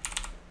is.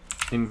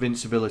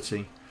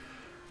 Invincibility.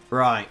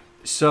 Right.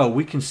 So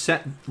we can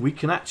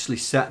actually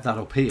set that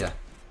up here.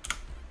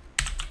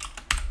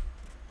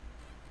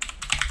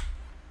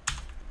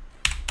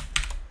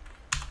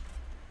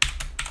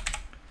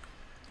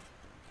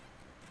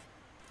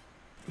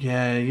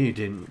 Yeah, you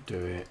didn't do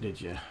it, did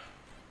you?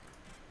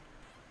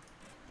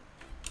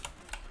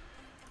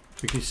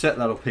 We can set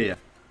that up here.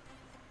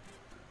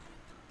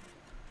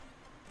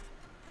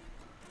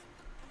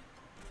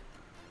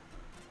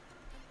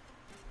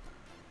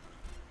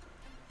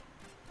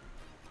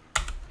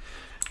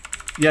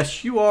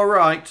 Yes, you are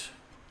right.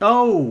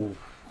 Oh.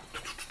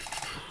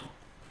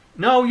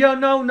 No, yeah,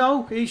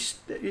 no. It's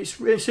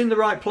in the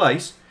right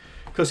place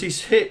because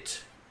he's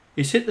hit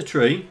the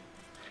tree.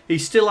 He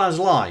still has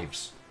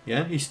lives.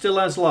 Yeah, he still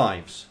has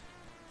lives.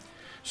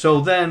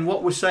 So then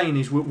what we're saying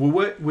is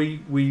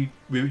we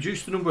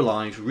reduce the number of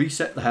lives,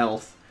 reset the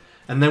health,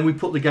 and then we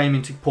put the game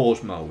into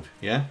pause mode.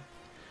 Yeah,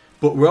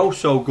 but we're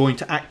also going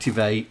to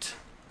activate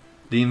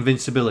the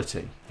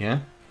invincibility. Yeah,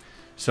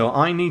 so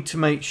I need to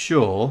make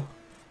sure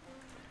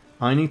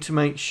I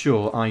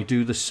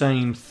do the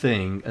same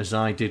thing as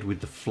I did with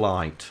the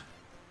flight.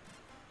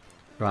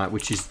 Right,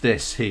 which is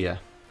this here.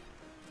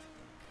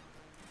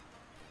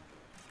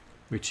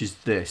 Which is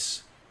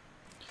this.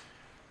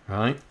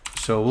 Right,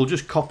 so we'll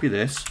just copy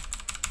this.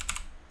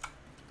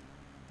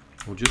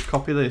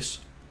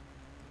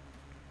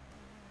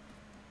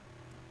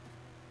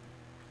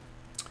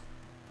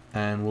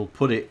 And we'll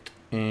put it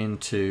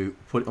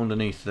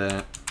underneath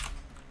there.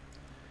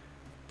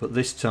 But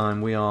this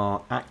time we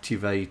are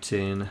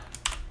activating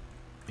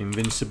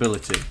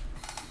invincibility.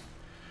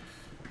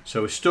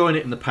 So we're storing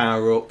it in the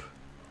power up,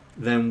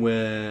 then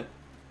we're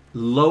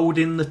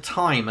loading the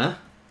timer.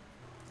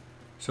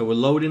 So we're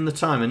loading the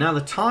timer. Now the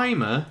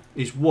timer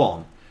is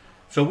 1.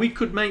 So we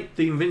could make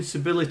the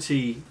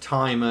invincibility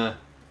timer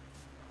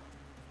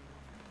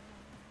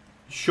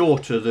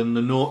shorter than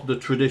the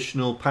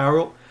traditional power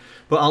up,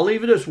 but I'll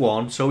leave it as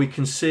 1 so we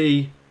can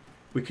see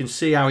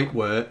how it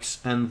works,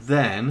 and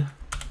then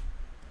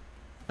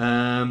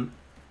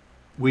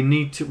we'll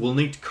need to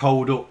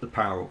code up the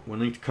power up.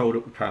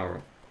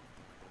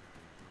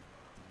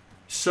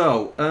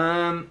 So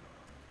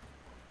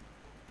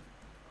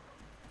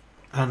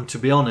and to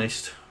be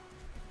honest,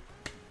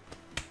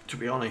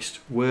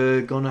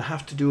 we're going to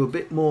have to do a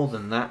bit more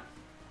than that.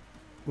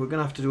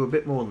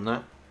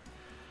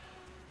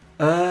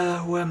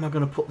 Where am I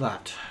going to put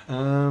that?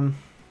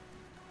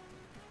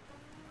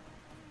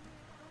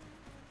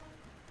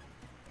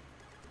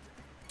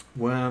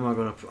 Where am I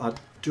going to...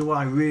 do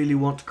I really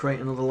want to create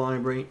another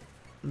library?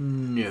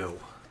 No.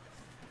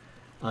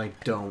 I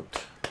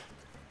don't.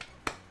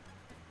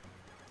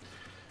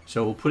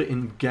 So we'll put it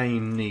in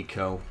game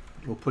Nico.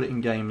 We'll put it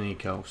in game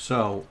Nico.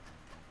 So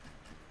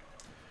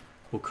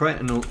we'll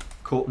create another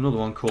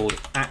one called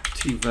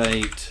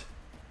Activate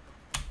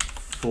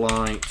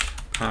Flight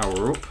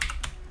Power Up.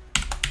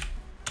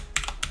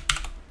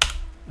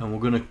 And we're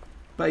going to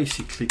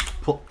basically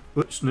put...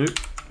 Oops, no.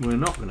 We're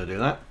not going to do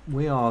that.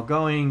 We are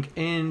going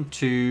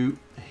into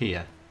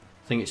here.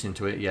 I think it's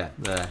into it. Yeah,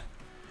 there.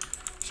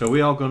 So we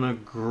are going to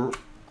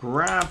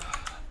grab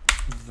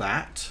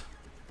that.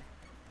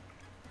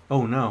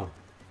 Oh no.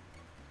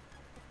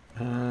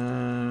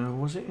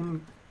 Was it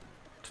in...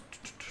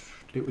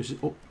 It was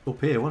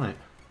up here, wasn't it?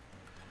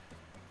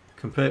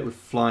 Compare it with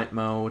flight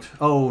mode.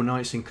 Oh no,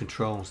 it's in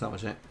controls. That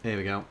was it. Here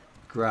we go.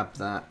 Grab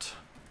that.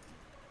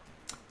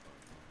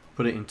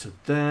 Put it into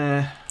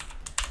there.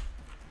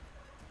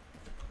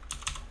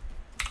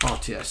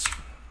 RTS,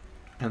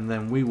 and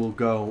then we will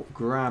go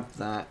grab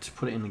that,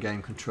 put it in the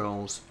game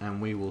controls,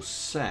 and we will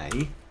say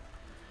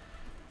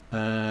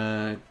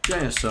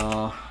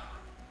JSR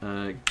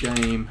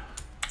game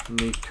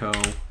Nico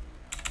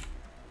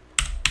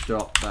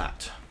dot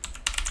that,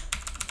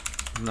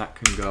 and that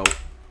can go,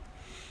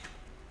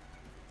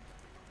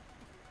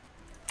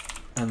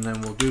 and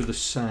then we'll do the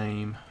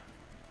same.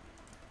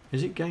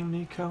 Is it game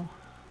Nico?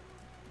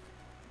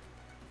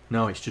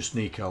 No, it's just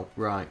Nico.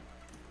 Right,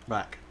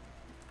 back.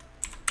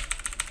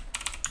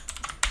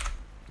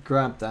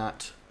 Grab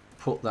that,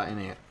 put that in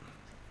here.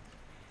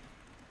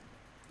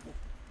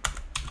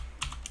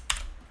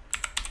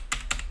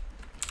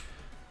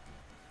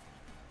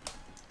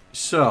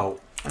 So,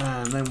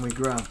 and then we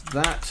grab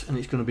that, and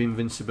it's going to be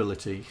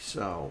invincibility.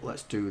 So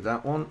let's do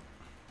that one.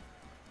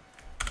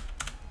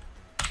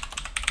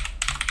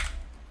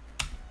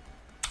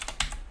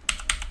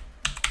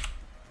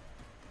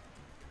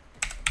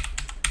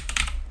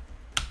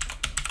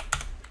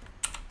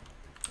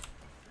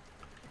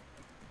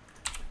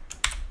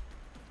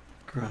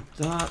 Grab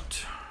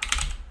that.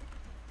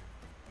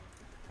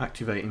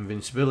 Activate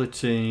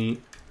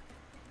invincibility.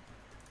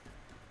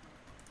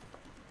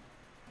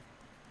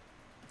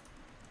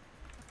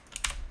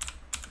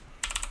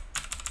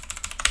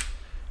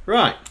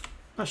 Right,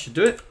 that should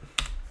do it.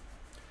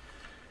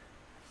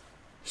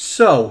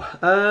 So,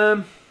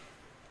 and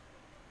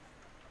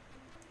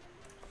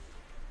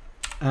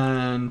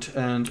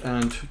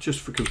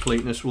just for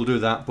completeness, we'll do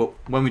that. But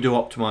when we do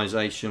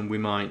optimization, we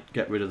might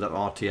get rid of that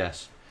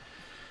RTS.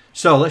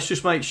 So let's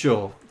just make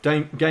sure.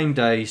 Game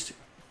dazed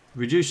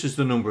reduces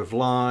the number of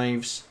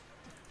lives.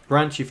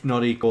 Branch if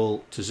not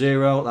equal to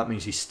 0. That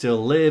means he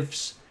still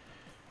lives.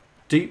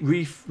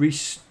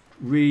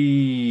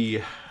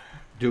 Redo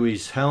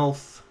his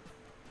health.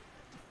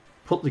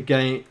 Put the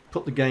game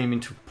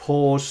into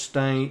pause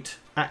state.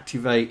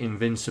 Activate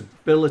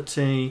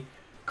invincibility.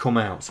 Come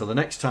out. So the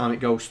next time it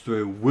goes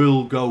through,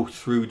 we'll go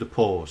through the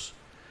pause.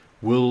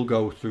 We'll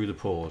go through the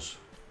pause.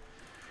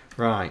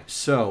 Right.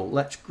 So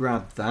let's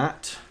grab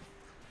that.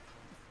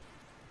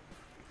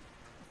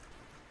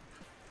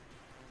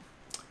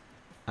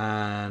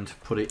 And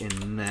put it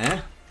in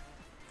there.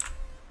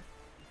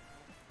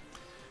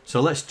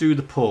 So let's do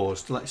the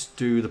pause. Let's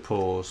do the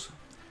pause.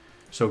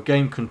 So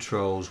game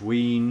controls.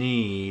 We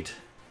need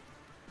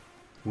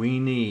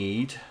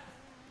this.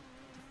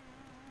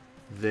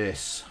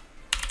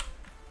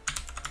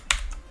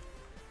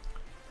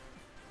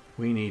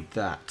 We need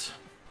that.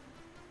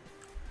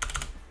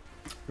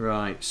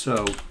 Right.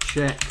 So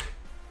check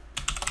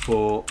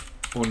for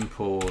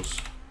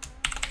unpause.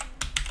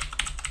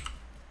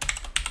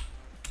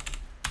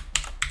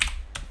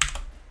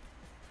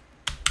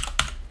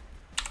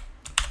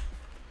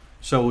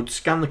 So we'll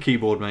scan the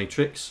keyboard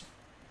matrix.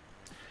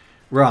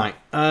 Right,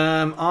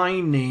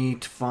 I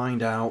need to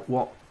find out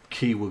what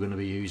key we're going to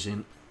be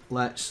using.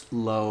 Let's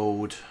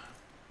load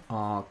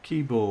our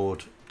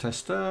keyboard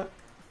tester.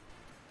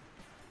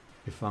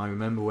 If I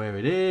remember where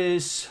it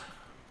is.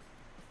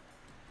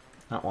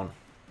 That one.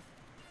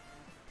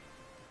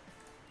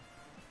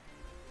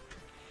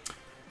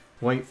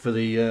 Wait for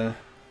the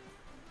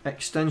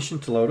extension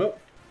to load up.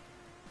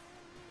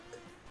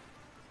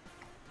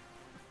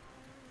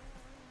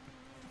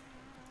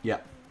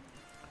 Yeah.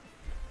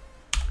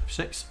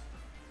 6.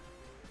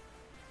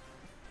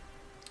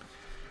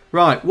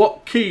 Right,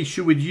 what key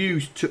should we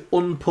use to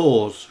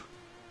unpause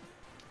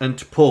and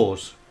to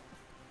pause?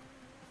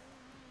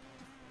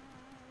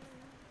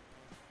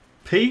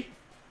 P?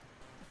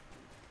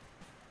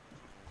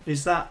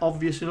 Is that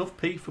obvious enough?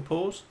 P for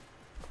pause?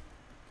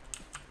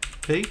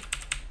 P?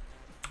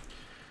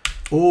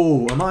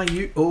 Oh, am I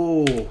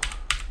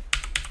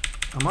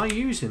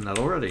using that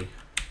already?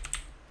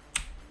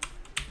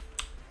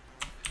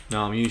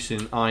 No, I'm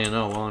using I and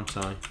O, aren't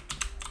I?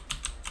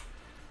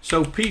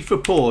 So P for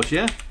pause,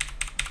 yeah?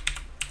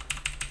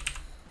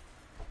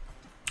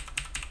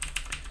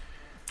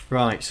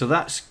 Right, so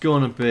that's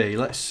going to be,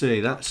 let's see,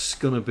 that's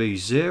going to be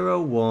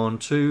 0, 1,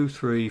 2,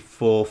 3,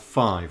 4,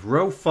 5.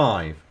 Row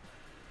 5.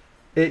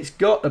 It's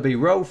got to be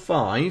row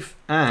 5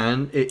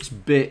 and it's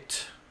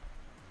bit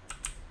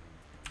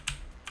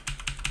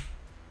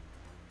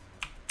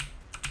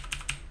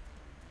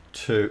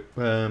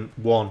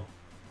 1.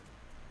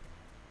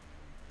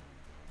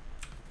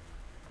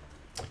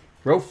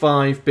 Row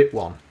 5, bit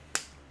 1.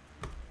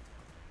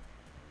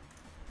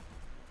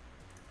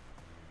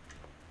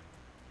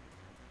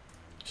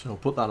 So I'll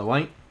put that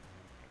away.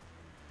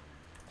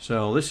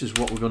 So this is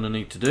what we're going to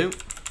need to do.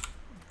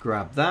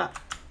 Grab that.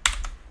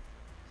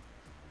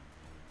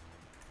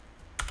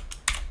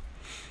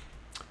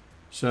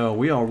 So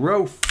we are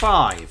row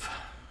 5,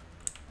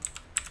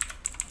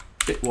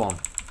 bit 1.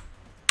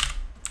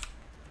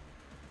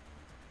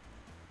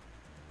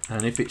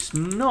 And if it's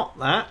not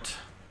that,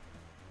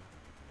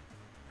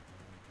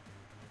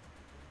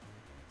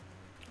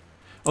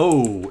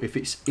 oh, if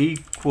it's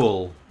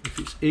equal,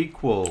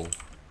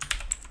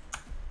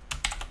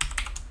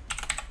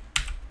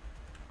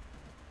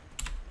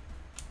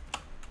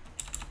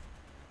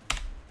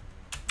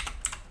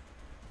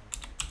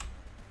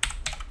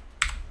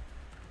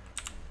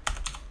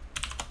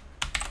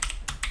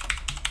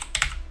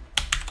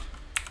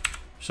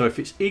 so if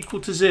it's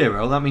equal to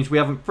 0, that means we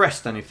haven't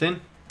pressed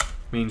anything.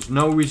 Means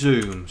no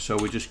resume. So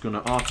we're just going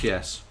to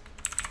RTS.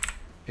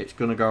 It's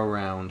going to go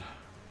around.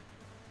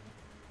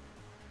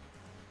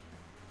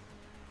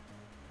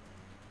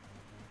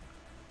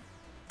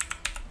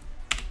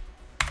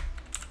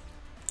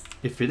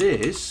 If it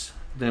is,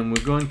 then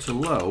we're going to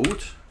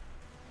load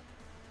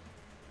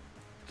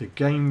the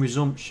game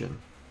resumption,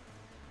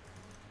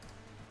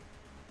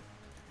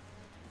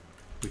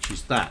 which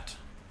is that.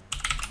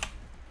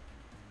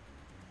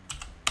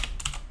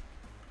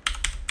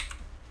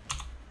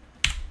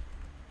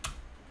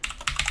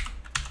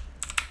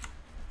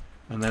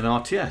 And then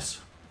RTS.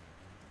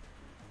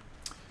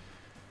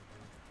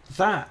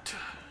 That,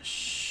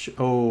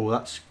 oh,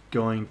 that's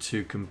going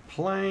to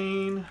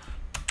complain.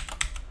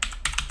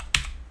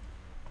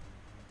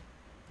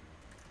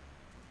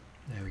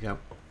 There we go.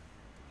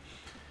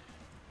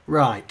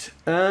 Right.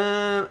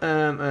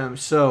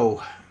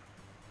 So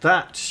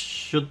that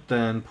should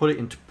then put it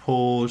into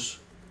pause.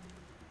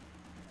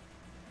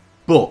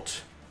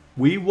 But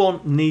we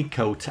want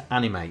Nico to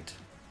animate.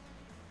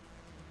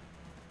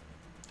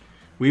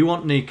 We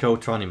want Nico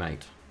to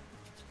animate.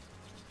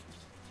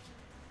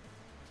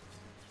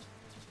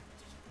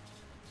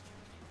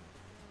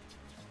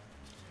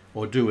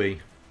 Or do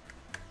we?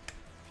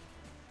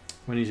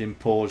 When he's in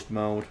paused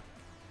mode.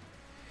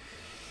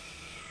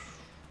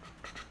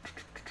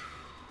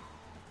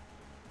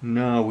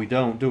 No, we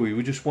don't, do we?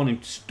 We just want him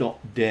to stop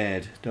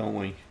dead, don't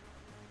we?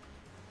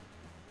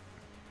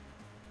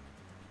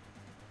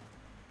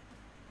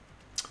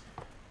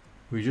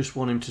 We just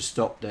want him to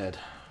stop dead.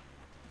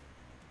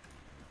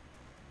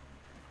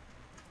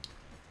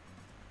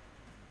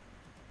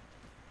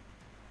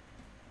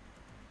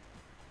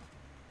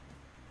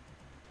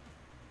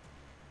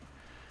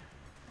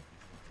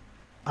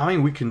 I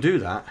mean, we can do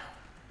that.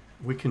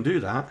 We can do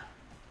that.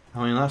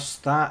 I mean, that's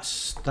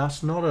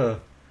not a.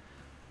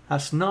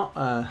 That's not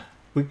a.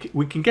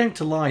 We can get him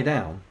to lie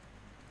down.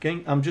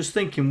 Okay? I'm just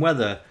thinking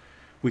whether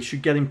we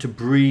should get him to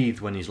breathe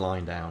when he's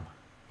lying down.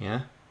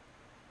 Yeah.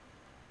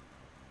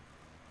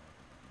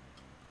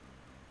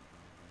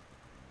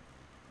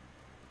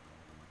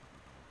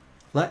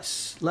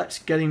 Let's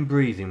get him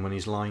breathing when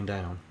he's lying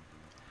down.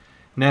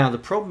 Now the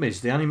problem is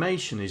the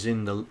animation is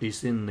in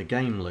the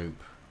game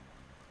loop.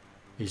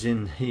 Is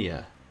in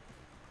here.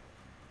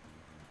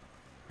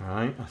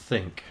 Right, I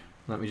think.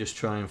 Let me just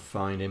try and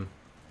find him.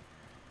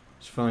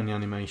 Let's find the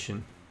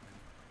animation.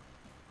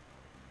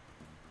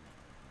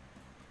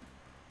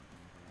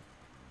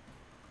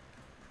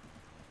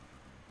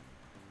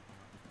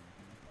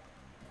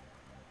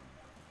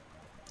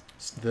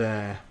 It's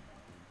there.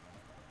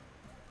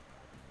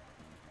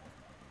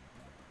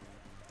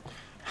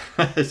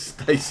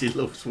 Stacy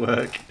loves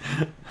work.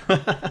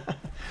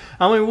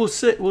 I mean, we'll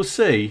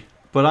see.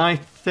 But I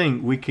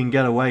think we can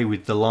get away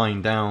with the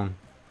lying down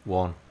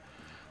one.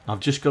 I've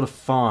just got to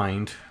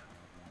find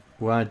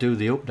where I do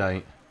the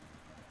update.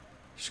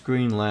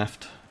 Screen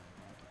left.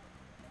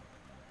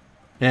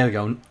 There we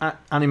go.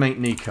 Animate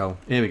Nico.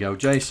 Here we go.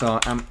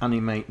 JSR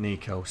animate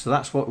Nico. So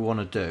that's what we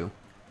want to do.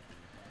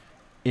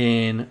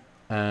 In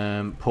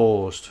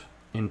paused.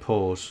 In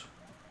pause.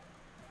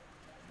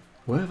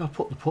 Where have I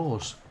put the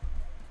pause?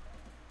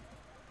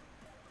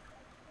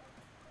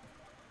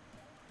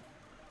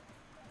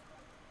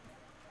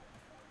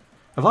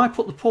 Have I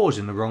put the pause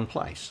in the wrong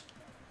place?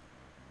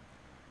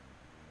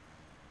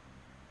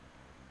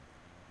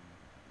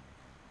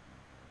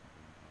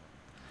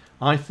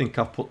 I think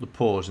I've put the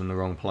pause in the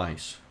wrong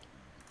place.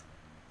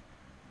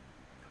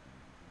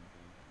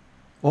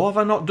 Or have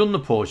I not done the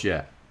pause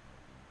yet?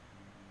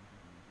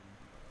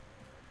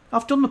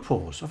 I've done the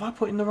pause. Have I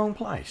put it in the wrong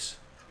place?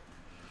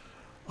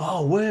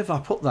 Oh, where have I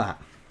put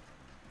that?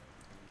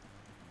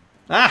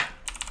 Ah!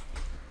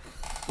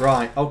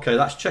 Right, okay,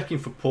 that's checking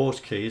for pause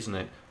key, isn't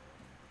it?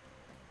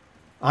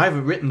 I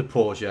haven't written the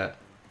pause yet.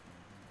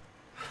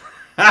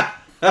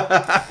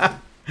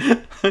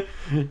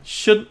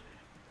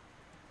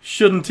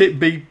 Shouldn't it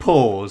be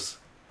pause?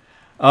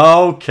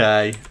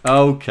 Okay,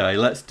 okay,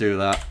 let's do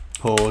that.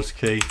 Pause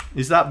key.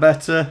 Is that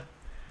better?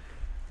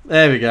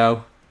 There we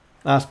go.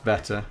 That's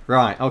better.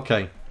 Right,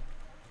 okay.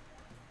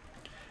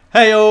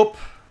 Hey up.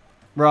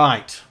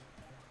 Right.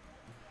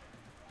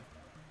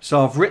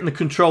 So I've written the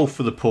control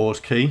for the pause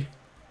key.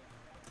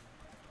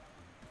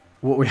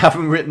 What we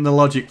haven't written the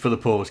logic for the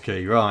pause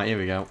key. Right, here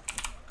we go.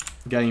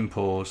 Game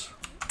pause.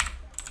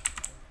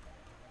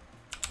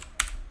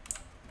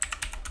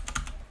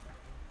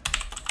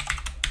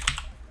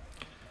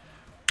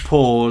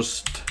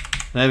 Paused.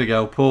 There we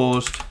go,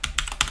 paused.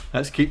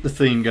 Let's keep the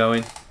theme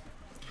going.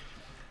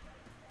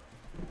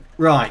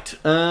 Right.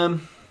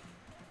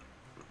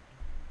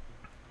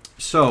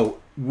 So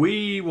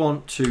we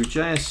want to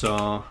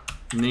JSR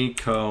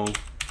Nico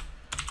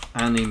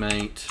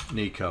animate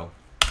Nico.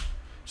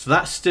 So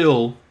that's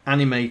still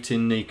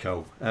animating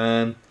Nico.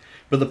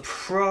 But the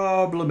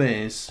problem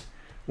is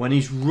when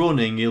he's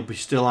running, he'll be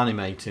still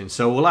animating.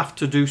 So we'll have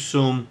to do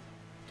some.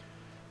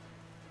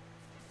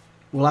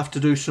 We'll have to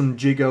do some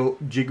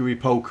jiggery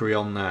pokery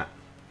on that.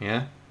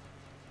 Yeah.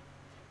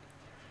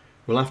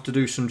 We'll have to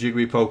do some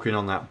jiggery pokering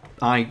on that.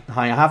 I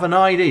have an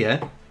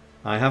idea.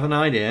 I have an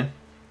idea.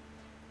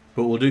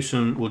 But we'll do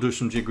some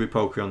jiggery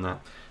pokery on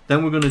that.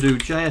 Then we're going to do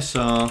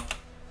JSR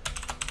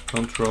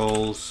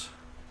controls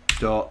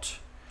dot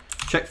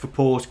check for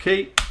pause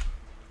key.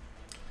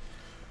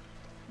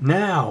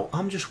 Now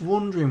I'm just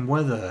wondering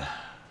whether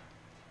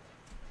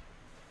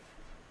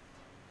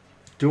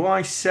do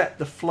I set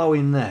the flow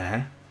in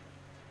there?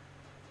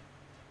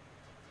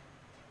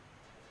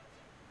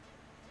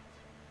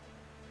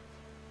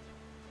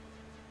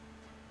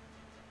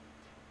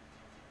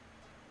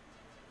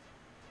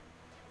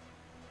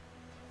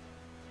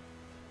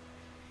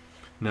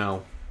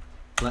 No,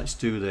 let's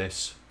do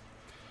this.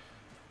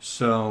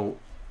 So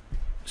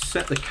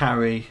set the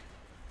carry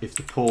if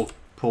the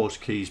pause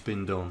key's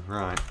been done.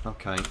 Right,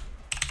 okay.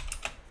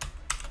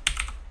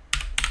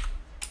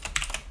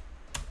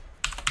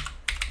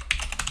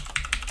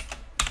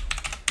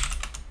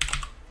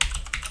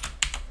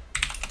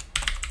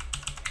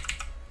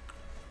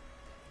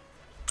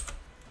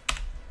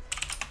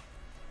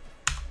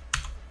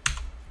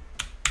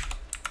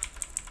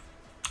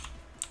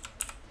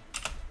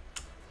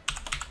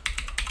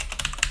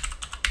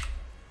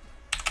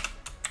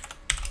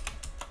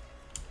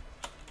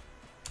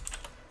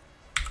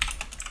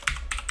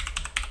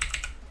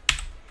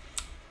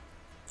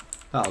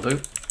 That'll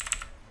do.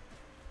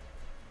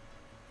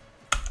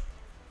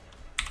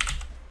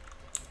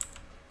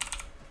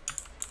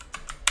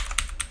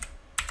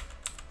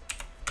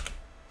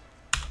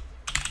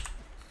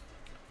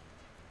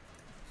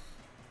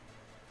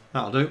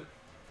 That'll do.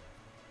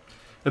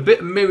 A bit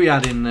of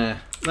myriad in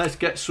there. Let's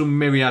get some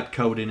myriad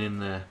coding in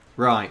there.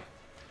 Right.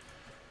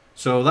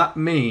 So that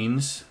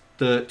means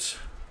that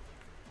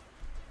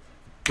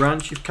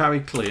branch of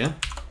carry clear.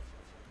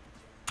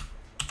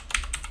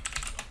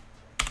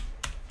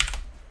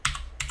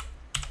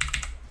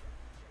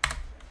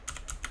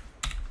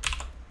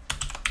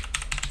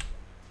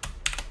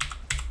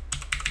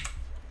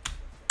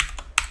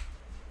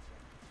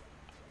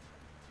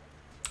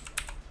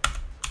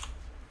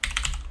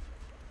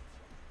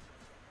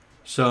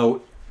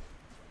 So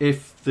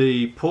if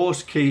the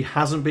pause key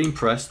hasn't been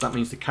pressed, that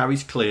means the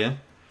carry's clear.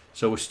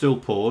 So we're still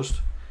paused.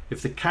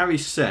 If the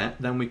carry's set,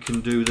 then we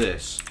can do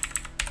this.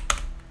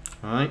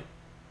 All right?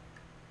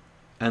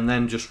 And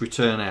then just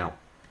return out.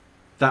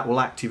 That will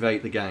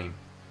activate the game.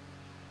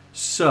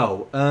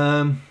 So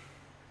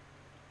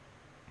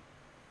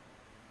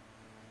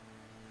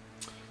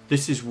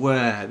this is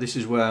where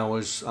I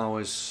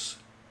was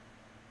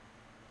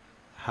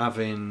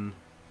having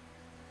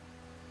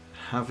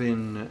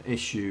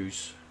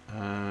issues.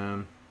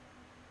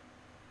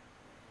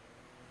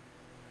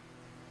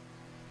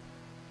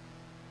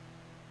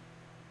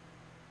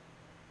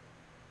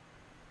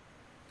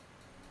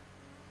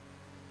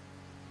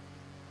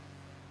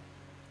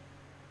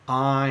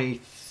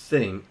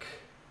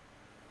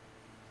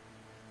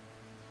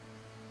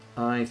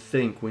 I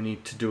think we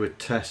need to do a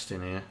test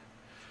in here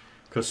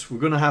because we're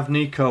going to have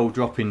Nico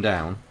dropping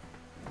down,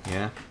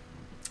 yeah,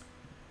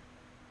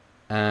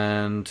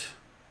 and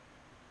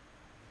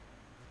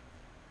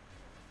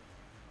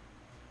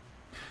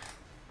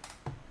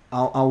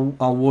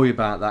I'll worry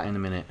about that in a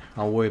minute.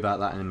 I'll worry about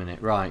that in a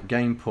minute. Right,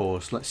 game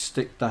pause. Let's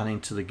stick that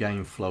into the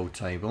game flow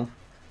table.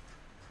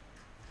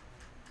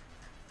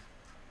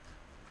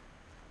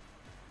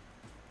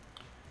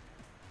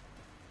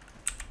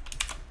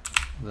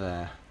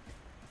 There.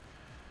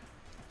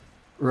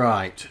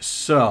 Right,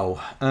 so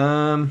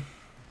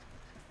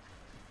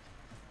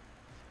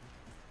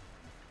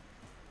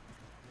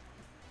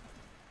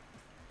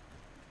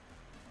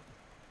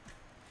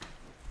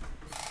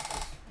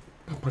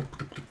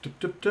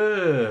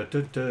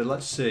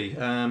let's see.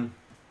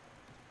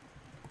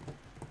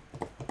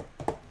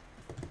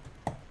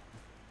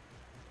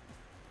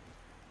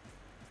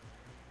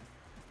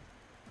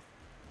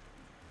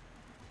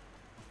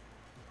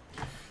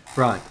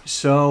 Right,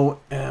 so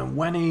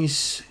when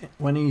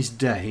he's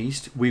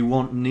dazed, we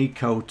want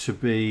Nico to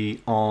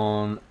be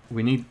on.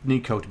 We need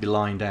Nico to be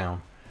lying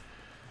down.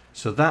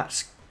 So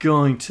that's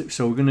going to.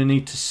 So we're going to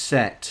need to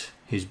set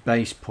his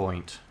base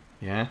point.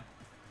 Yeah.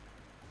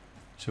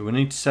 So we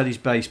need to set his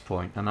base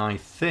point, and I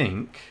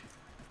think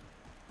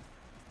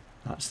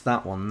that's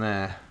that one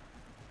there.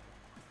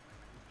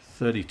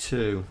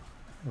 32.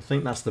 I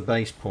think that's the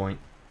base point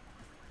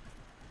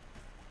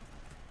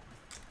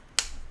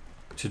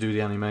to do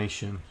the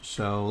animation.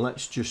 So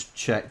let's just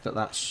check that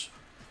that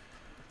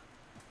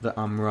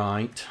I'm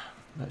right.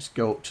 Let's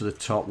go up to the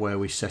top where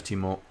we set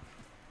him up.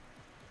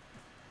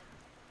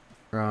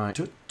 Right,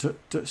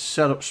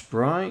 set up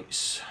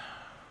sprites.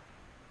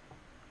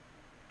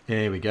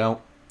 Here we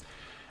go.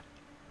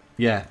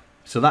 Yeah,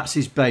 so that's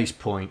his base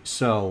point.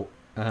 So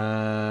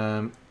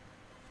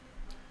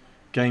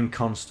game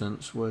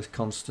constants. Where's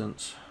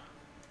constants?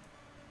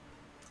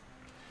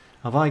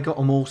 Have I got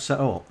them all set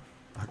up?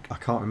 I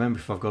can't remember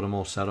if I've got them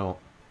all set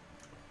up.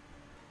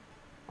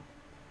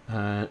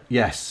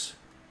 Yes.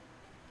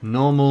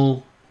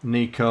 Normal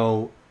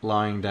Nico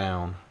lying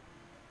down.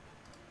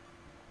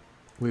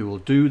 We will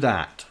do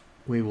that.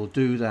 We will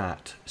do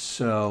that.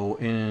 So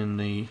in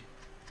the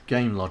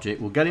game logic,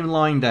 we'll get him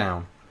lying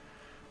down.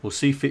 We'll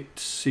see if it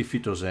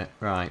does it.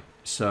 Right.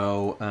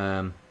 So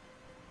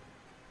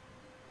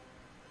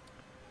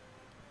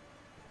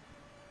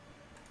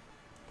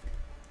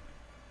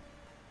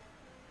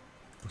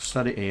we'll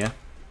set it here.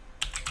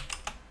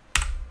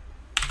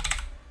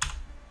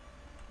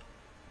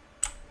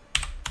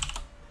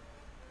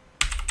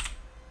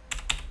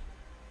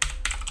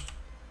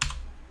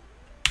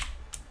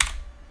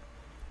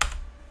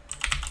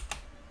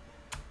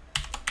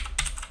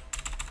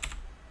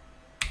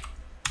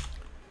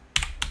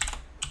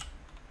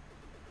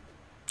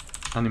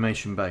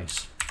 Animation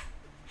base.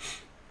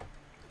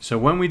 So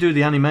when we do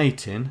the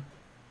animating,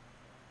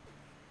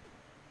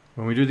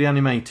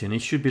 he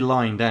should be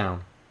lying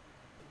down,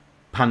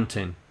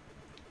 panting.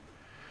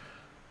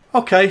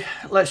 Okay,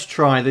 let's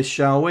try this,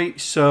 shall we?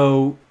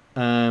 So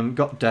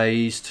got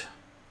dazed.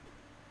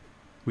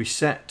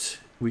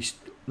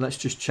 Let's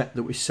just check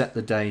that we set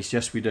the dazed.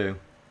 Yes, we do.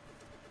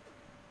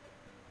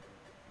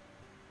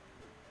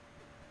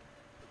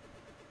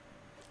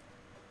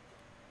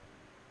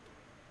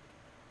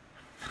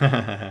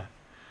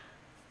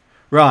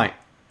 Right,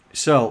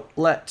 so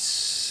let's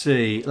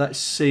see if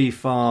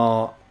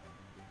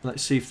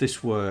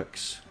this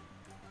works.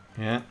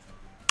 Yeah.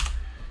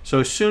 So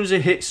as soon as he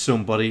hits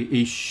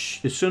somebody,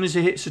 as soon as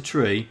he hits a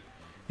tree,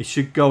 he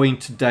should go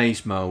into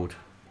daze mode,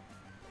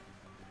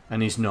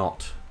 and he's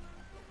not.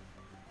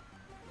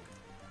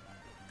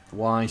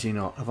 Why is he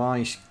not? Have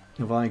I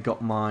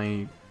got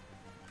my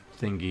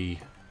thingy?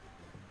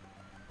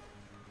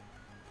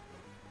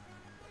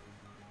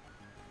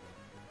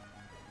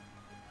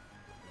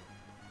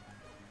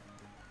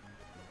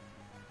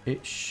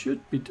 It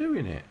should be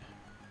doing it.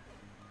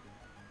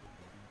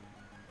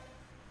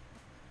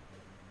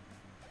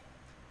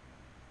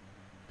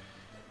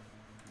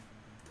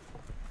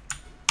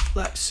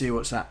 Let's see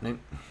what's happening.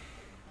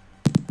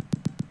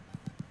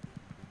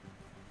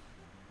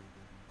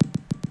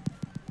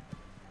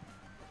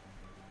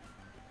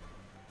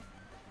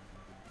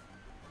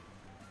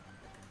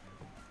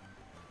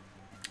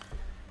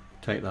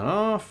 Take that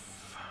off.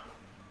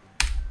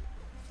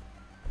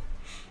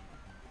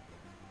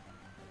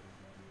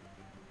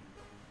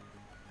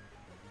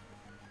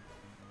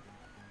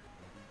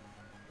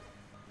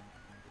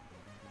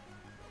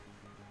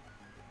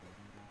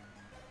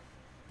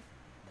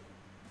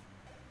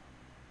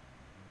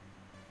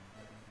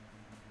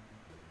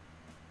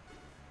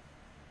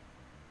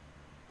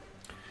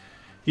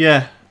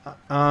 Yeah,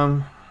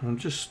 I'm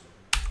just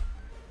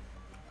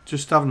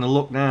having a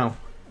look now.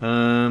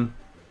 I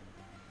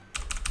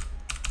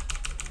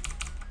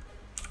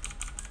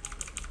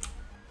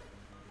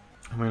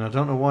mean, I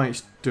don't know why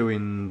it's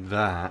doing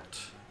that.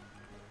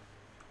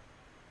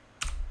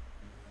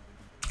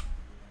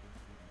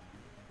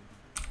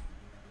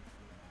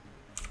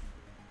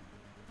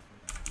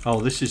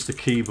 Oh, this is the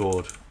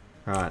keyboard.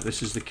 Right,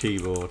 this is the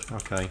keyboard.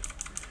 Okay,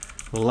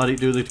 we'll let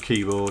it do the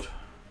keyboard.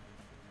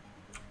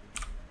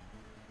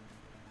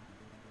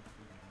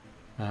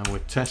 And we're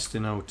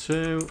testing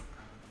O2.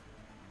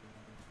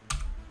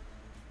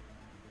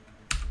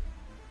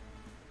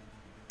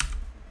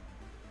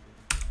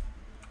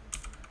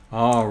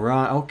 All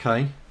right,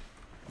 okay.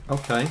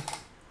 Okay.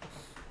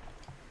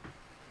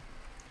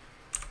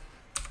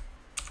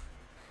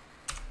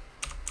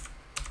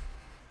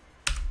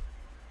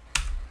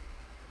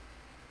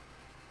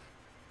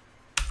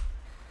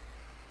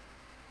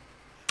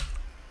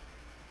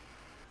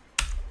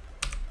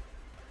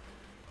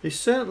 It's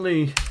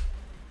certainly...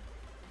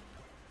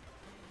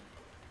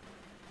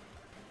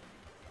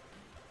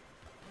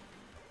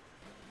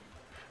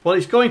 Well,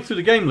 it's going through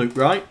the game loop,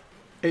 right?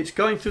 It's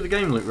going through the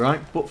game loop,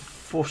 right? But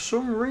for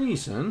some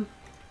reason...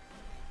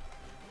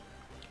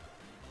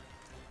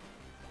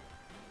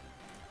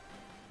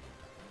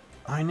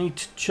 I need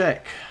to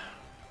check.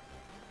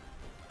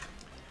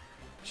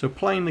 So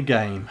playing the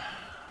game.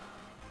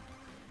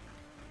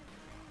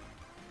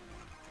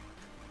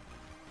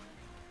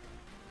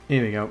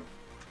 Here we go.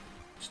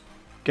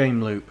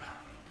 Game loop.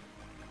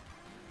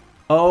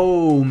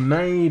 Oh,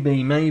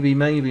 maybe.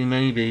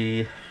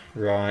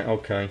 Right,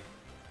 okay.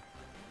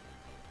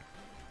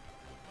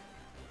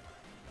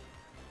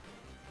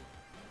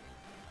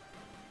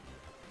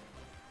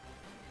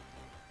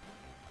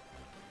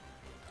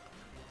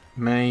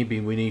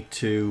 Maybe we need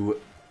to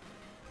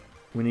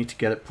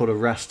get it, put a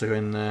raster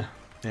in there.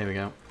 There we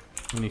go.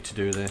 We need to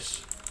do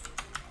this.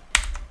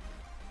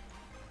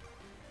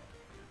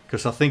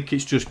 Because I think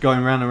it's just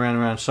going round and round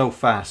and round so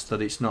fast that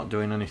it's not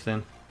doing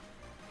anything.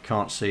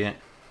 Can't see it.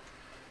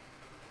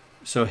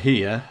 So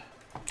here,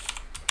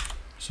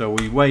 so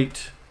we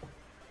wait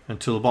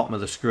until the bottom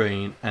of the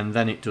screen and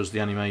then it does the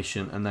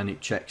animation and then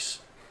it checks.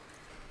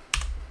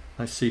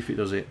 Let's see if it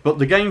does it. But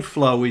the game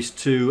flow is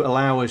to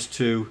allow us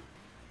to...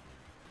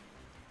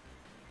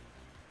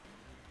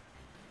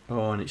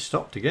 Oh, and it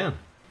stopped again.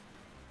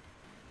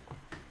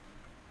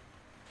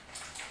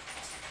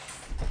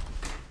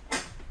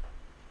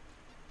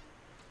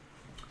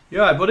 You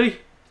alright, buddy?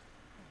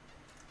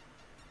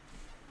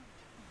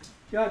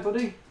 You alright,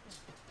 buddy?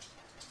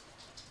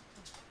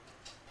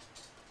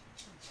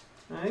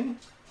 Hey?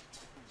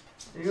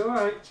 Are you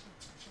alright?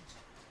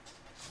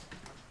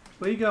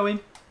 Where you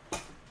going?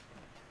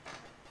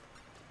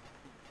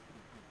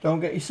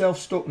 Don't get yourself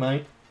stuck,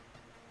 mate.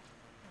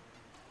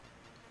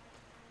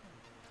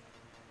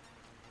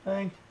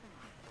 Hey?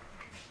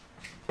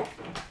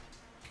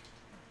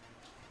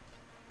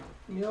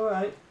 You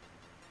alright?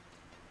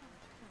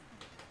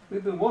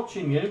 We've been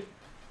watching you.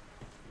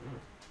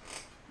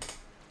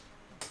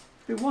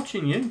 Been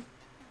watching you.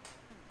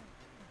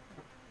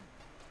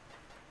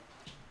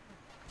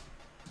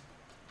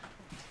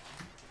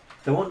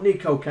 They want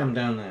Nico cam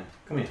down there.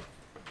 Come here.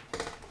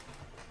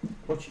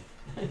 Watch it.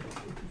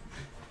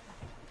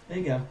 There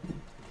you go.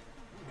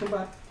 Come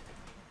back.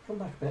 Come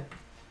back a bit.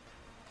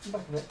 Come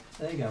back a bit.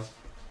 There you go.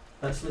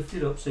 Let's lift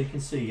it up so you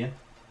can see you.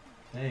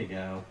 There you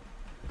go.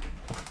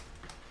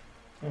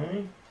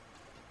 Hey?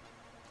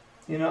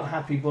 You're not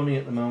happy bunny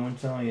at the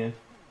moment, are you?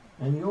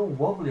 And you're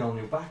wobbly on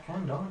your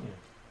backhand, aren't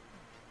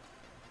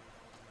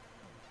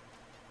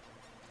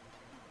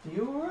you?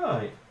 You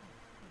alright?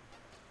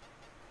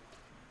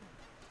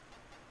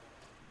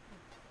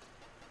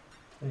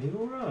 Are you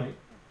alright?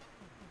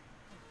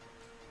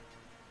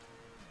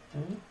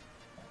 Hey?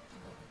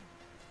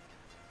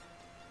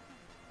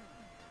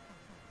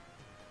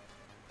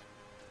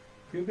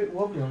 You're a bit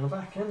wobbly on the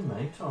back end,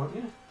 mate, aren't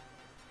you?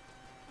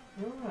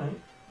 You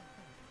alright?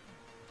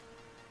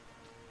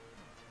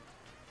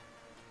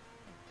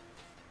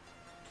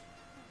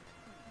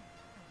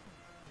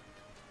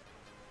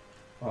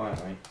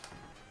 Alright, mate.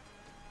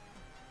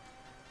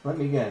 Let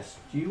me guess.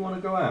 Do you want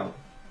to go out?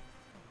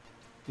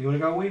 Do you want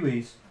to go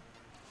wee-wees?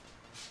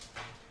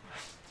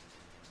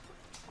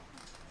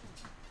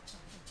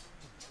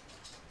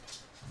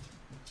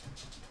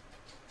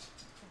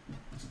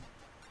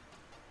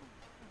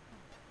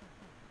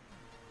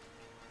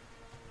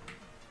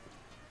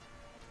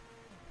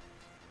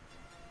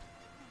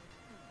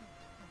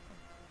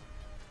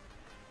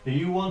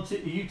 Are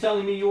you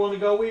telling me you want to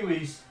go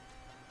wee-wees?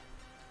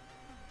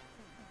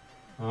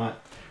 Alright.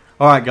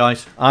 Alright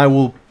guys, I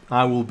will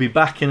be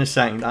back in a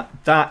second.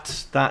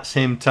 That's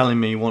him telling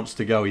me he wants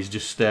to go. He's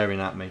just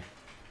staring at me.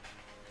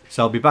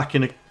 So I'll be back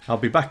in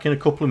a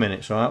couple of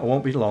minutes, alright? I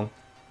won't be long.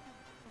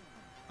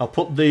 I'll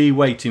put the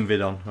waiting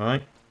vid on,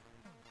 alright?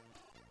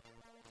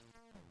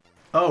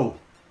 Oh.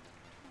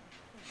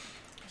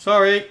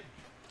 Sorry.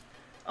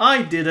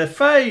 I did a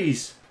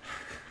phase.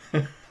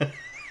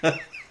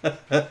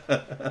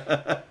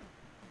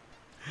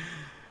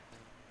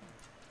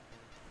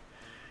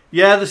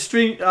 Yeah, the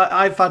stream,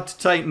 I've had to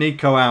take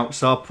Nico out,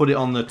 so I'll put it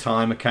on the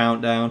timer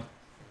countdown.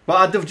 But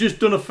I'd have just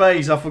done a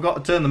phase, I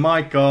forgot to turn the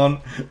mic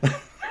on.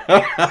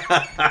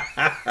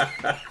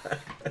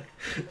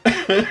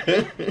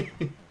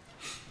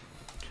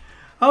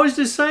 I was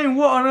just saying,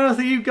 what on earth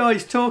are you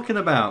guys talking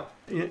about?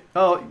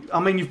 Oh, I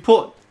mean, you've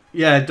put...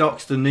 Yeah,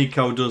 Docster,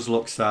 Nico does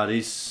look sad.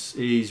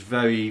 He's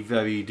very,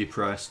 very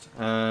depressed.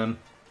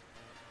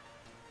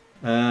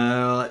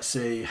 Let's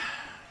see.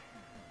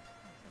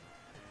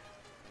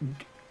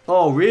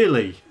 Oh,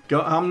 really?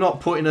 I'm not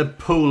putting a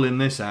pool in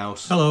this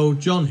house. Hello,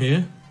 John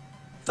here.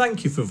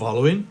 Thank you for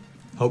following.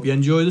 Hope you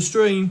enjoy the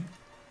stream.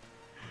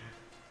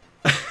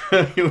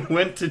 You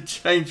went to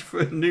change for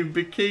a new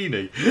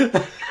bikini.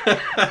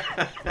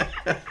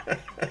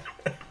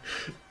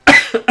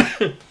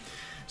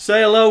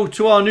 Say hello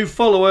to our new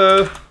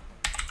follower.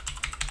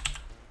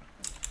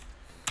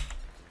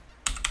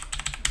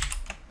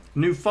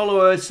 New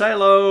follower, say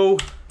hello.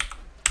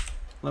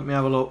 Let me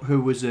have a look.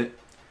 Who was it?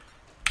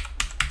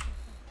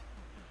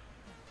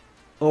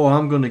 Oh,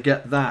 I'm going to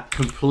get that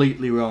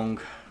completely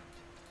wrong.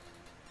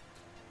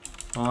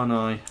 Aren't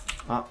I?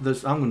 I'm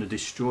going to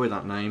destroy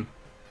that name.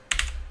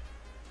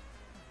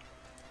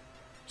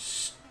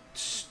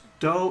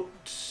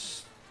 Stokeheg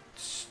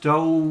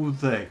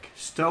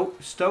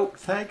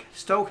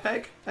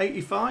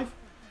 85.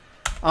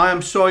 I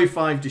am sorry if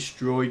I've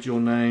destroyed your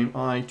name.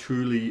 I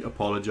truly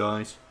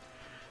apologise.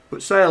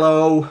 But say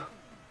hello.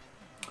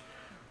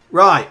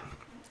 Right.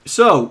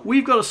 So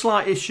we've got a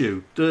slight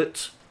issue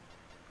that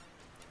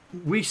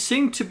we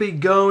seem to be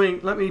going.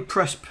 Let me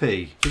press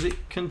P. Does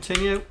it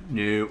continue?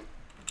 No.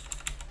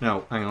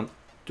 No, hang on.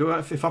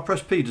 If I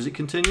press P, does it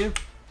continue?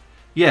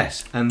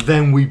 Yes, and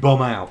then we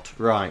bomb out.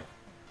 Right.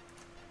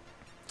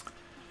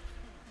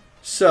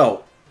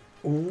 So,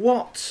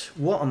 what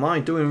am I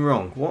doing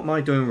wrong? What am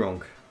I doing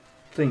wrong?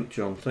 Think,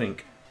 John,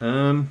 think.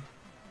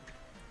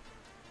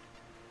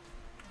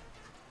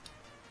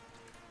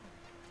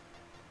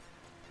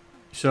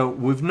 So,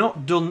 we've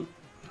not done...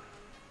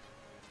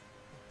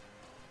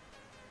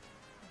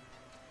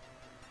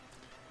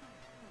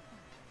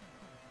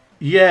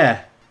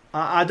 Yeah,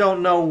 I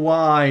don't know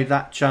why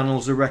that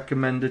channel's a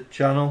recommended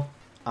channel.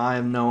 I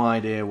have no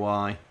idea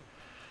why.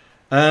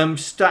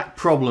 Stack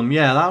problem.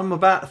 Yeah, I'm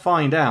about to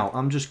find out.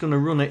 I'm just going to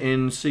run it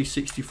in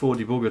C64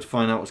 debugger to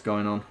find out what's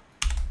going on.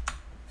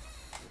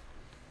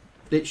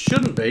 It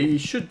shouldn't be.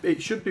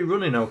 It should be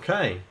running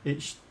okay.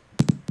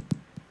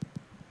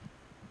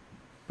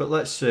 But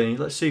let's see.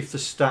 Let's see if the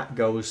stack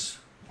goes.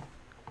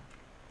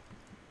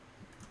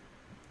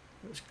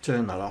 Let's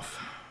turn that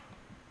off.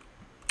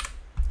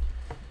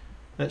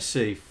 Let's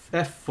see.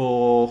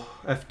 F4,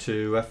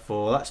 F2,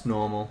 F4. That's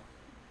normal.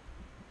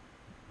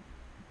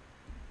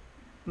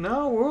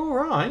 No, we're all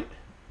right.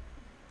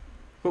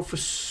 But for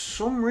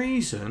some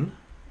reason,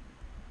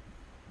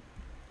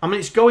 I mean,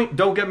 it's going.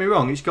 Don't get me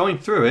wrong. It's going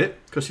through it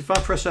because if I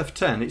press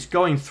F10, it's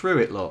going through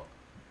it. Look.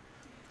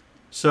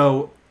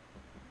 So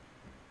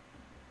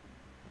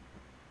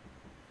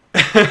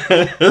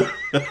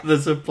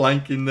there's a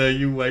plank in there.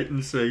 You wait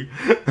and see.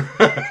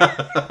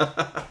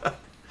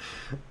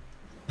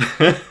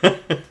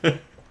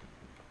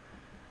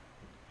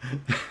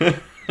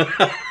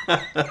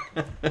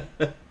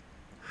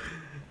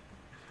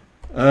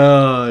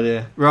 Oh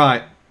dear.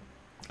 Right.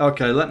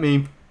 Okay, let's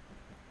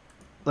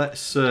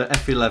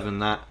F11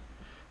 that.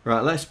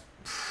 Right, let's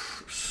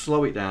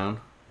slow it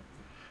down.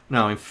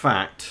 No, in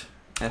fact,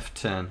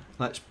 F10.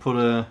 Let's put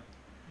a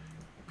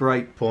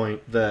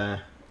breakpoint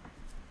there.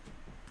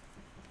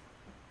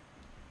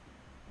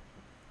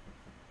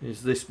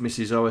 Is this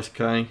Mrs.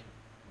 OSK?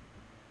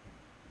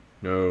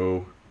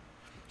 No.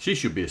 She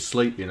should be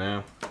asleep, you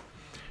know.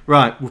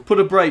 Right, we'll put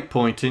a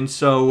breakpoint in,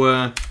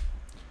 so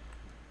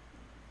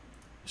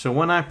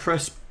when I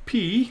press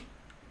P...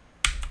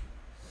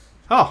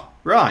 Oh,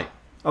 right.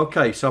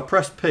 Okay, so I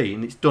press P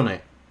and it's done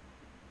it.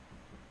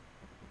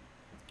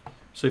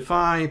 So if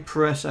I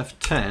press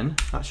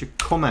F10, that should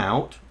come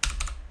out,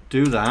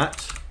 do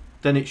that,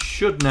 then it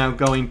should now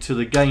go into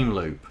the game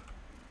loop.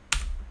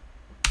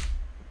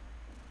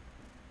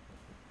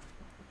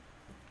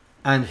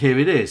 And here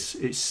it is.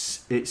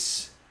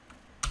 It's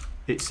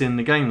in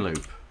the game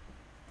loop.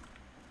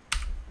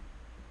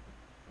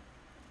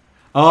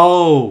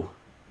 Oh,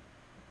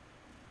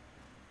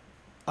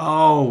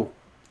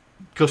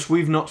 because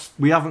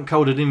we haven't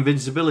coded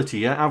invincibility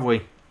yet, have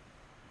we?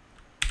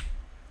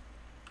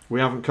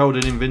 We haven't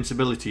coded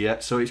invincibility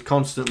yet, so it's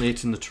constantly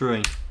hitting the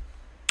tree.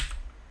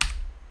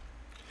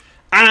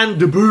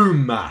 And a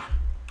boomer.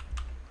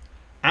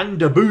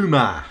 And a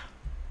boomer.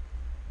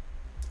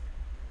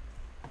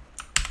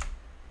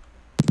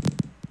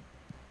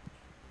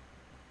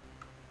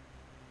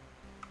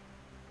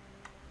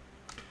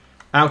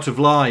 Out of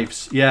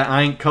lives. Yeah,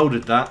 I ain't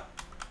coded that.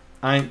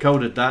 I ain't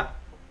coded that.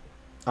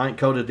 I ain't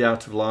coded the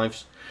out of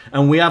lives.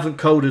 And we haven't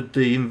coded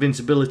the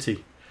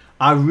invincibility.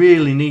 I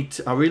really need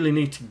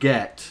to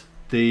get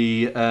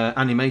the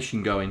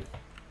animation going.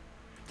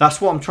 That's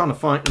what I'm trying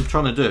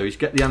to do is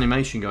get the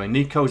animation going.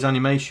 Nico's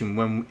animation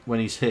when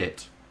he's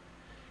hit.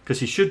 Because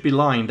he should be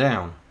lying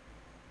down.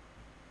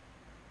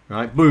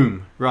 Right,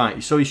 boom.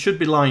 Right, so he should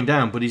be lying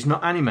down, but he's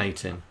not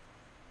animating.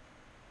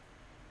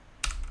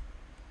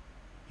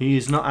 He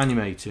is not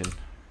animating.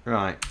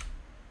 Right.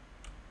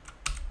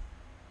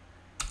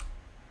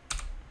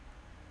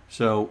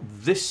 So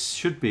this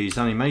should be his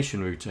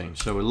animation routine.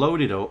 So we'll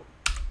load it up.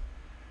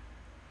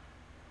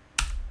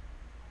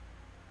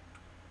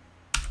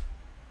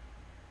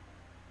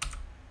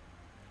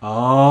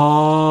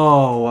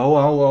 Oh,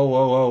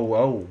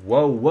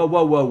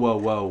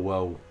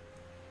 whoa.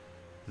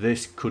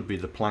 This could be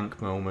the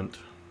plank moment.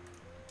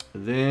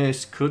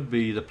 This could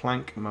be the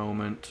plank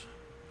moment.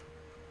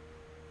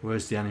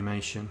 Where's the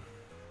animation?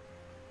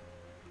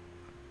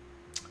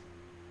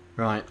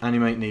 Right,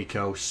 animate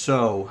Nico.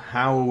 So,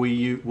 how are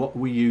we? What are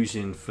we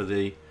using for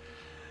the?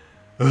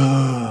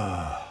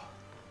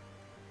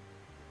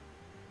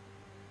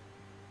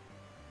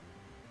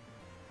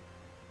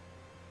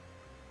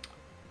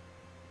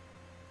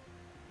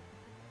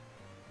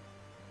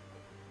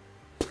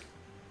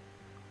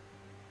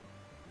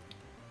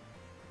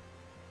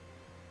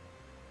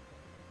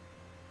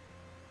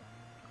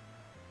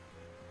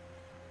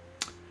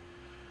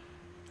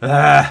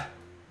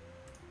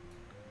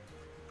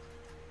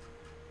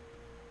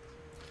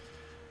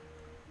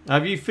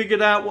 Have you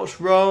figured out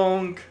what's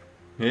wrong?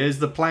 Here's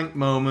the plank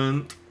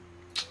moment.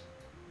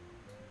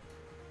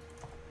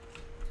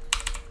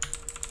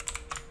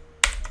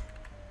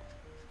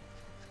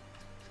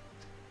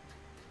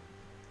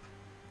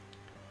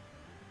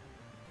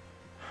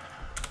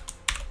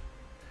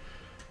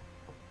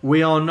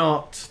 We are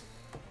not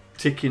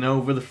ticking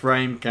over the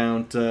frame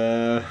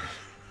counter.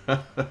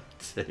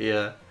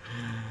 Dear.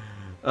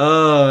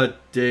 Oh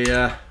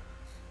dear.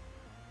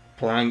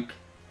 Plank.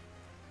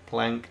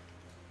 Plank.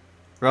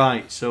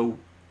 Right, so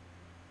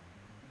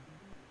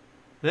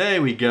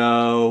there we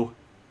go.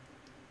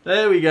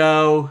 There we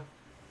go.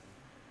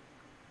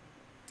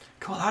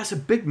 God, that's a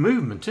big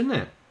movement, isn't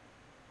it?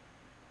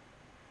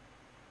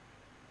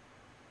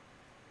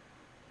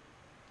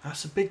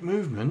 That's a big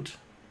movement.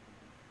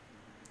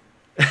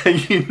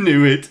 You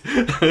knew it.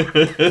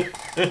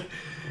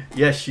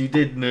 Yes, you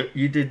did know.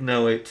 You did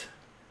know it.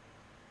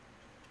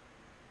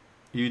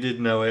 You did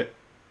know it.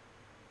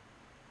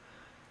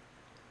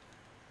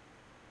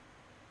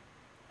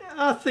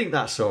 I think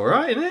that's all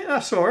right, isn't it?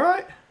 That's all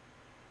right.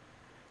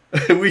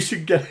 We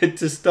should get it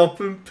to stop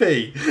and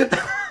pee.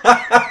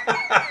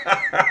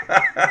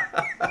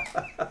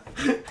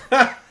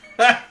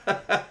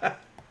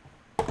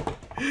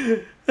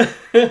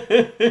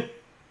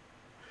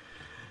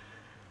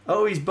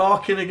 Oh, he's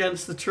barking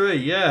against the tree,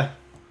 yeah.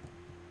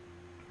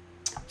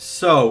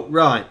 So,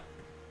 right.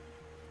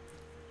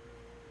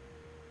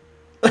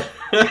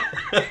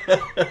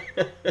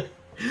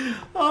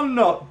 I'm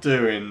not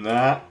doing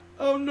that.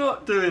 I'm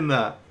not doing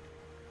that.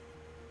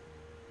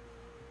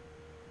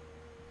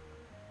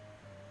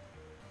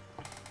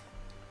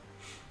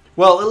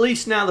 Well, at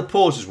least now the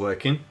pause is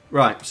working.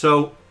 Right,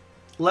 so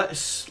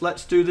let's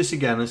do this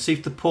again and see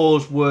if the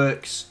pause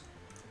works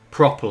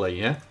properly,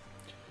 yeah?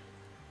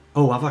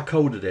 Oh, have I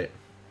coded it?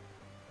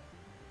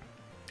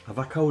 Have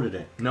I coded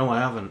it? No, I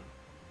haven't.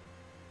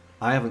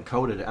 I haven't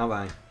coded it, have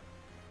I?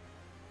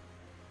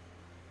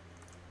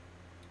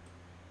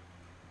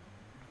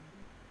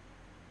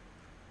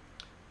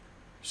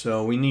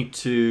 So we need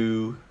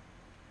to...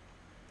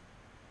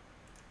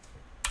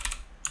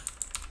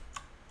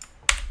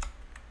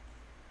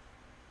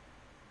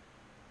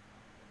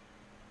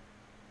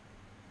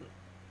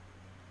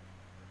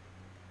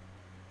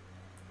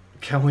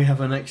 Can we have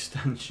an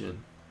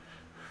extension?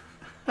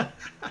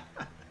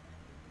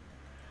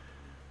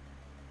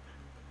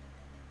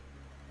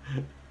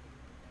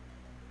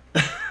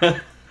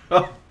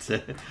 Oh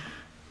dear.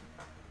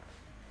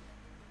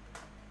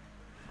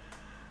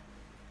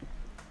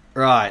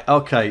 Right,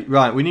 okay,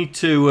 right, we need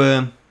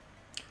to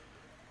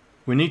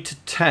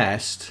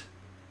test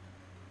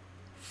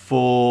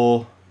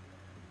for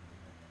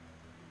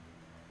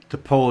the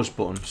pause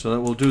button, so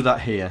that we'll do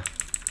that here,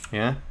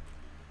 yeah?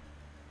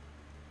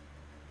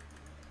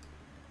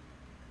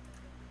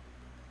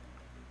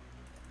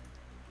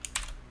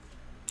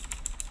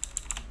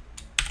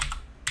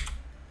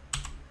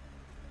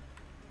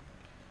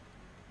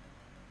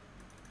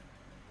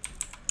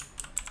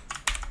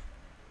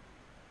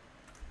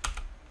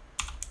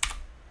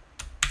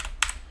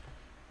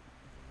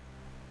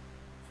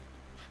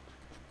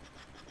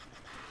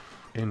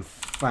 In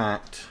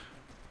fact,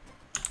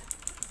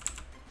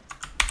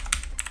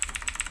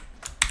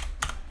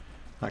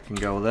 that can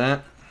go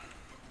there.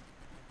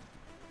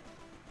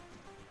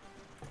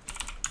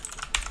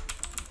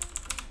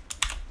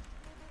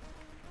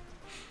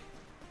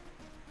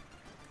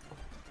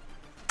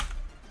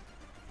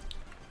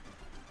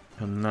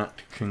 And that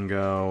can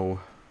go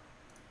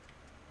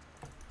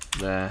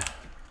there.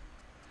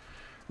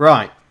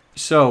 Right.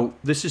 So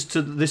this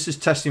is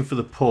testing for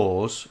the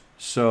pause.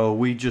 So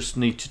we just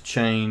need to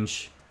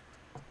change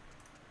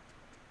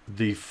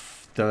the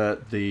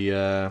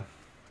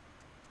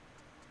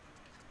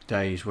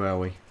days. Where are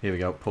we? Here we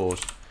go.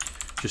 Pause.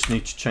 Just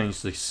need to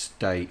change the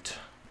state.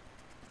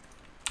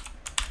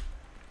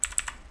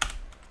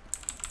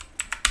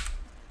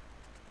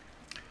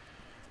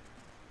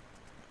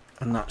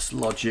 And that's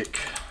logic.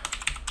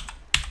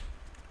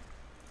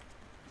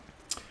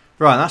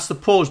 Right, that's the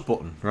pause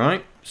button,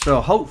 right?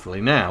 So hopefully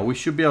now we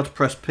should be able to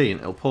press P and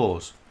it'll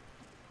pause.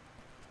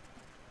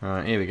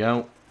 Right, here we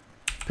go.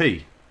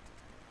 P.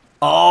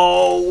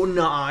 Oh,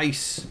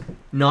 nice.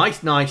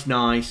 Nice, nice,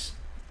 nice.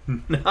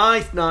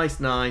 Nice, nice,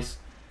 nice.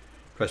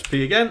 Press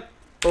P again.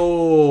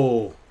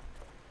 Oh.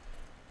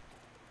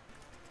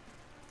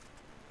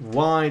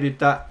 Why did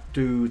that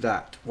do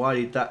that? Why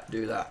did that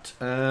do that?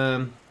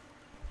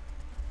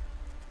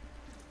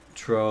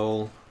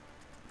 Control.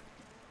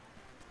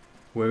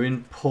 We're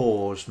in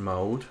pause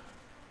mode.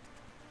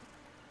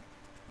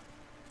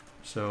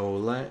 So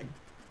let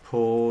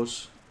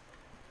pause.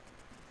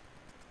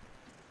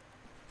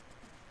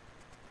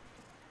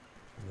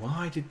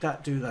 Why did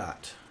that do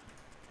that?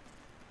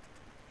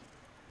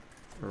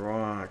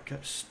 Right,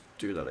 let's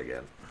do that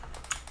again.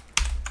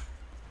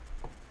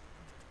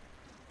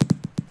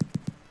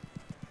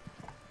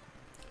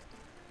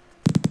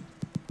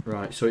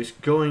 Right, so it's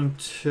going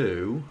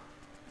to...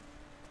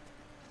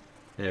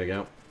 There we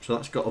go. So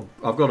that's got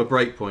I've got a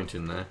breakpoint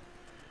in there.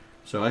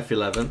 So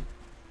F11.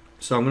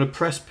 So I'm going to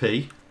press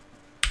P.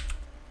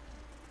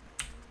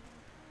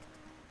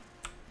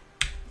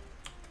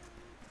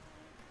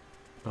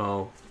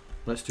 Oh,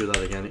 let's do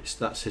that again.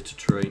 That's hit a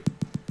tree.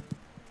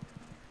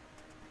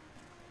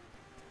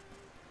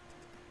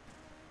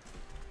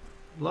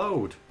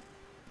 Load.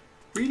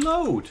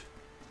 Reload.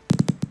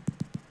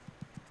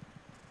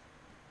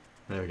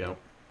 There we go.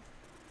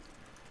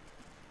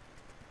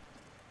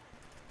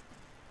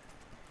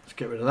 Let's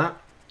get rid of that.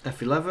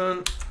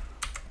 F11.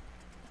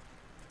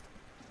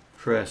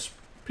 Press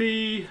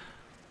P.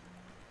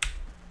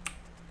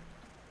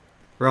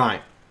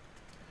 Right.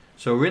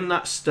 So we're in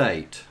that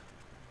state.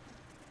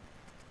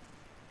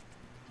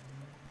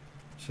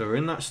 So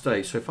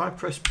if I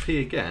press P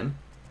again,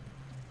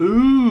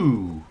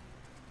 ooh,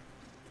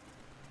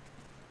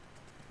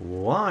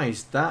 why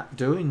is that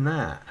doing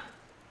that?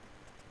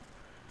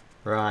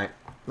 Right,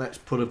 let's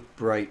put a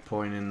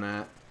breakpoint in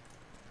there.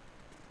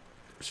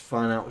 Let's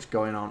find out what's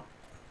going on.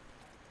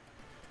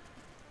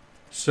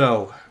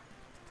 So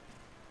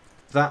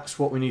that's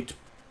what we need to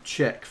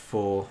check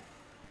for.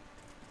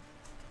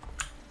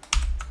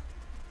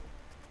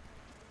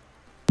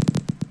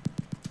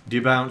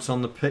 Debounce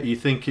on the pit. You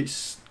think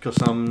it's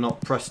because I'm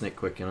not pressing it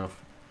quick enough?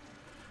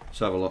 Let's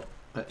have a look.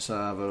 Let's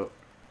have a look.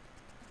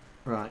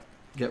 Right,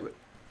 get rid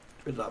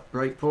of that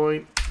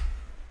breakpoint.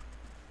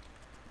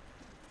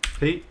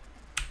 Pete.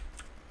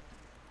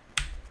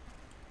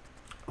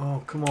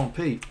 Oh, come on,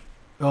 Pete.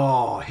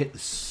 Oh, hit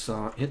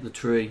the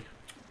tree.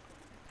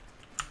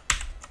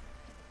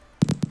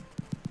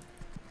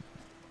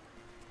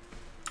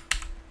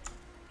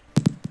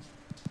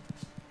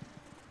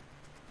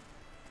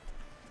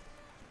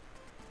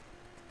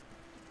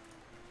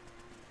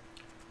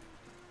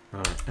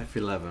 Right,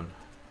 F11.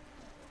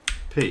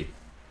 P.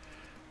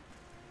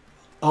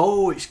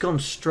 Oh, it's gone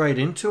straight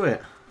into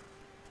it.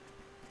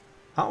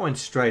 That went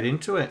straight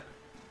into it.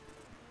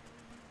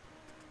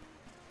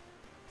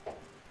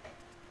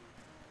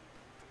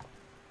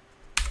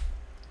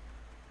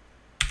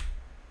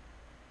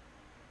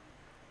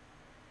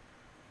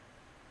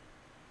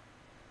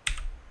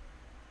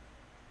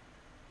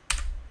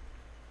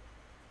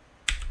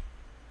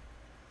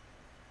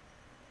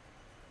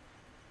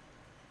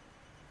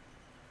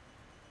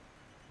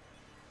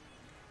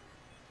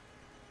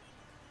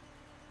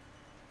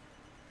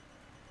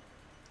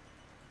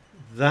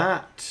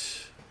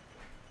 That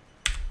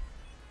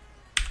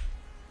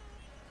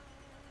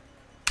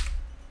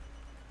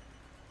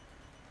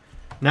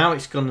now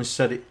it's gonna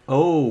set it.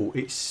 Oh,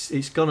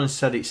 it's gonna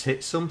set it's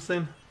hit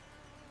something.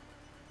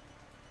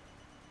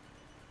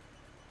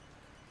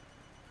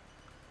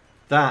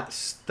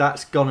 That's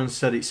gone and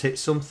said it's hit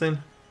something.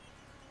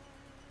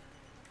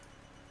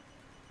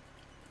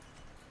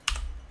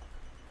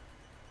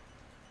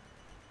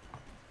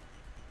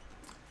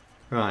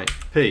 Right,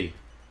 P.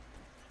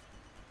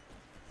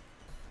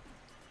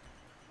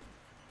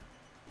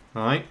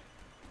 Right,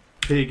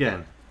 P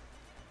again.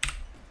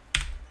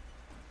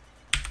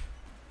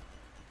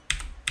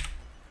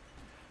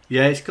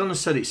 Yeah, it's gonna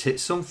say it's hit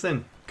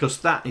something because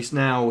that is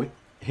now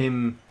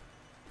him.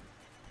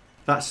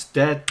 That's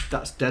dead.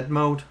 That's dead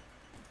mode.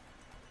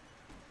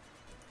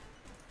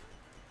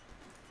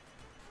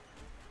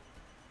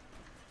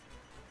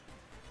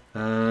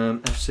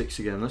 F6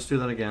 again. Let's do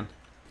that again.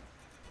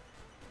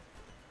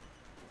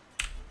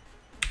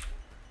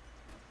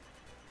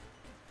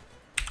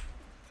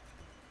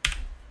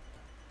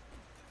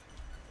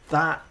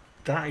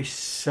 That is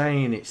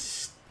saying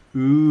it's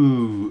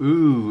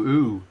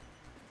ooh.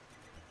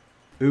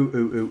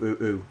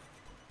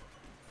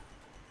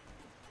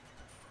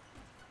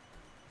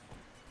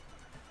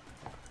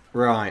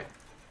 Right.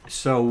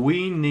 So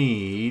we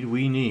need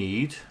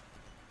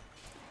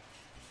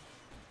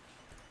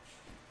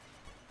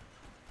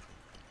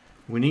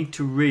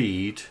to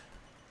read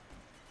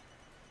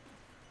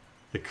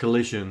the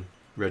collision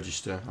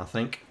register, I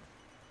think.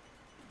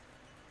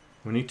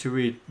 We need to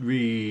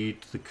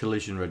read the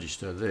collision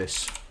register,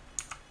 this.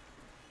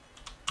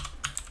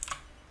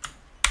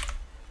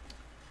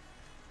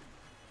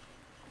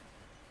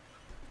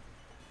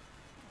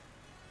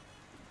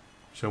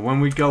 So when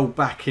we go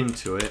back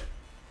into it,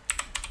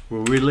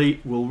 we'll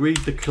read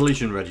the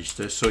collision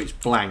register so it's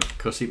blank,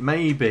 because it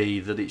may be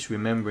that it's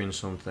remembering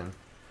something.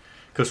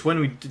 Because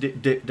when we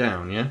dip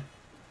down, yeah,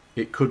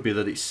 it could be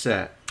that it's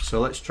set. So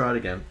let's try it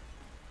again.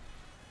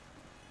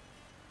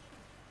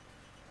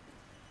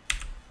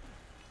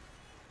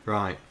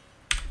 Right.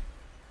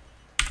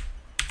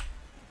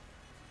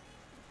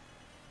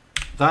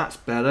 That's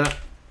better,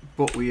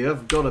 but we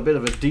have got a bit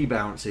of a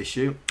debounce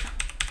issue.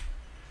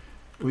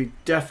 We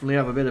definitely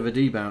have a bit of a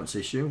debounce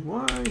issue.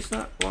 Why is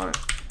that? Why?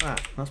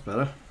 That's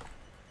better.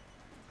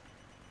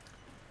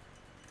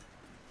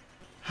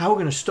 How are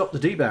we going to stop the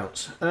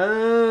debounce?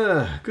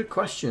 Good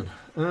question.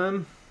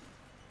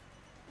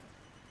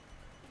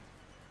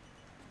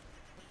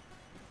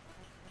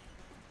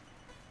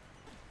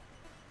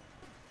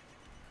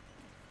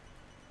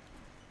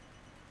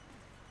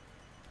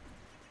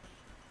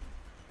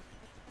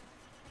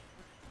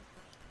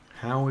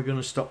 How are we going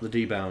to stop the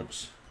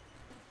debounce?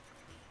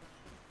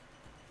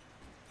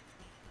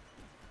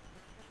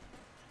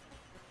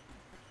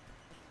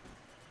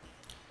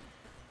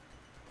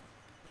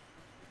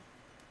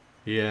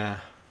 Yeah.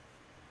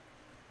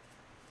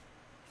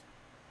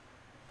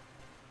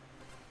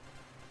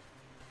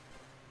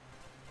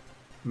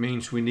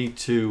 Means we need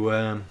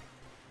to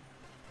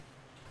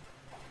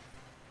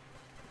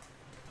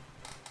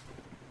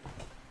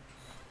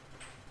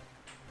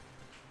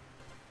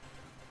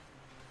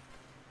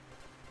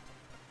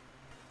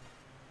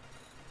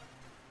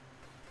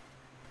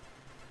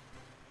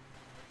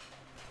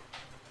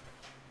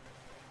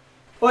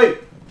Oi!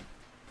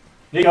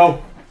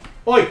 Nico!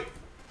 Oi!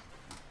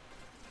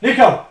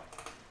 Nico!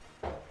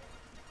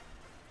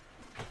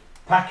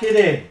 Pack it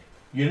in.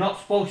 You're not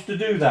supposed to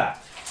do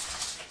that.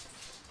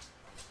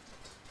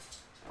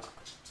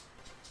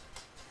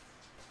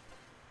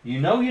 You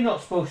know you're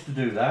not supposed to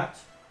do that.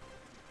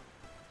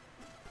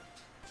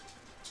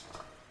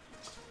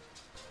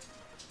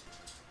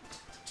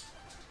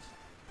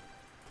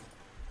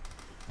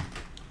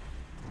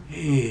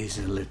 Here's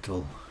a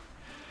little...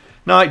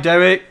 Night,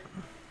 Derek.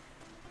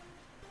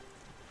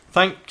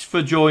 Thanks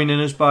for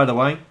joining us, by the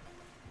way.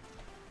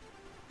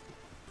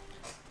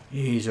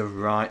 He's a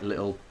right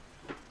little...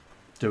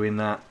 doing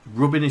that.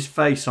 Rubbing his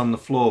face on the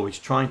floor. He's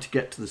trying to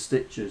get to the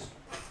stitches.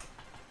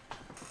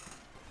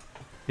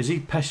 Is he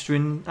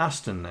pestering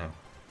Aston now?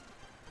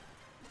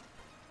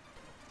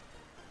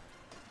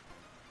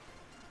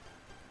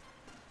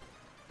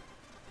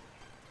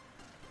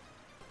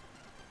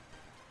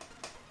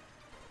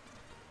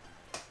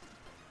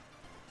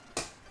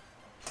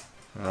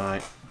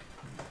 Right.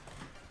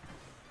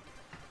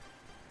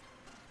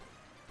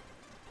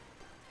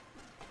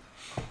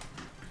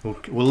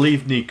 We'll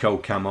leave Nico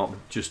cam up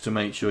just to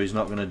make sure he's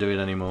not going to do it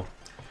anymore.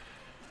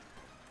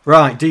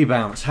 Right,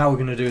 debounce. How are we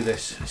going to do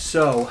this?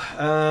 So,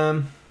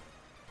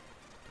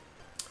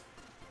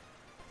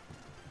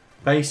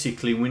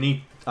 basically, we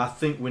need. I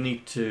think we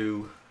need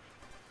to.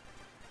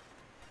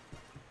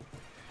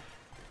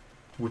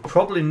 We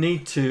probably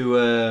need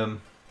to.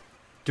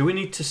 Do we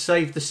need to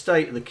save the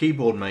state of the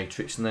keyboard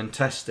matrix and then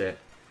test it?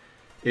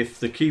 If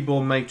the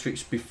keyboard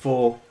matrix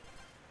before.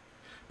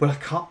 But I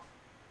can't.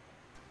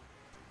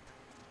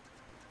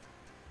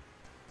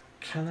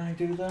 Can I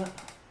do that?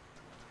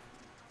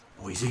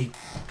 Oh, is he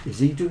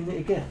doing it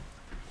again?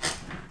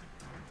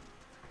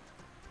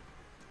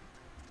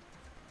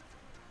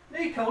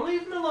 Nico,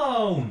 leave him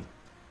alone.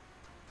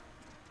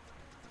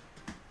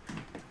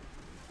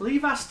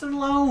 Leave Aston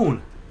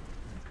alone.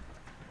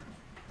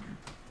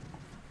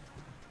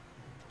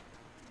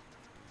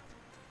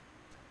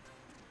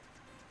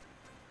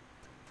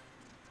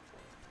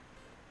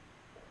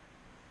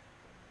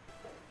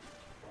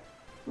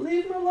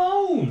 Leave him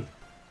alone.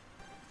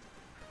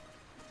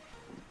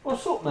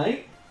 What's up,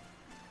 mate?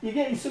 You're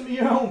getting some of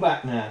your own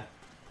back now.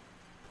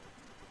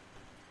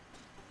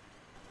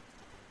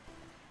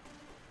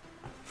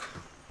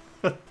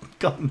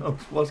 God knows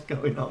what's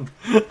going on.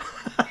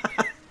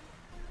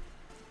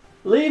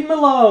 Leave him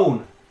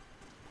alone.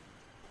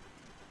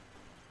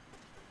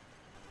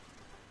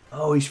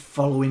 Oh, he's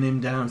following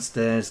him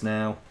downstairs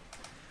now.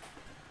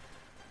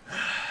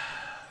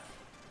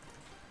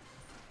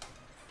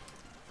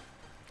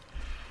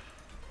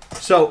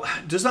 So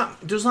does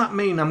that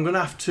mean I'm gonna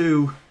have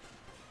to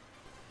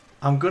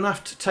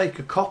take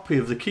a copy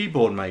of the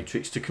keyboard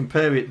matrix to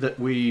compare it that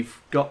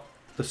we've got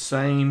the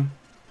same.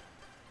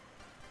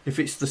 If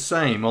it's the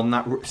same on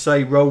that,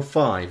 say row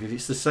 5, if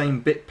it's the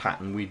same bit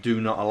pattern, we do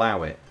not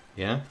allow it.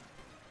 Yeah.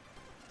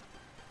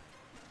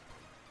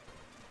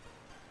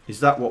 Is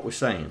that what we're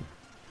saying?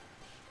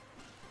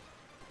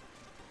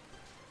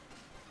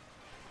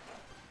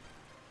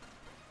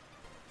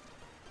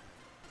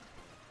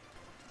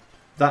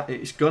 That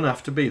it's gonna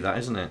have to be that,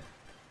 isn't it?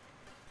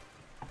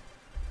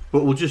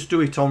 But we'll just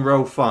do it on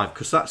row 5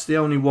 because that's the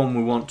only one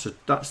we want to.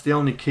 That's the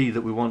only key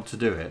that we want to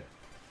do it.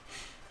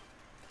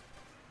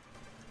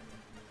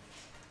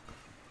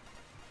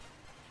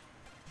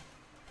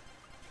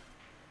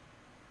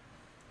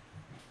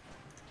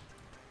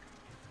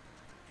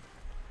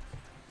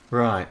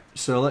 Right,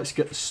 so let's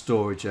get the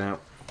storage out.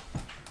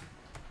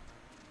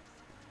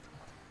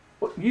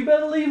 Well, you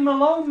better leave him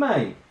alone,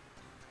 mate.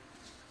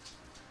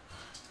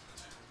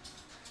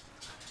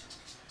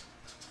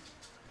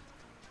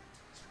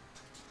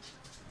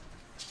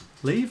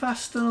 Leave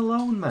Aston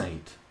alone,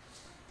 mate.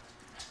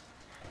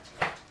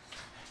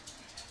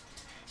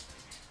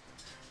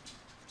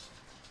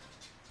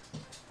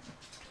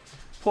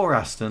 Poor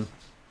Aston.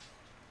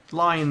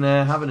 Lying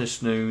there, having a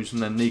snooze,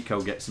 and then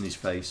Nico gets in his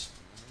face.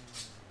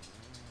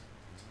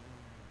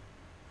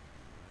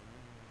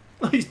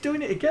 Oh, he's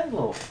doing it again,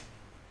 look.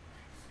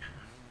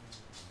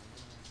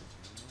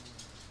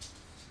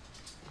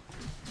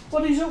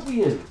 What is up with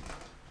you?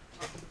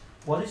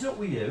 What is up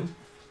with you?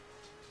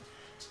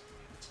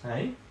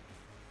 Hey?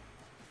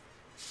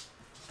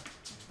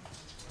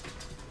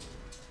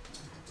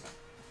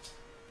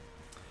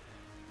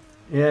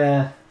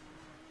 Yeah.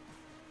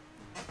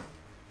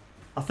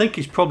 I think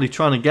he's probably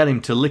trying to get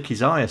him to lick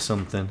his eye or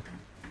something.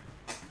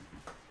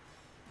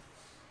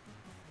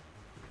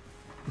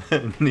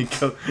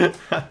 Nico.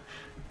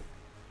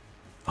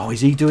 Oh,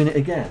 is he doing it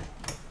again?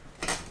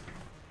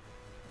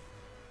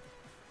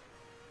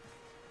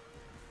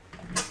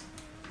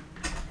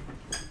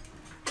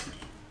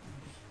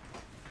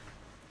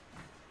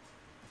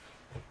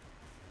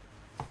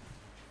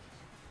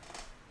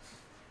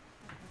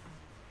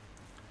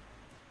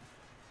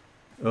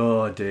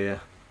 Oh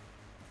dear.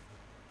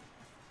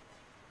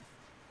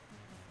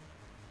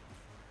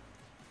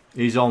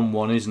 He's on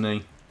one, isn't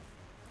he?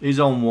 He's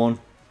on one.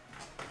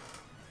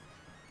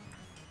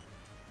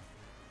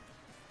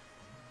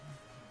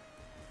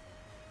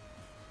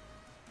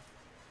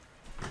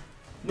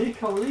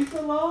 Nico, leave it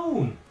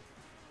alone.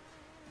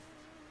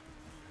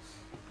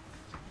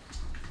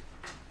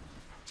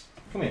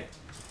 Come here.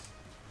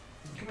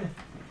 Come here.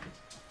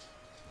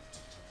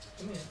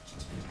 Come here.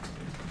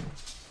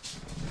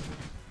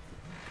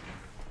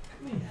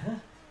 Come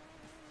here.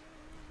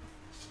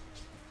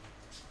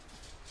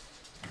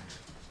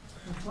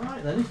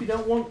 Right then, if you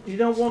don't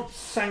want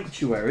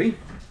sanctuary,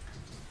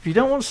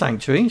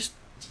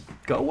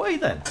 go away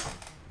then.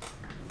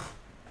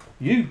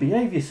 You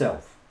behave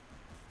yourself.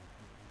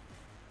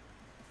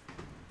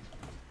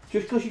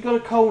 Just because you've got a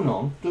cone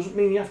on doesn't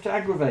mean you have to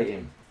aggravate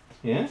him.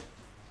 Yeah?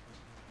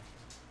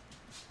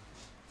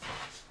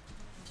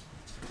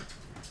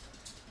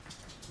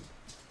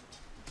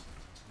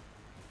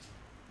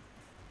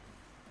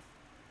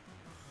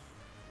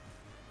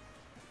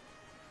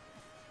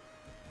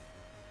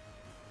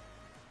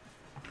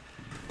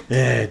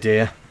 Yeah,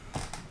 dear.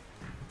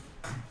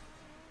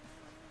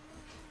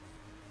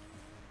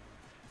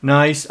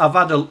 Nice. I've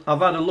had a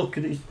look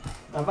at his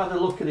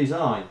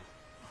eye.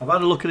 I've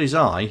had a look at his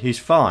eye. He's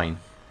fine.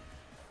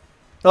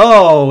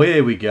 Oh,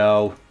 here we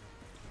go.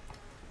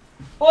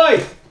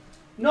 Oi!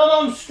 Not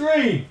on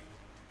stream.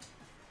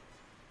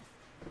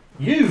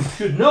 You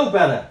should know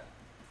better.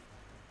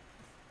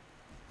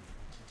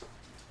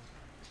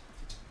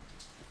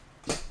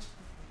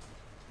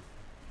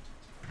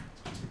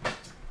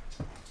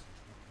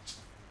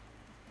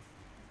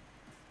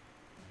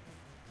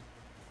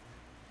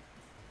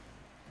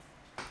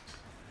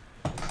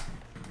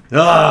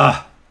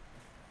 Ah!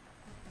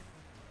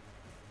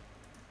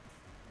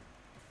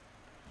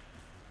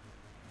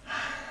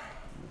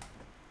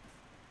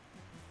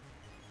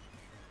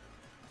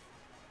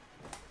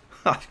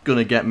 That's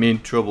gonna get me in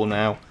trouble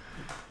now.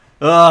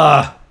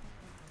 Ah!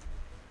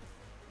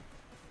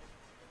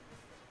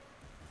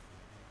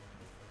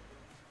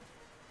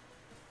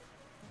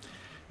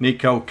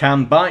 Nico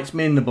can bites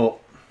me in the butt.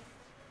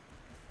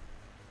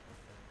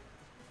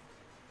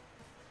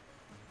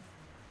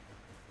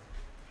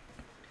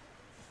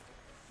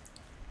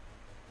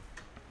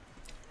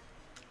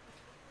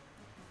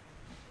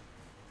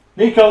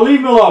 Nico,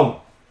 leave me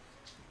alone.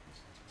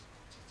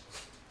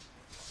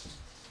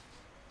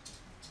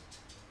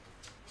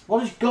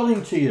 What has got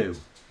into you?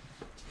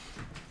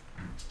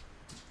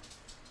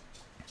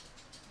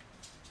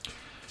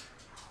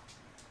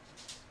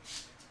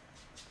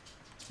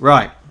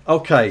 Right,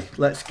 okay,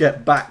 let's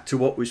get back to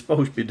what we're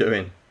supposed to be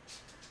doing.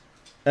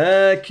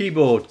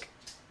 Keyboard,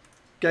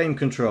 game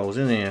controls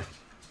in here.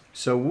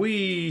 So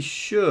we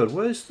should,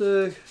 where's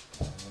the...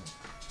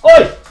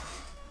 Oi!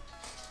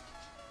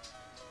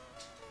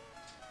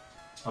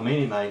 I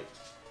mean it, mate.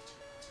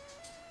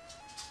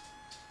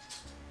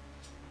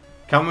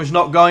 Camera's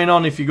not going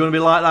on if you're going to be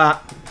like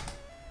that.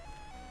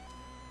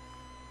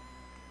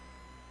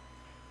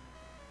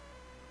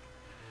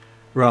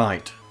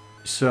 Right.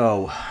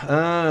 So,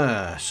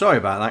 sorry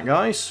about that,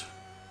 guys.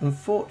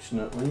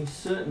 Unfortunately,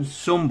 certain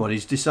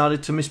somebody's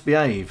decided to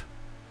misbehave.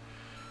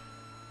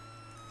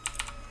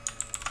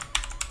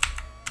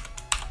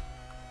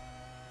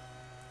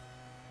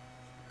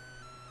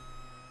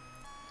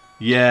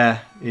 Yeah,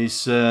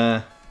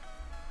 yeah.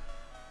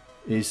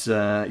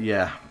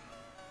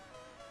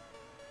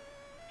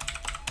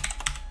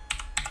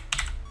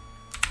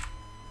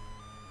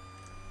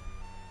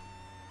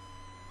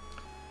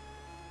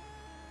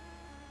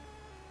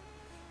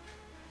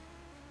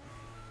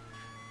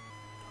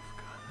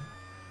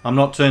 I'm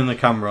not turning the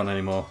camera on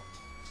anymore.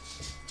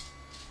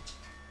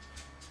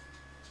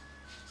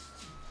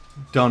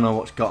 Don't know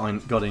what's got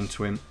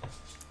into him.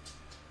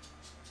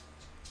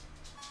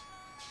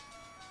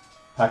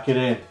 Pack it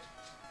in.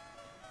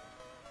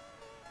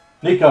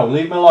 Nico,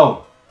 leave me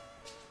alone.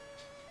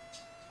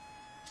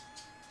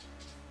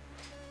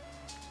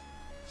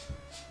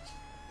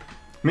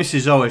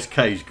 Mrs.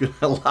 OSK is going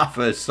to laugh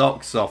her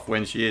socks off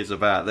when she hears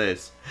about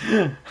this.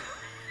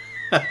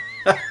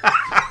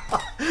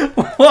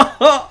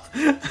 What?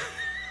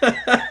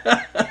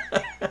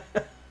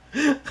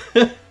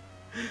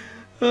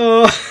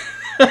 Oh.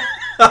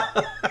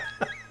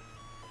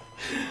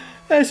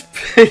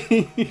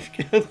 SP,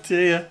 God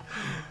dear.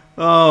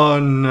 Oh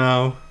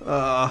no.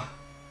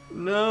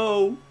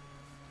 No.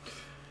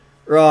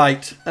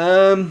 Right.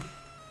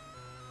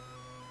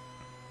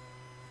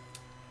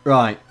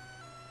 Right.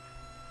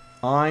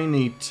 I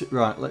need to...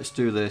 Right, let's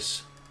do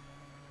this.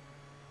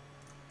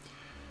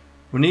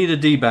 We need a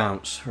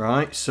debounce,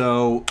 right?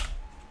 So...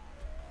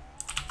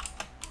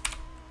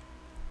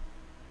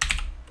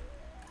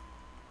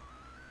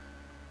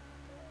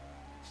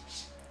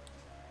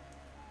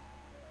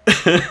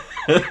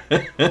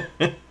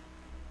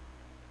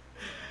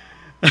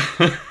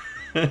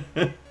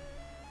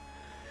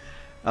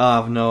 I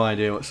have no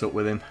idea what's up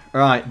with him.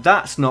 Right,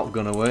 that's not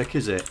going to work,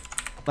 is it?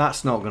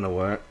 That's not going to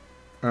work.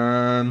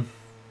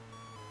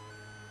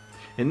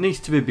 It needs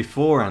to be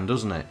beforehand,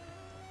 doesn't it?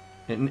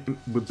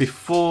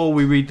 Before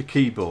we read the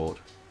keyboard.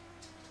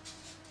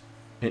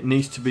 It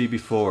needs to be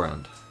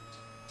beforehand.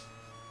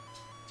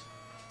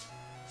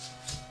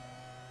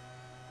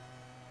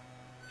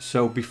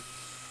 So,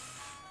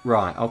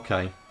 right,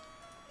 okay.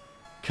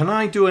 can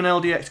I do an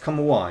LDX,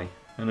 y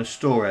and a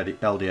store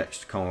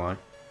LDX, y?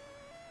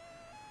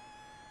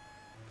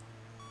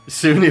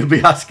 Soon he'll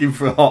be asking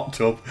for a hot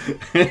tub.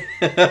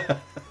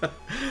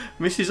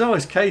 Mrs.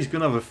 OSK is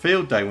going to have a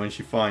field day when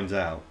she finds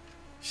out.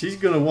 She's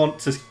going to want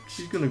to.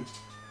 She's going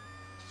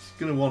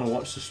to want to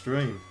watch the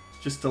stream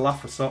just to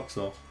laugh her socks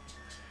off.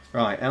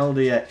 Right,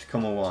 LDX,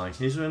 y.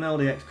 Is there an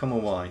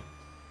LDX, y?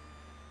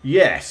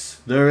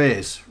 Yes, there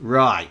is.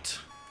 Right.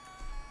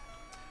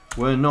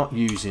 We're not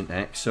using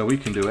X, so we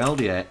can do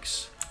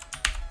LDX.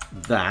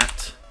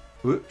 That.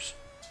 Whoops.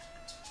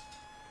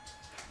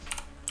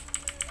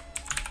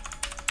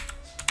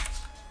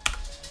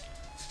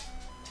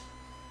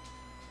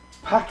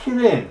 Pack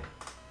it in.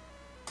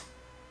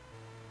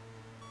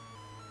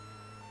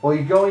 Or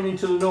you're going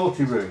into the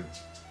naughty room.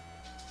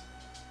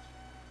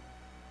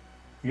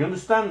 You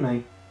understand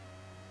me?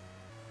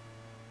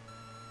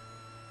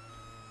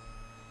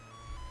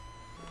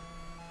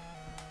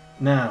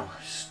 Now,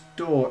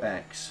 store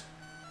X.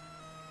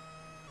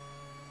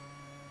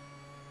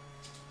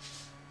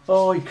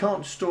 Oh, you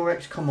can't store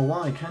X,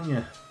 Y, can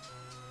you?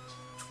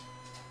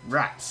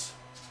 Rats.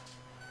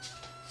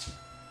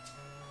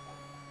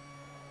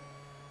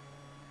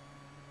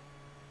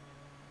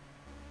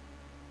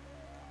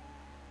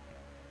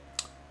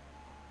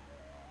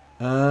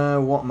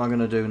 What am I going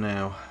to do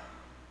now?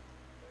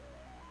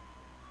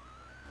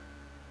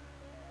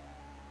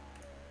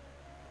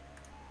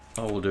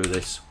 Oh, we'll do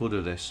this. We'll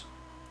do this.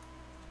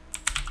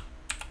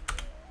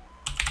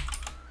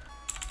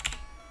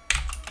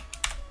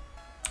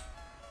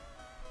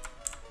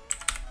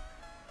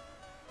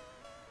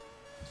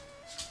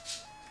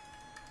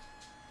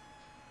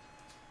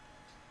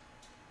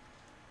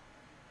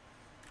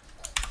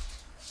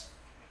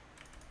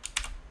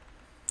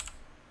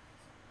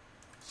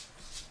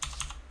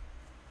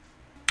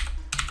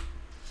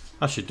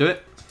 I should do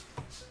it.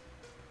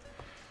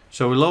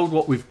 So we load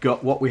what we've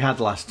got, what we had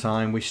last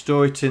time. We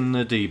store it in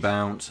the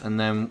debounce, and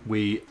then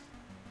we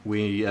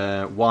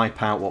wipe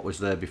out what was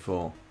there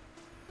before.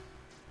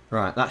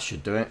 Right, that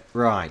should do it.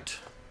 Right.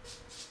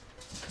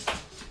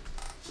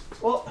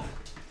 What?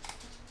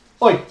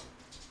 Oi!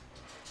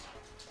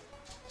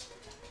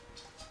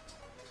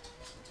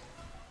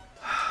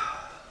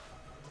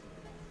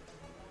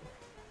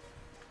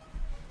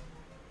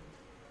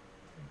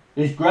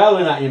 He's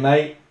growling at you,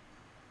 mate.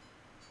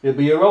 It'll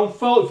be your own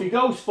fault if he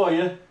goes for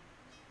you.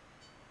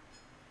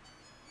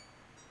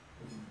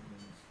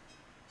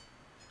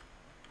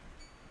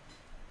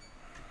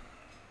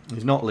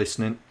 He's not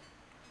listening.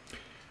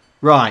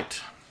 Right.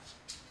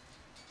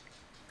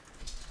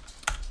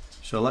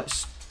 So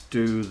let's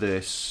do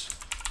this.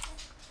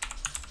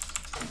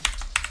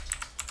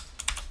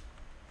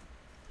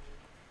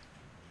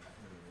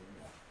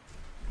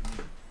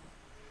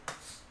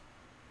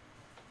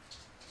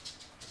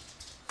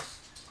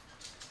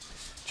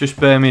 Just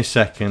bear me a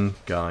second,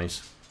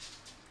 guys.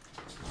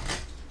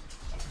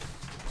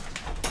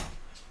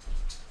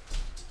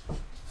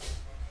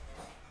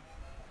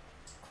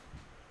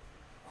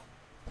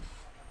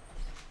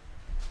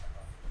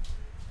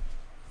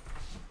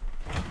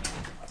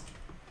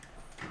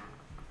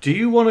 Do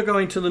you want to go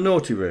into the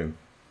naughty room?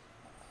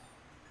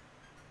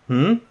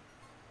 Hmm?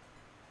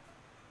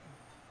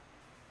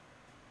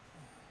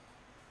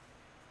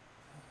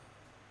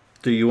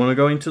 Do you want to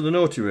go into the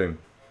naughty room?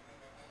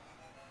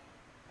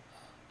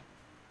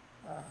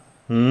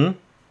 Hmm?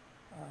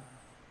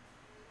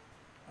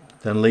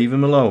 Then leave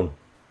him alone.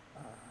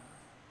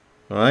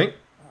 Alright?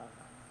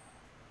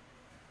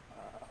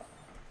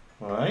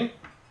 Alright?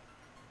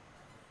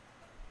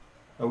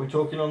 Are we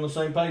talking on the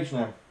same page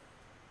now?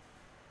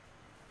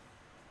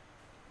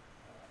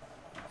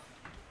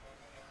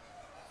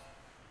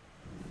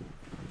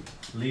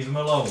 Leave him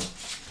alone.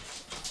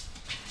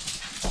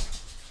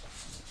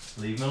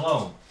 Leave him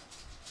alone.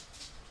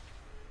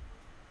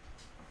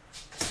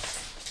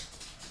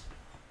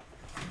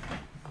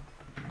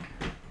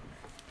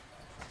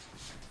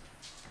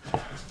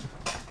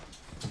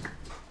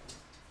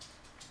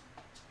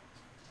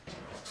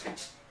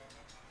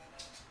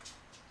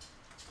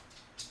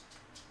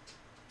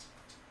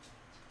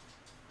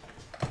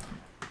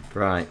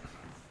 Right.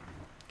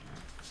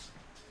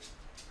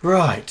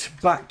 Right,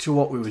 back to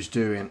what we was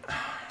doing.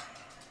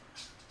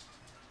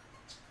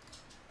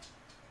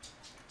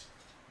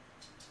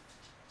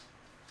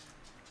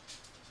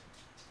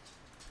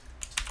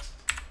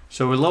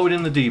 So we're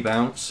loading the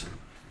debounce.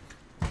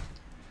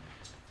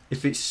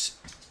 If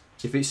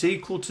it's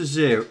equal to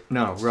 0,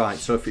 no, right.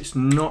 So if it's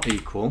not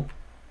equal,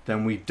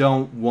 then we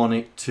don't want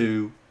it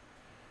to.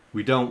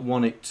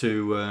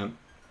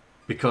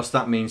 Because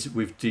that means that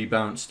we've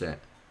debounced it.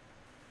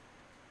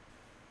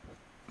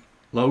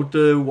 Load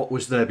the what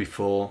was there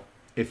before.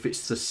 If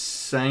it's the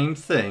same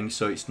thing,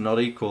 so it's not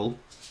equal,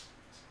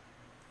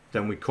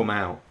 then we come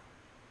out.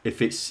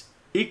 If it's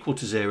equal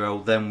to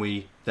 0, then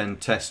we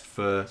test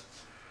for.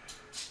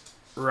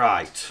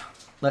 Right,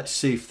 let's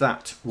see if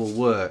that will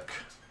work.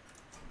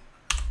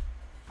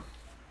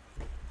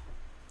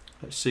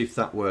 Let's see if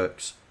that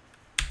works.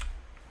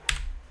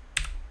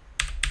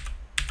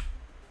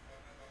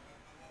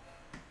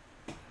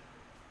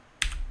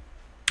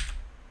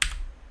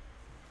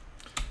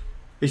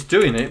 It's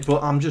doing it,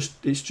 but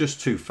it's just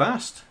too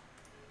fast.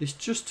 It's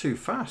just too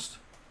fast.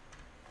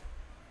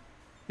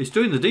 It's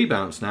doing the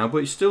debounce now, but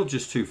it's still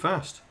just too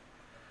fast.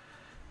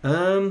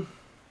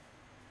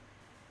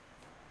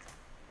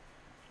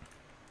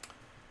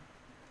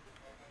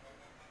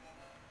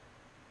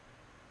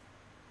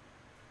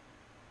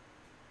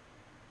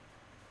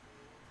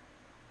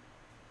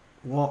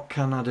 What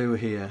can I do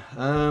here?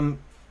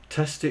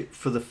 Test it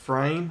for the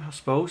frame, I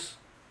suppose.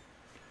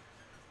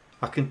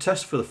 I can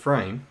test for the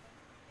frame.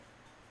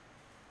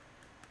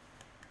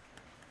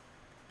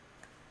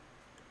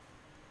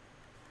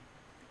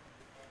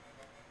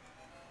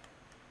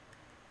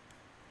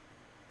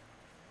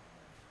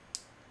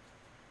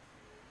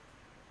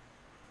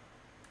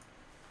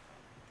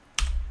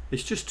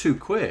 It's just too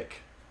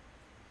quick.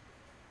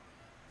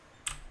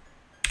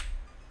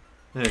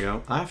 There you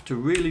go. I have to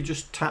really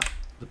just tap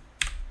the...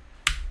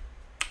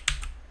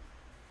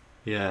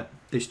 Yeah,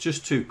 it's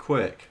just too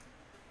quick.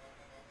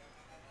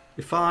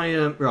 If I...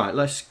 right,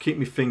 let's keep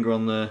my finger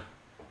on the...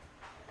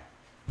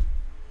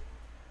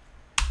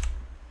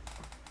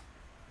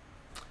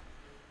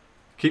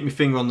 Keep my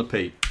finger on the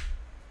peak.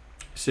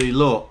 See,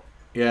 look.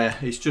 Yeah,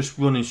 it's just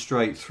running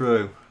straight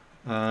through.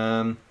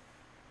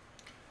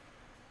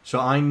 So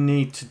I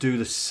need to do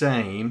the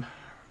same.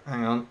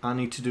 Hang on, I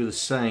need to do the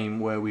same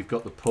where we've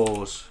got the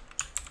pause.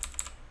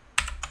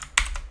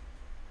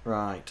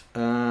 Right,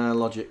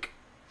 logic.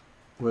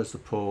 Where's the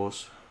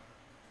pause?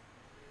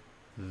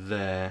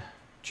 There.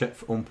 Check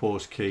for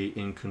unpause key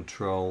in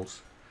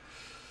controls.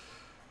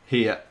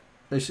 Here.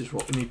 This is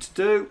what we need to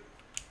do.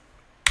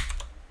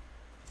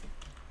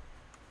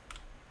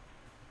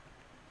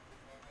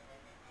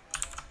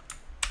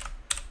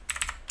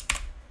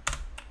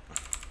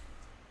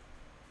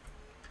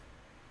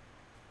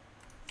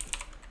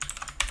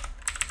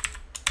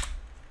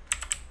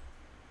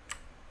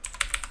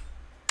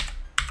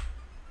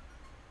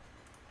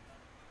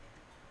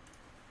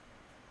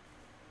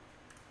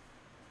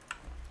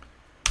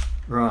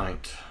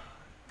 Right,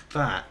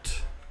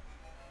 that.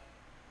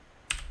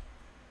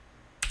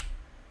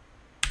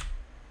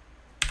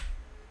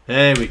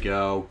 There we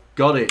go.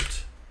 Got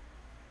it.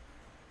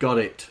 Got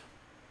it.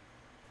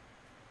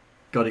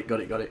 Got it, got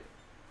it, got it.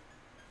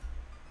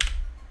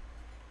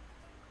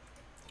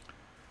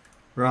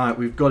 Right,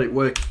 we've got it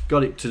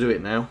got it to do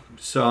it now.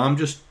 So I'm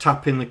just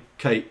tapping the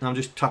key. I'm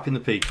just tapping the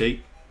P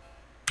key.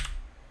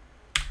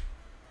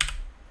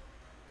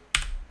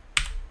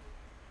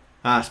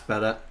 That's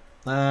better.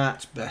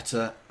 That's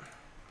better.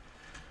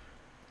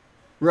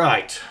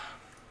 Right.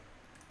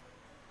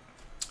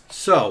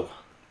 So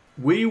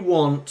we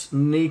want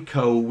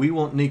Nico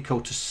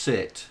to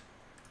sit.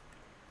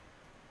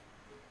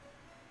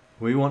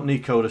 We want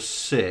Nico to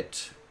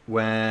sit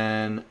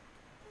when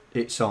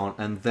it's on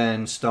and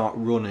then start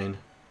running.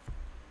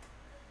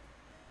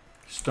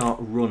 Start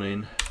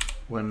running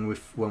when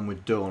we're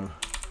done.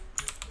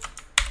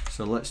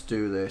 So let's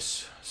do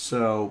this.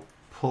 So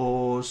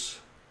pause.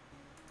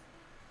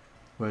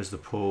 Where's the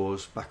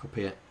pause? Back up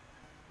here.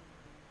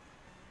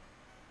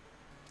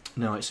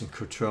 No, it's in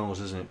controls,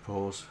 isn't it?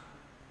 Pause.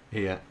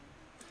 Here.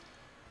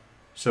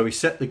 So we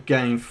set the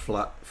game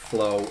flow.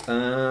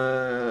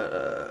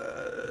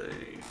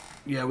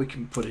 Yeah, we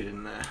can put it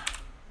in there.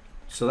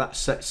 So that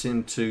sets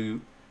him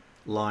to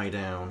lie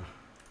down.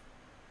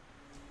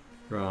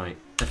 Right,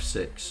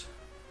 F6.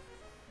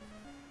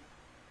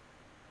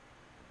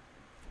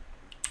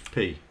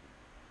 P.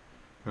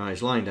 Right,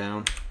 he's lying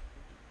down.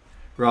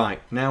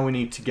 Right, now we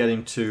need to get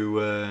him to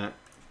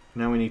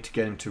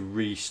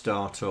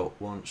restart up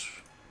once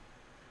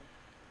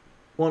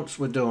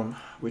we're done,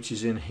 which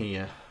is in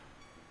here.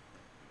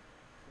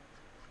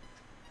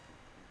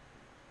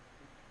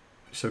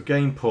 So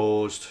game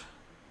paused.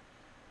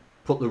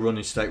 Put the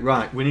running state.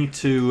 Right, we need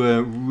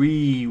to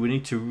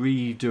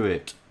redo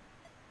it.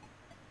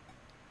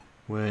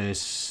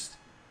 Where's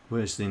the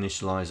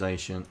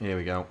initialization? Here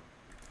we go.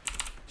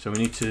 So we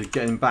need to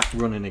get him back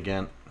running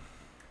again.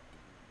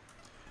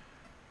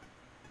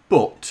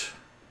 But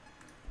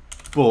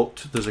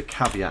there's a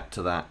caveat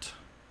to that.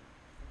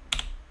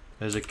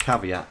 There's a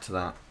caveat to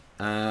that.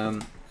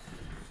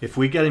 If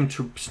we get him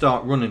to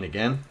start running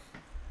again,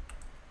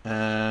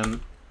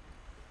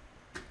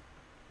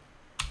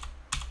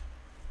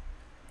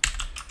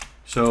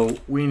 so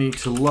we need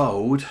to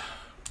load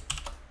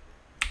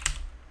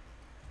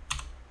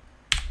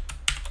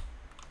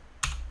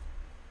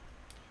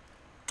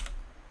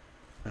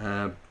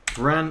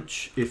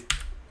branch if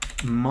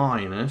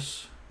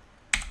minus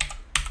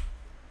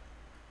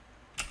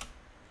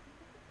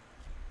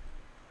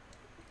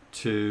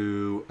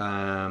to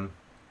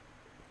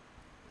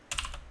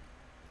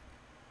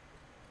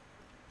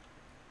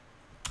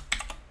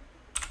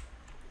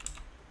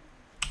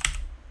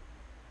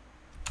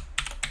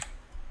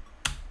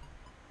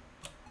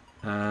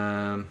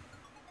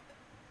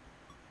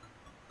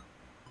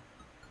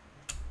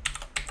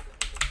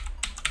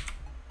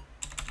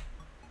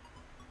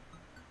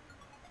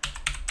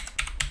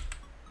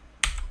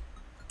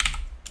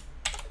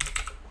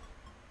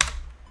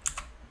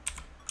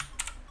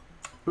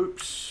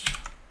oops.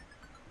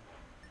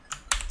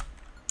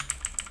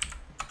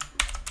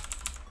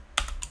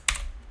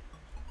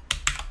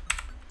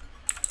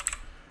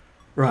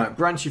 Right,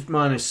 branch shift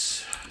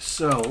minus.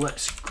 So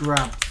let's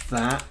grab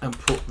that and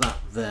put that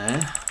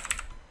there.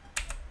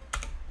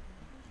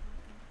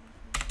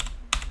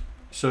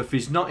 So if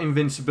he's not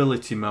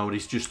invincibility mode,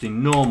 he's just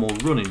in normal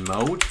running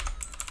mode.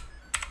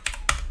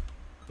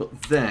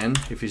 But then,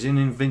 if he's in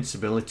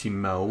invincibility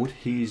mode,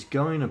 he's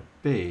going to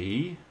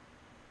be...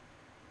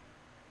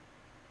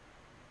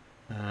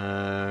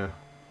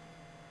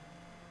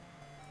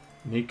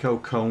 Nico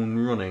cone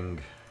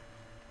running.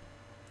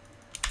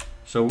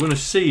 So we're going to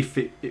see if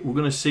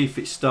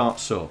it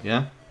starts up,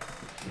 yeah?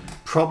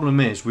 Problem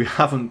is we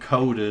haven't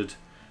coded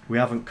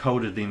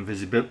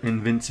the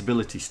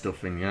invincibility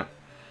stuff in yet.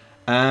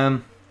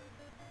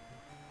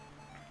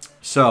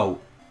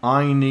 So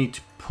I need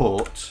to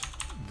put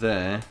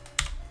there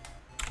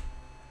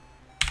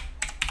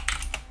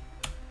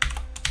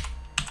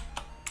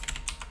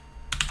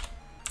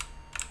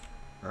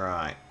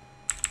right.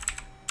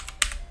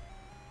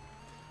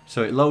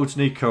 So it loads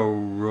Nico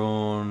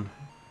run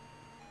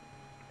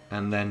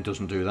and then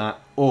doesn't do that,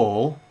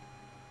 or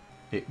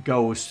it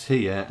goes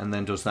here and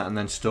then does that and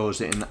then stores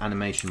it in the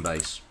animation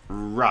base.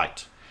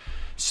 Right.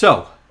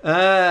 So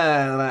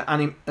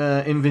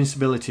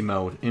invincibility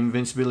mode.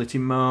 Invincibility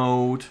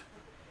mode.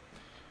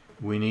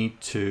 We need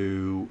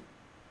to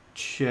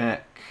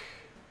check.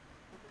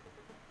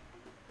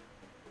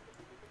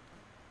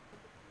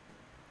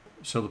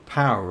 So the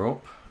power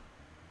up.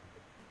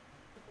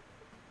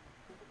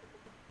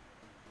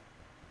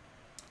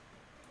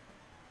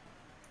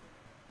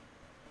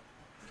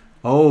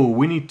 Oh,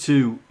 we need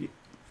to.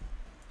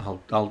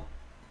 I'll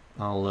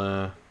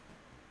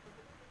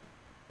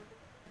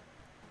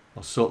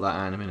sort that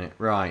out in a minute.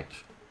 Right.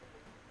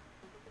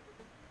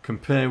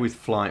 Compare with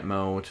flight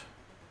mode.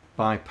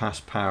 Bypass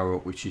power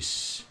up, which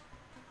is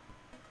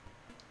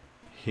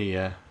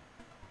here.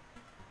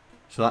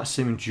 So that's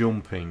him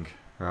jumping.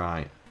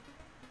 Right.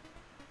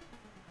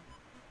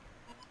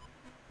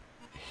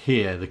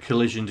 Here, the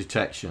collision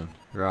detection.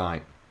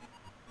 Right.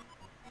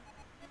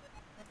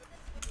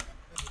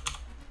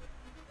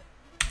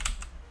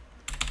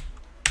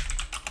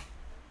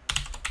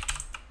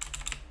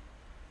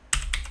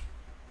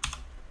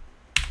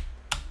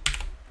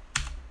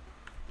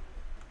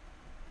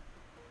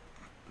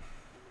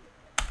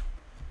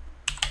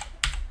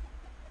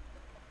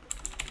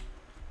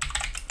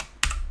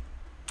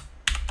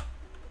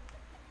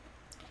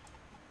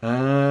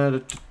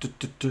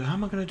 How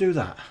am I going to do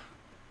that?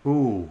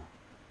 Ooh,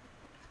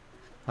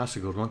 that's a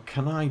good one.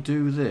 Can I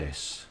do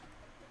this?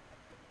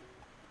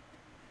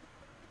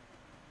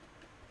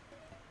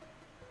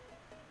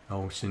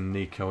 Oh, it's in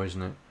Nico,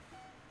 isn't it?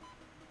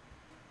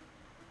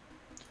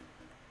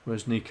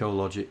 Where's Nico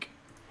logic?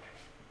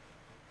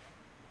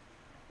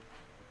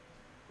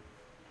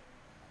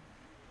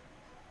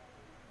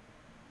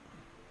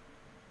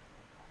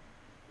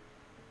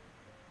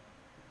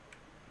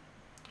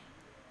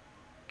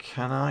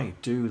 Can I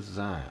do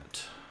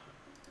that?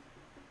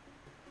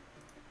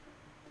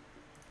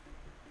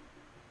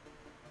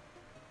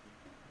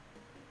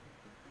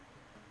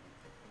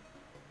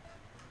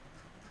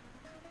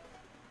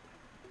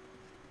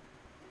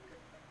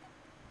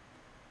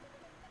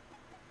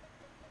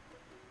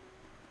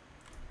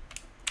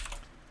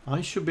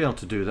 I should be able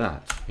to do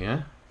that,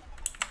 yeah?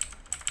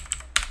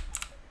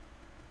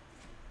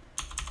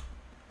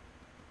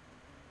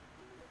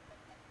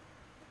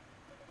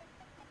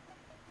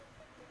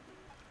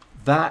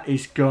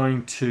 That's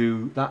going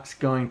to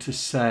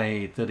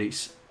say that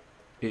it's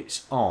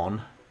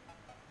on.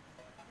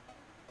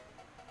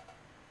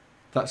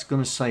 That's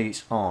going to say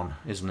it's on,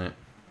 isn't it?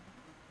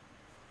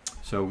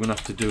 So we're going to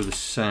have to do the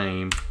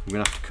same. We're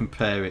going to have to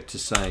compare it to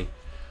say,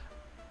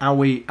 are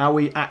we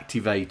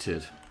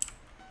activated?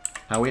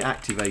 Are we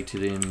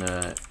activated in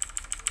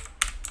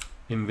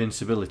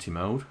invincibility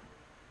mode?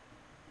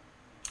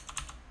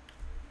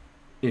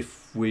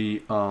 If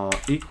we are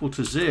equal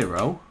to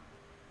 0,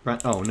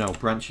 oh no,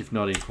 branch if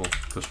not equal,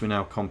 because we're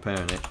now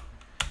comparing it.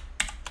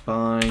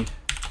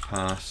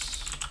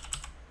 Bypass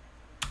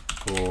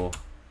for.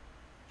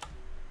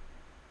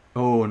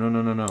 Oh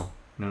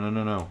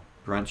no.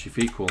 Branch if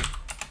equal.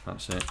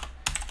 That's it.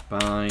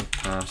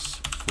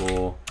 Bypass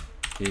for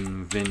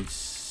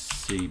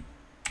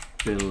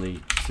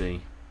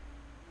invincibility.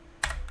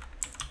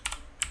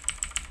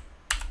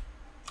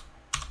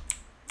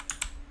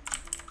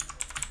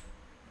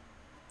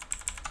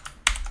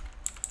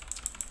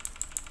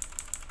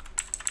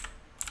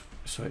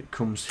 So it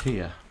comes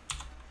here.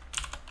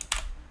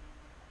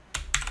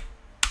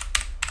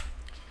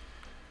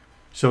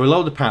 So we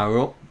load the power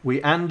up,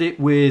 we AND it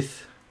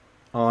with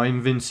our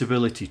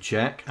invincibility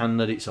check and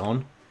that it's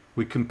on.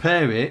 We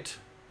compare it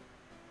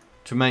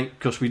to make,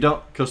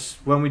 because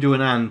when we do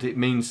an AND, it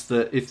means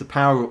that if the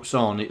power up's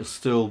on, it'll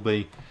still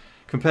be,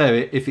 compare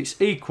it. If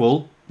it's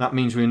equal, that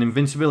means we're in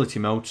invincibility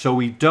mode, so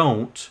we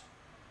don't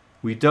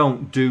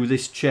do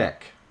this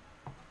check.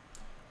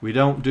 We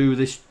don't do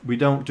this.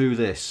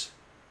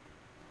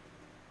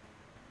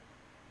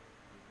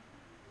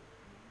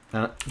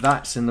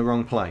 That's in the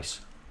wrong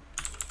place.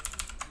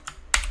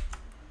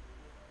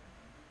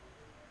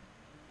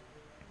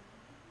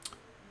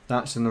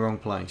 That's in the wrong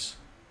place.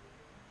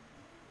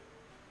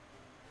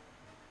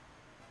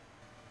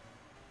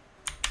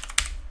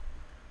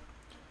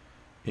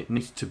 It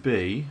needs to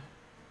be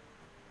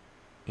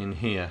in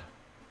here.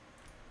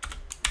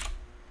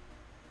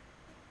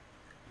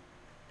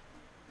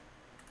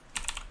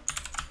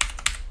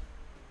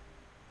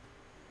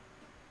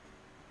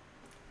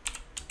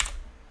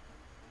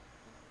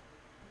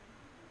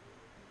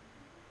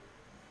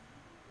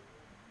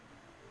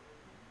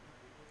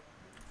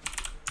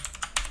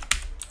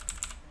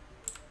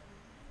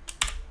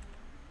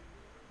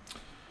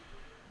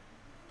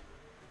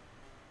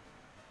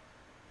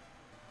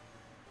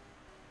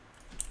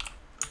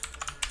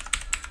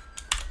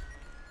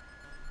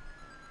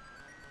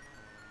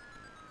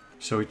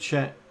 So we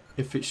check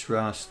if it's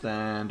Rust,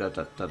 then da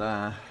da da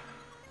da.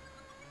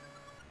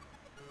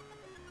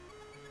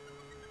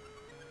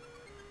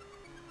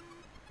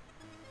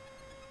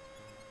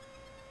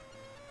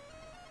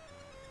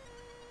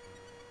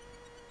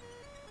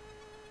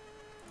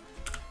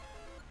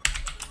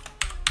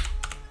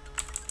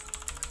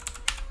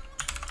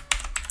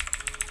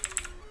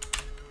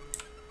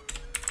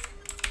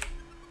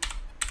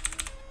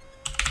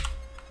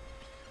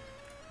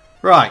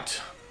 Right.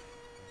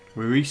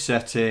 We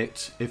reset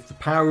it. If the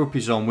power up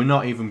is on, we're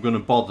not even going to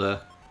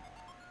bother.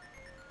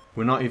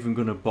 We're not even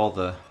going to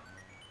bother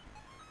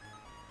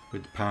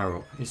with the power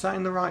up. Is that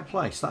in the right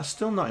place? That's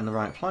still not in the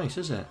right place,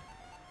 is it?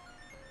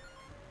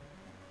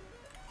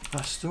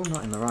 That's still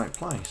not in the right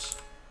place.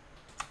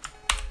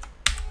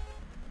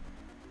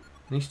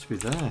 It needs to be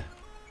there.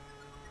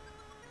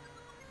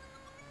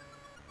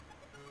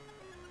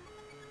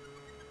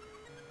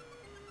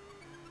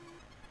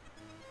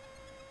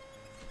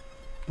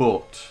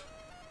 But,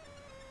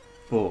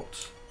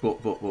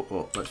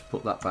 let's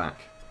put that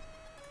back.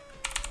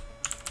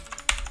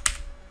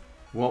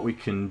 What we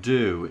can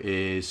do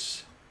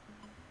is,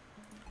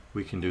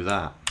 we can do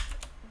that.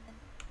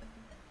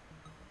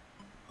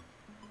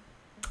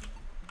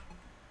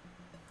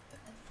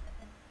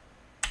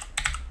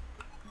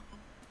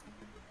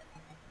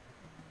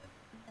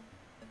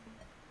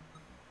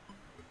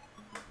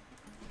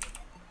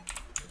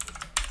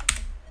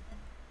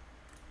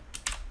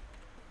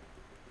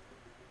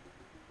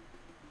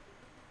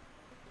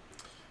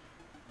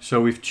 So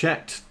we've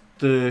checked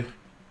the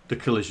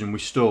collision, we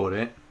stored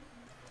it.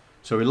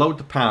 So we load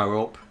the power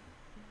up.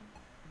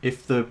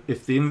 If the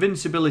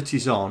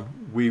invincibility's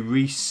on, we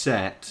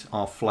reset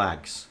our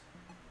flags.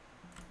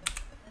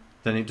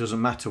 Then it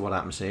doesn't matter what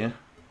happens here.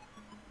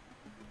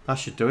 That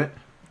should do it.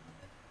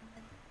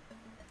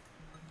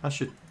 That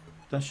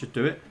should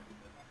do it.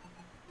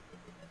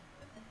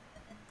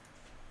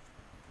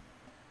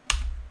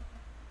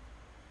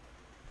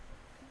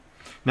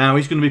 Now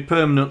he's going to be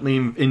permanently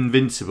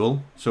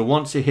invincible. So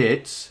once it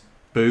hits,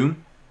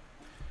 boom.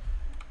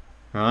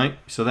 Right.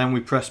 So then we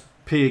press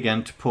P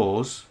again to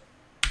pause.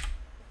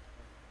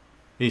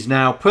 He's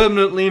now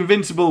permanently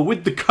invincible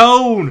with the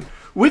cone.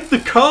 With the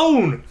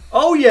cone.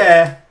 Oh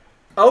yeah.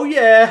 Oh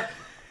yeah.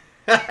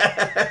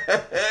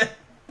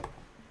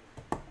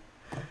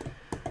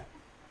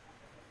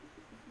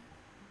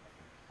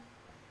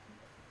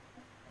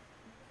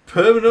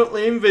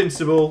 Permanently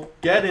invincible.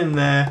 Get in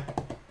there.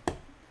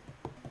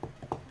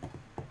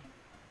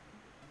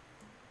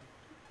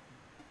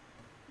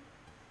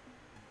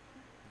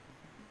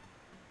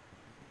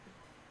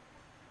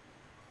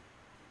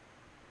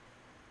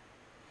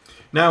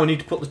 Now we need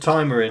to put the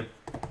timer in.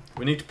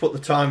 We need to put the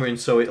timer in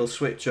so it'll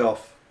switch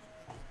off.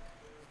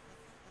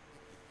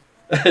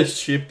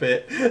 Ship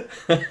it.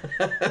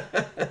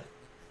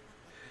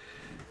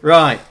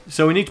 Right,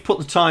 so we need to put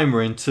the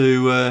timer in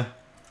to...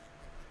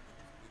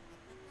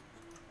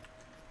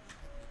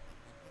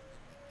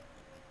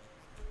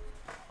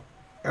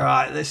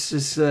 Right, this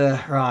is...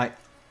 right.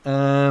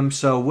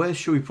 So where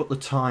should we put the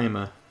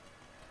timer?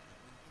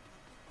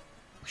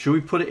 Should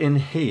we put it in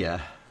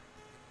here?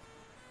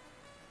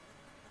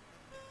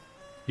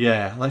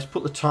 Yeah, let's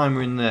put the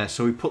timer in there.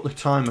 So we put the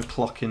timer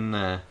clock in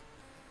there.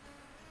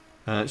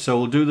 So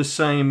we'll do the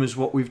same as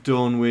what we've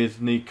done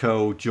with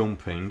Nico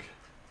jumping.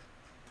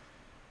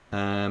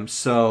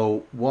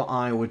 So what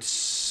I would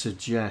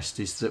suggest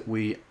is that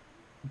we,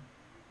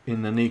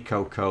 in the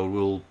Nico code,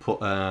 we'll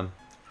put a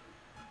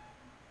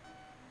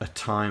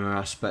timer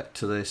aspect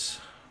to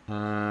this.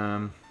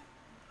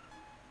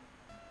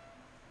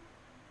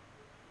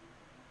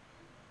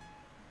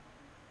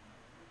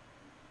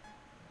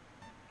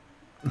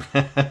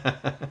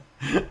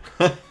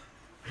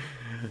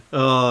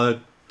 Oh,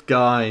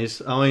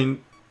 guys! I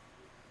mean,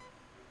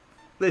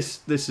 this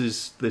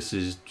is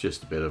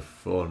just a bit of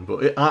fun,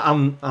 but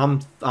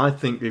I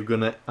think we're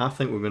gonna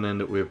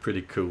end up with a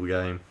pretty cool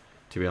game,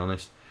 to be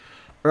honest.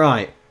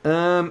 Right,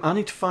 I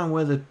need to find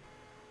where the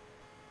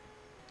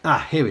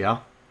here we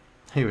are.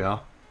 Here we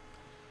are.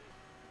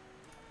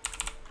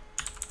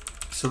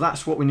 So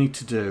that's what we need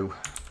to do.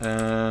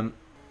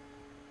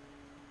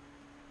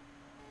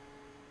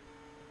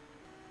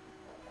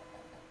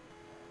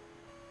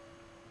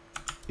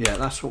 Yeah,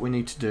 that's what we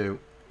need to do.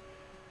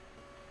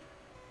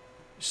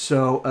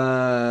 So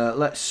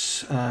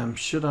let's,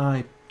 should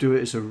I do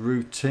it as a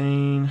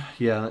routine?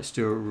 Yeah, let's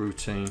do a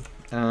routine.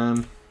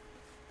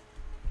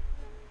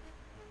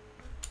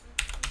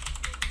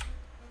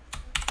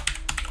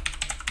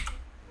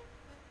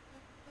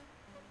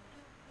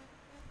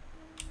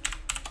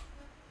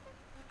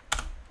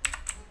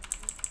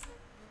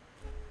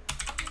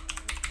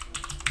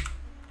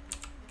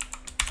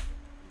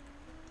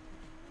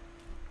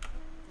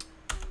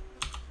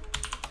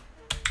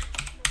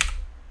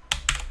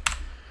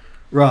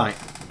 Right,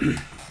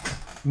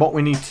 what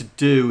we need to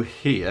do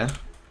here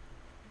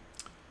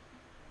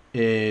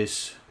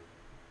is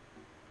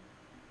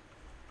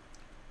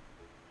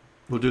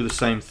we'll do the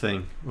same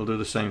thing. We'll do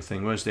the same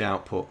thing. Where's the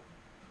output?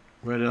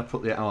 Where did I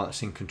put the output? Oh,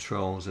 that's in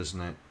controls,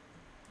 isn't it?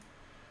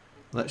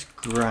 Let's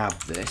grab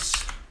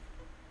this.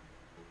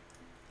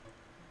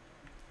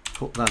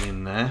 Put that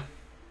in there.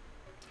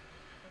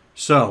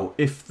 So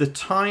if the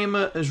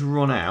timer has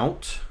run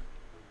out,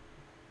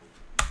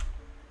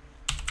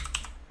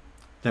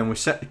 then we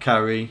set the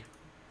carry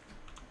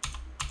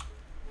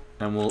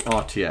and we'll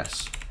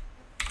RTS.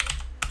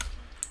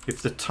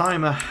 If the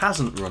timer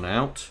hasn't run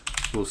out,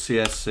 we'll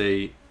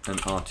CSC and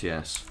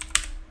RTS.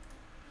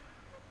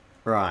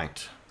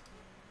 Right.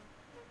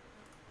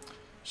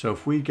 So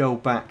if we go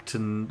back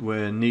to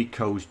where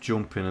Nico's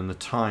jumping and the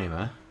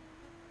timer,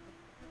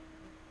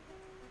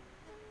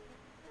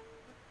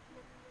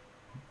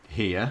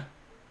 here.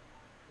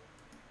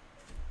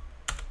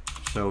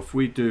 So if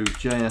we do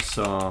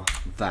JSR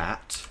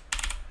that,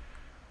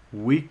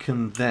 we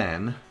can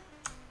then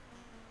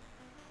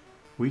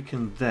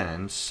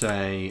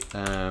say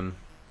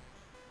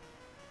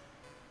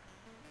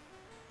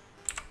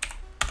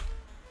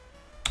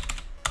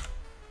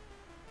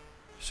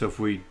so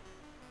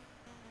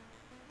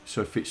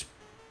if it's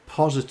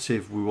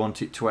positive, we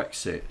want it to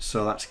exit,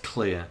 so that's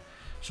clear.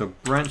 So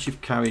branch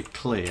if carried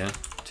clear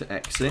to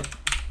exit.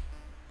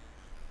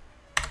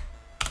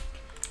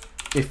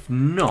 If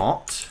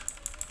not,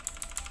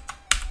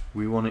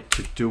 we want it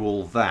to do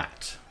all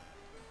that.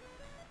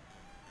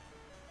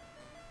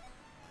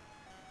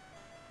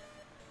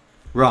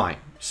 Right,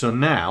 so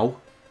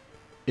now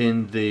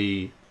in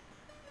the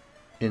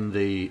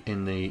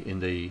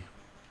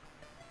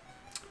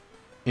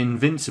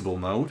invincible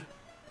mode,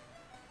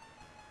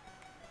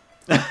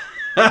 I've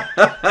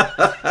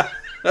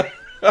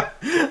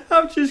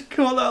just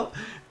called out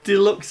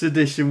deluxe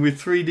edition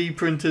with 3D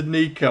printed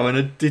Nico and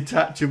a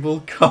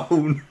detachable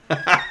cone.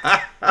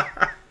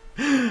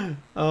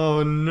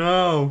 Oh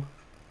no,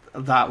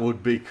 that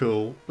would be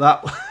cool.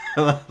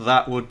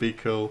 That would be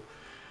cool.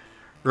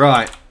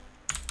 Right.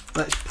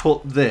 Let's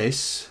put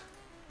this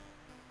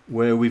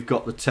where we've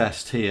got the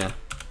test here,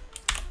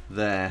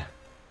 there.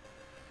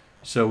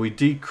 So we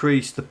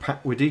decrease the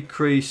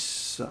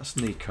that's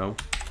Nico.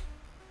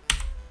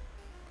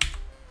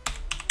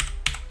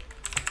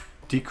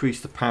 Decrease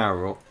the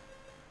power up,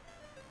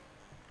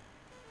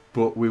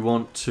 but we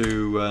want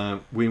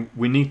to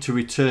we need to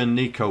return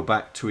Nico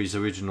back to his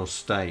original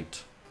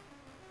state.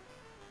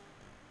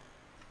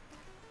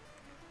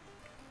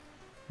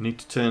 Need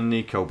to turn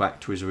Nico back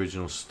to his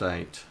original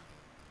state.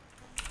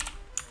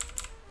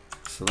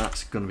 So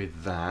that's going to be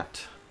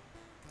that.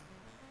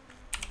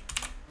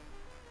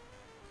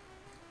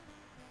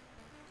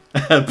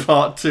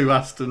 Part 2,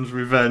 Aston's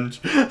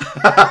Revenge.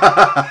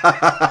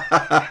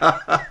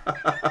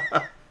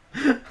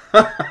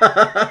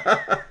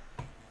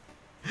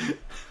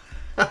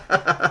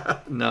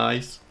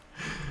 Nice.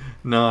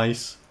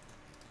 Nice.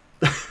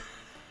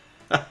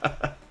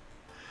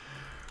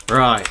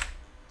 Right.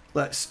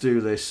 Let's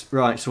do this.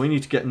 Right, so we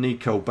need to get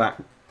Nico back.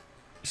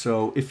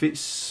 So if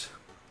it's...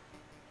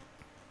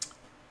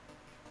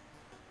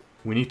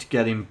 we need to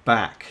get him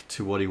back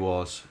to what he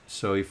was.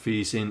 So if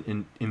he's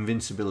in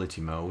invincibility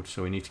mode,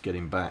 so we need to get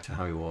him back to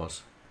how he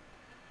was,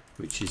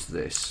 which is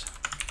this.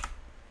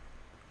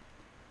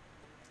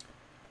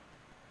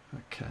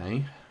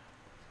 Okay.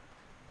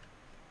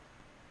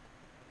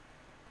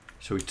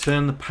 So we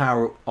turn the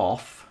power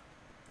off.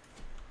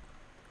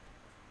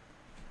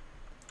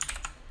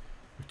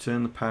 We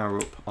turn the power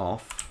up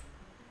off.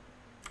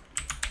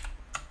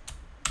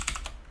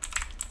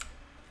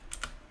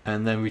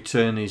 And then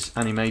return his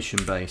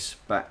animation base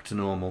back to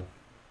normal.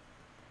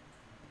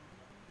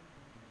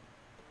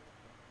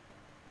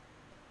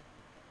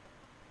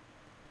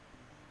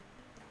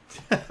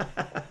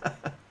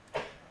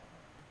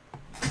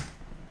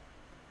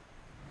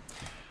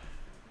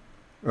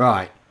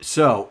 Right,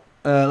 so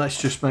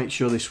let's just make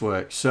sure this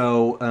works.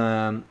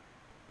 So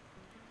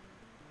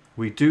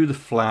we do the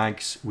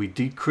flags, we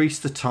decrease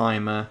the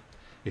timer.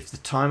 If the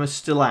timer's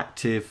still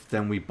active,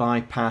 then we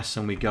bypass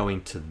and we go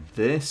into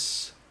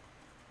this.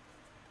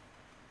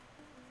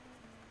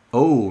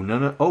 Oh,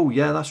 no. Oh,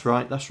 yeah, that's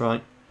right. That's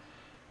right.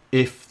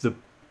 If the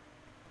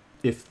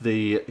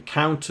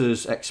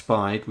counter's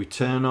expired, we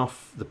turn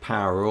off the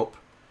power up,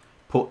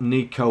 put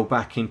Nico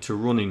back into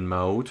running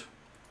mode.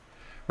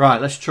 Right,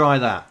 let's try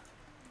that.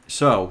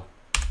 So,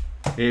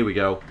 here we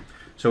go.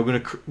 So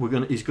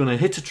he's gonna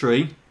hit a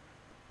tree.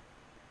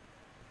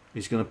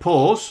 He's gonna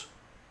pause.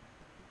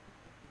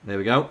 There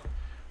we go.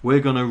 We're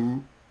going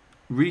to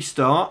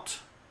restart,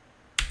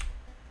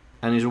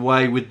 and he's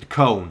away with the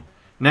cone.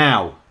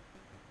 Now,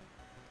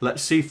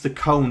 let's see if the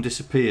cone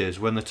disappears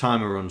when the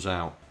timer runs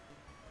out.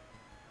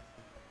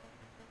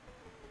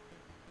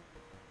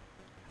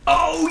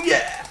 Oh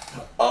yeah!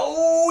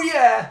 Oh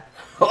yeah!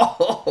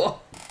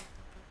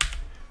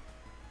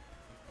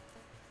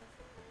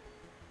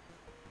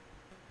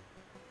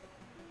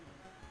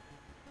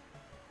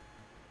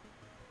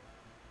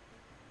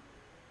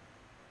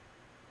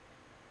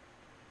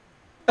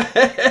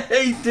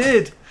 It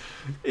did.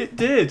 It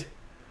did.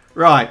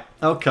 Right.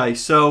 Okay.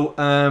 So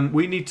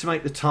we need to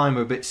make the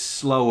timer a bit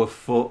slower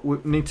for. We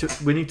need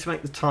to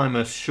make the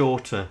timer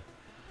shorter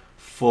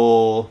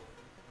for.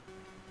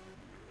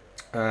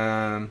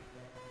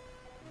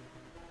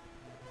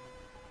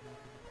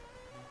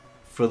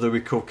 For the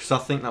record, because I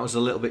think that was a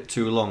little bit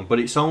too long. But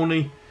it's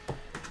only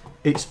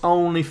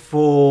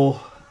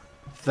for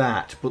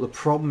that. But the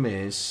problem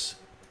is,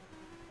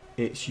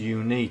 it's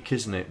unique,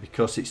 isn't it?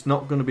 Because it's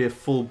not going to be a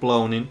full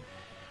blown in.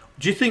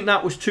 Do you think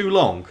that was too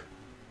long?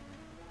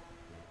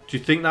 Do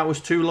you think that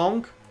was too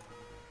long,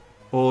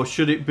 or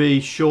should it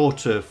be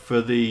shorter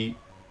for the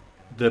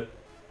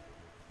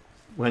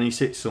when he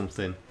hits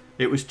something?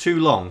 It was too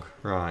long,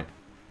 right?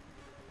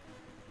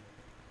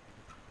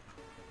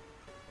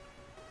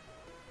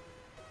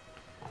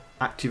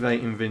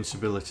 Activate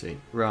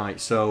invincibility.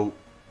 Right, so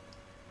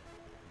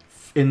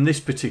in this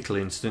particular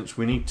instance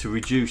we need to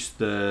reduce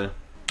the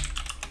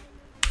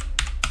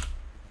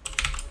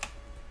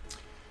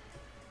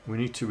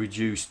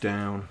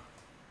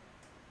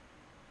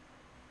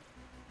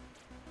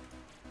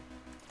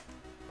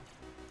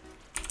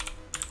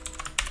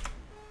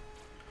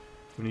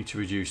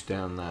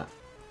down that.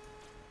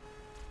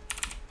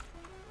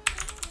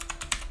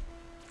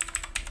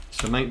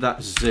 So make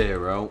that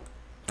 0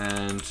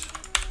 and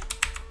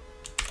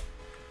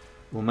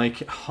we'll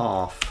make it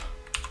half.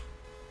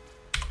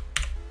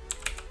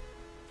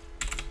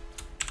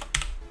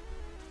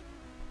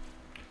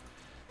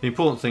 The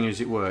important thing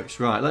is it works.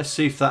 Right, let's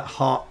see if that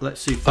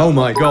Oh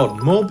my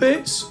god, more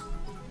bits?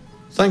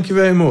 Thank you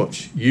very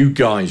much. You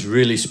guys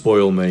really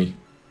spoil me.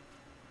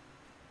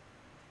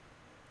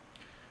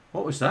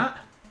 What was that?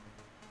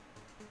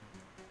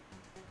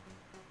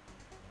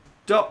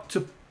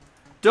 Dr.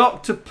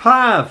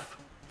 Pav!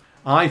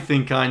 I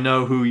think I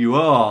know who you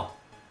are.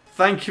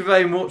 Thank you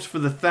very much for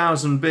the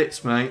 1,000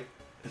 bits, mate.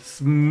 It's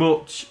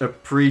much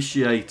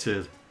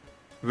appreciated.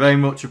 Very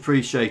much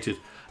appreciated.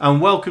 And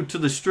welcome to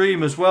the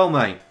stream as well,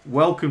 mate.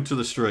 Welcome to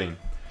the stream.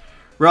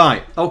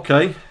 Right,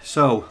 okay,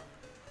 so.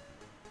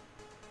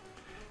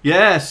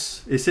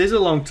 Yes, it is a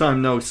long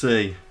time no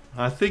see.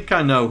 I think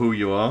I know who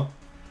you are.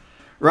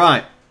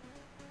 Right.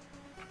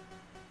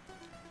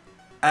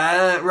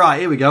 Right,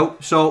 here we go.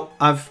 So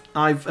I've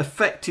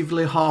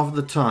effectively halved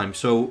the time.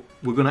 So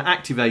we're going to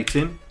activate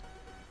him.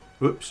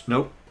 Whoops,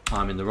 nope,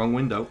 I'm in the wrong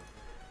window.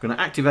 Going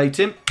to activate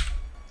him.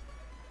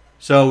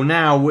 So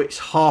now it's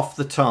half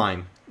the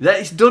time.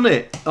 It's done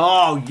it.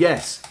 Oh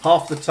yes,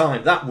 half the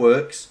time. That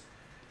works.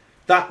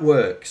 That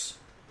works.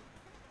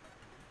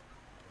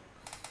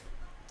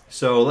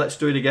 So let's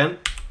do it again.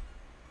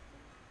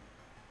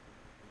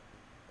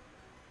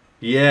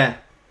 Yeah,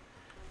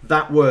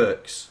 that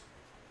works.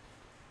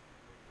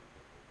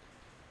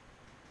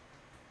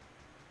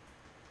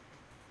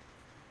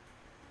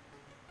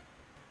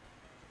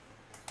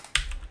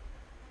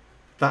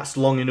 That's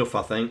long enough,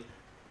 I think.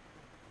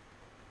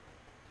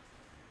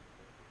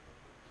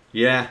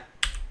 Yeah,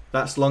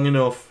 that's long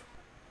enough.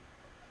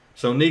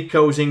 So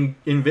Nico's in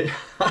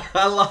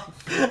I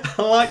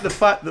like the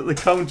fact that the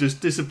cone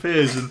just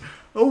disappears and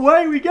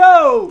away we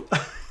go.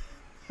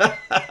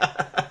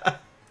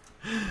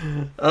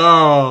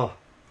 Oh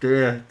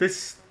dear,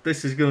 this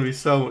is going to be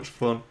so much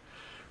fun.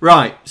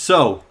 Right,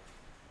 so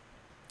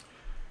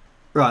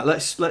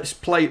let's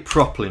play it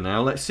properly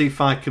now. Let's see if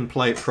I can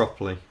play it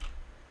properly.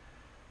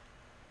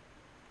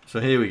 So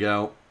here we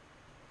go.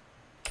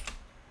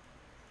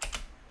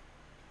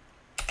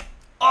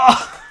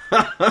 Oh!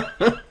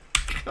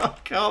 I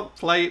can't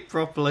play it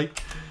properly.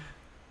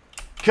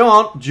 Come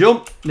on,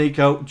 jump,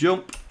 Nico,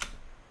 jump.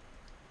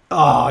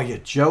 Oh, you're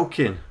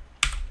joking.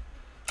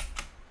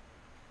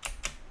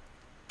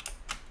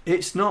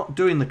 It's not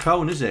doing the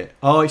cone, is it?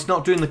 Oh, it's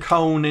not doing the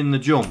cone in the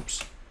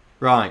jumps.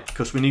 Right,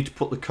 because we need to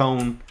put the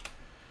cone...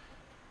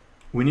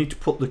 We need to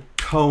put the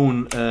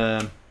cone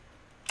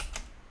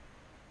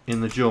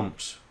in the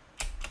jumps.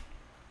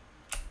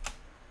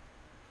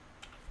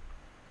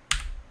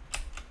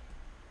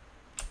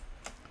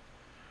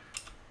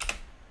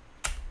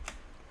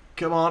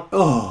 Come on.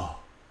 Oh,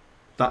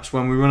 that's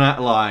when we run out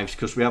of lives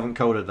because we haven't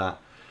coded that.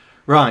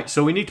 Right,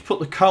 so we need to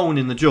put the cone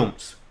in the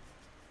jumps.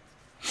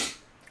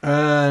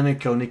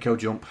 Nico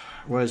jump.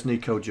 Where's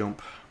Nico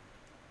jump?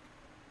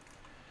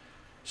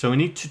 So we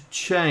need to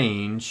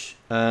change.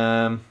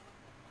 We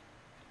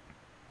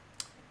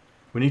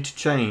need to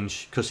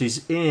change because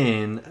he's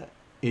in.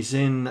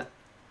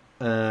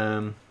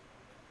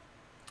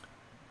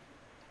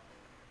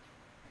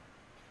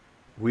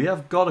 We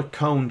have got a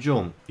cone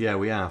jump. Yeah,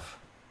 we have.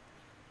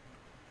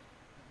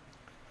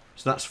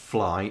 So that's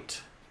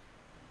flight.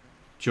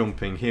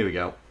 Jumping. Here we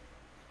go.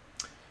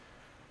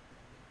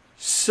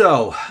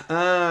 So,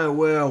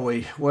 where are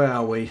we? Where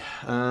are we?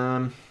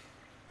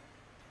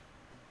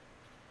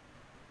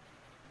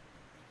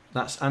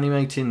 That's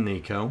animating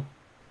Nico.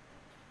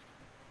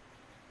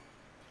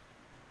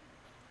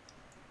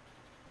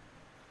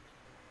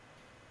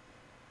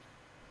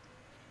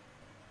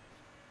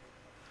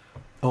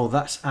 Oh,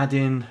 that's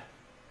adding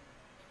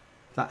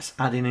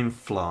in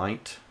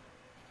flight.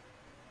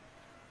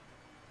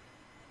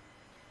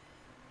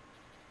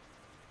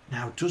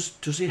 Now, does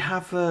he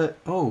have a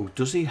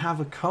does he have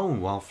a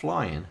cone while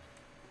flying?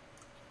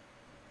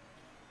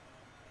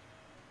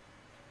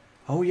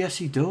 Oh yes,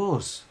 he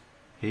does.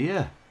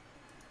 Here.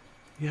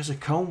 He has a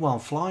cone while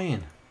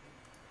flying.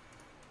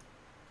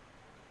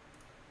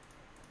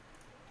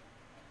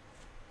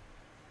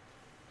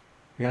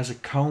 He has a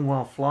cone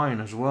while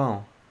flying as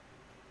well.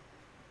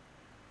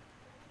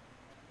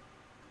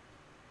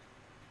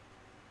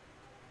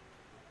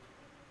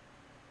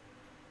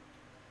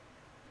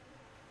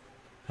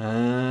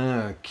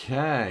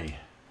 Okay.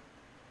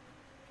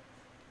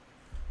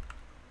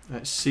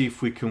 Let's see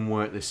if we can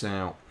work this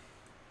out.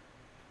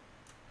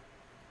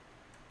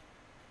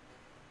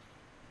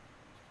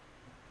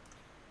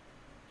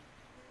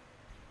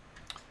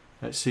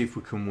 Let's see if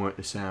we can work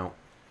this out.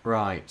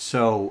 Right,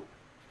 so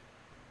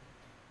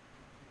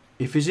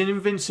if he's in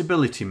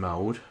invincibility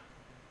mode,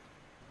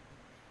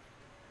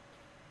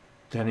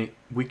 then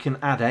we can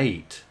add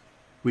 8.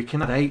 We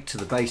can add 8 to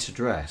the base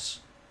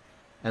address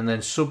and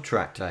then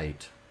subtract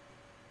 8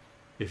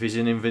 if he's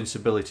in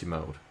invincibility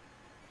mode.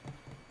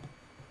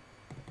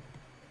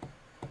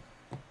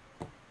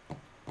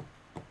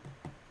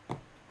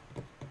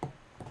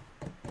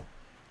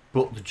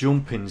 But the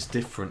jumping's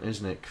different,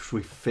 isn't it? Because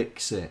we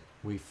fix it.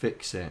 We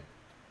fix it.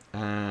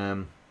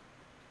 I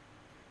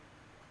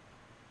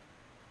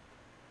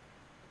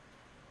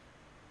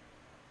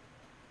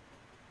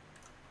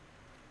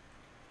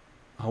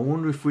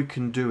wonder if we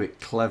can do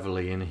it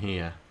cleverly in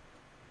here,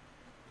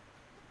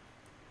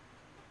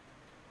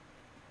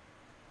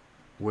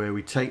 where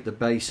we take the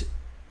base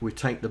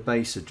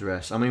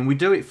address. I mean, we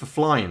do it for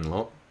flying,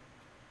 look.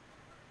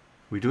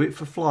 We do it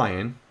for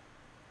flying.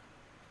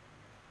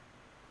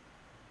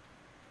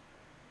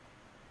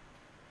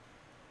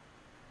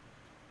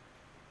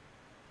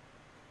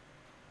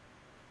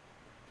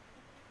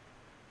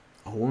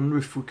 I wonder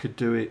if we could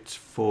do it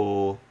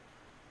for...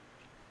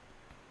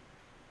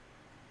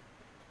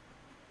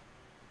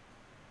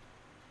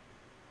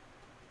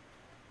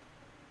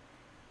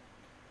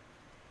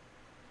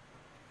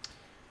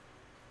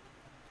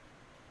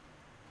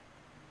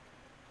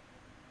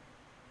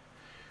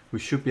 We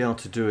should be able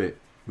to do it.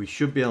 We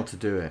should be able to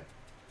do it.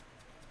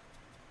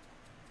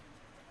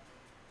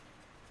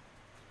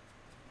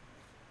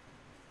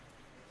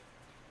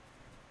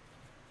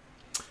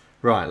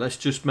 Right, let's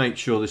just make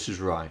sure this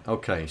is right.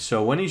 Okay,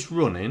 so when he's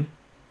running,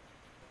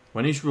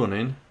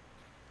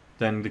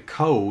 then the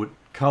cone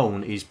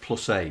is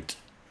 +8.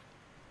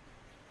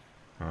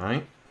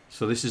 Alright,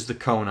 so this is the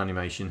cone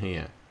animation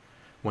here.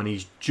 When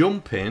he's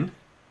jumping,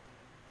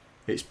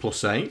 it's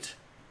 +8.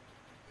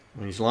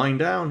 When he's lying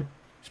down,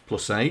 it's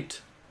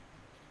 +8.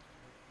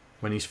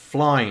 When he's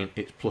flying,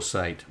 it's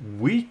 +8.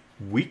 We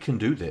can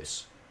do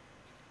this.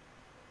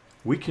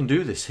 We can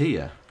do this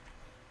here.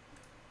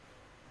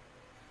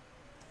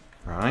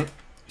 Right.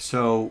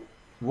 So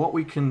what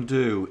we can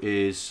do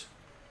is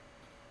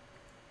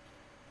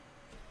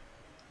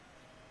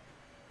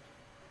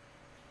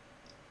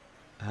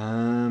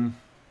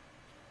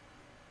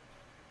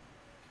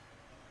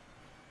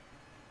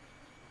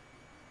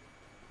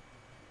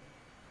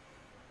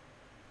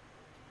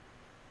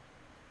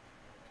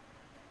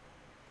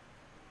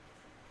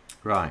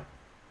right.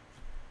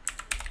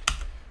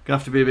 Gonna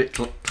have to be a bit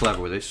clever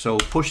with this. So we'll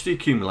push the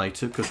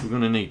accumulator because we're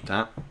going to need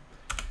that.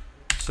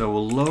 So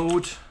we'll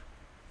load.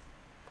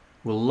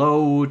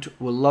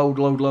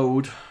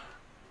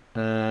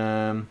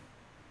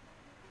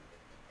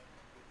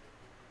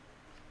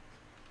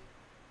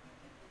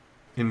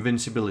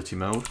 Invincibility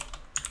mode.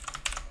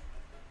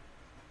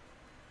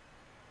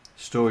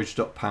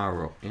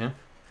 Storage.power up, yeah?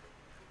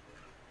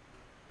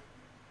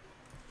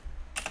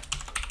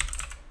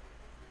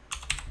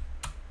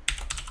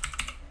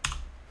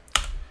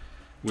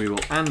 We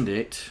will AND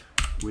it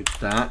with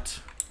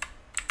that.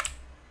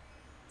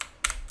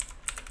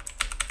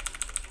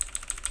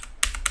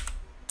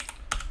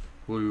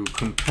 We will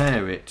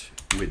compare it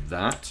with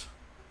that.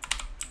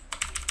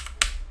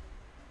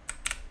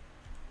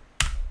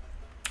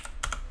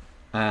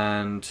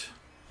 And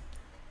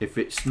if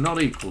it's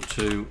not equal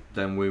to,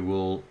 then we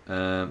will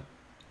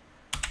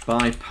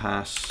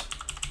bypass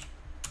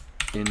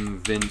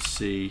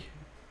invincibility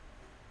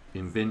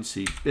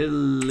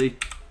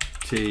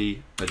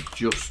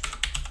adjustment.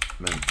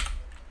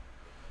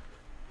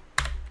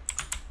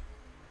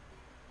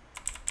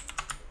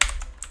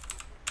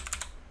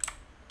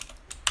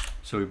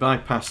 So we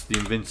bypass the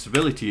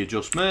invincibility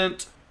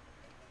adjustment.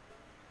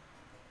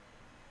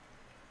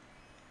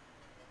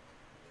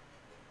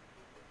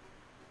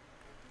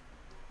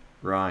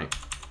 Right.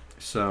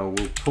 So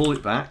we'll pull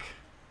it back.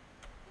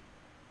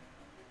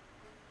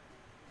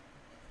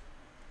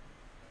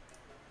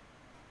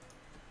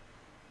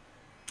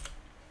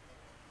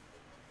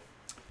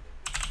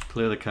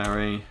 Clear the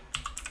carry.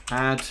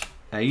 Add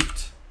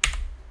 8.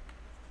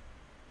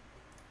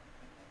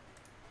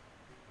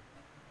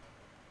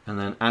 And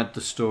then add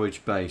the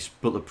storage base.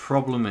 But the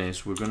problem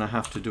is we're going to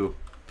have to do a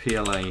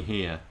PLA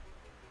here.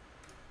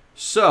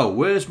 So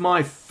where's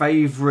my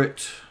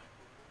favourite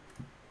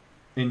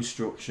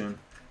instruction?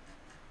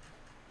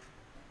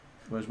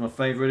 Where's my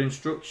favourite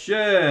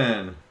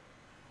instruction?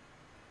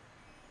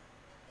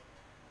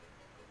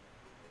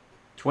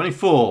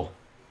 24.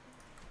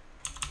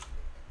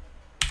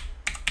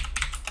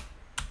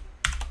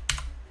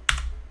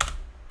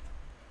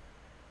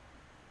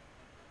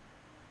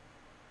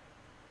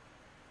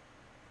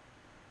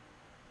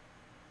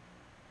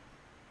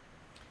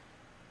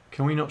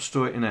 Can we not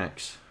store it in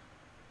X?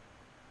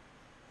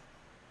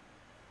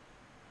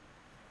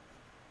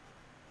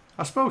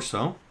 I suppose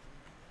so.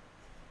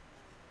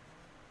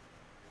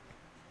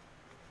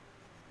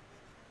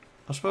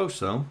 I suppose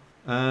so.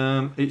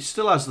 It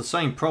still has the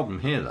same problem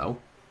here though.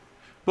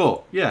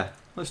 But yeah,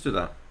 let's do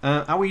that.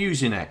 Are we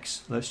using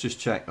X? Let's just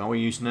check. Are we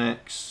using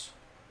X?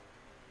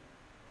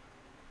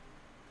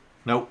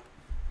 Nope.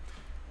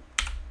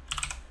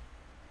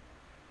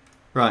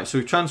 Right, so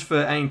we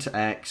transfer A into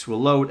X,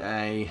 we'll load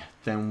A,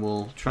 then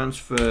we'll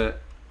transfer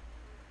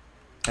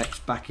X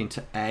back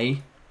into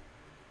A.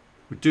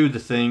 We do the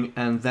thing,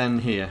 and then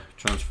here,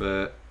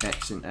 transfer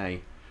X in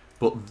A.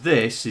 But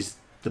this is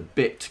the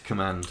bit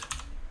command.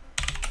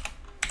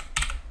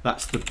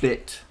 That's the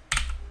bit,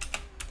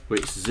 but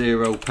it's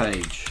 0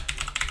 page.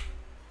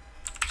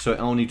 So it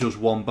only does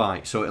 1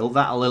 byte. So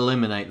that'll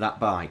eliminate that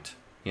byte.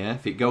 Yeah,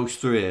 if it goes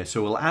through here.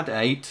 So we'll add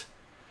 8,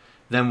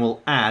 then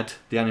we'll add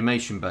the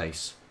animation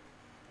base.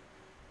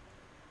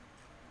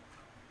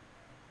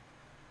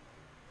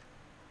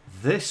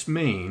 This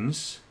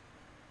means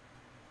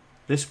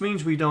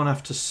we don't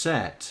have to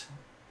set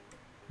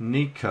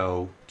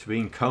Nico to be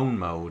in cone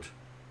mode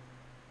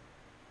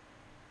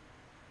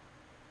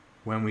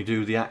when we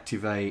do the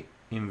activate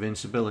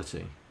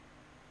invincibility.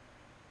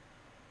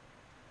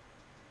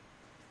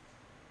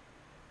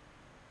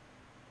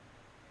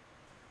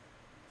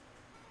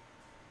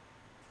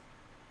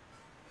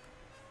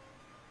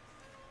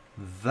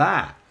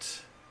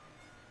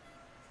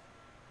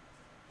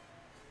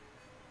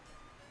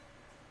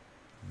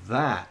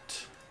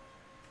 That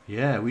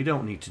yeah, we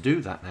don't need to do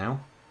that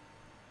now.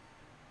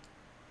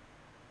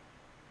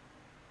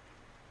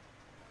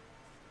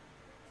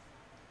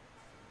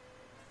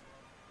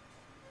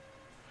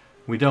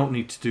 We don't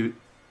need to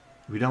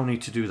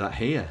do that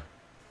here.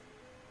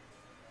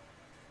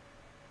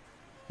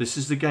 This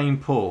is the game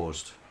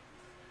paused.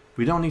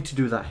 We don't need to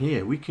do that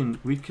here. We can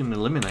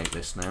eliminate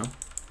this now.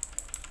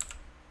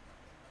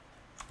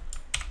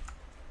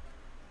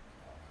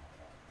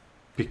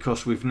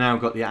 Because we've now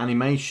got the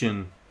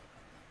animation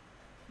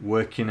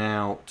working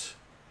out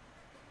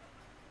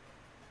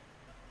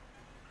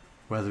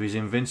whether he's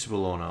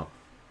invincible or not.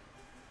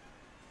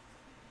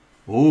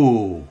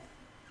 Ooh.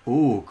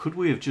 Ooh, could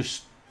we have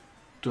just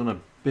done a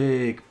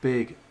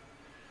big...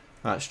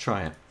 Let's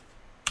try it.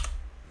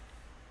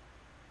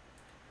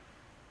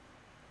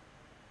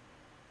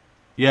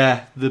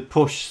 Yeah, the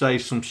push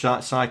saves some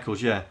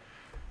cycles, yeah.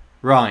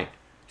 Right.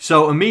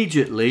 So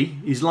immediately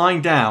he's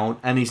lying down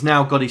and he's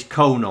now got his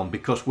cone on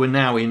because we're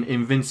now in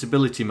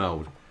invincibility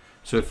mode.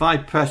 So if I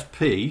press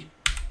P,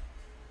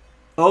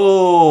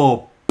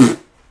 oh,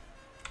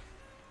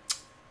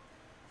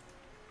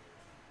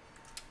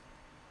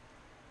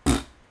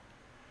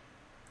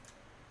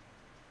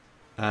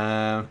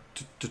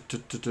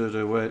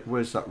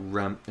 where's that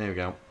ramp? There we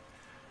go.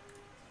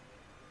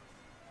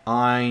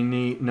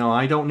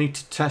 I don't need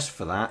to test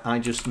for that. I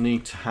just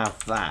need to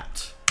have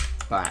that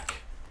back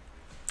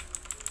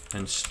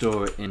and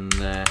store it in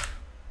there.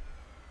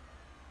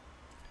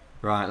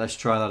 Right, let's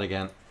try that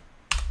again.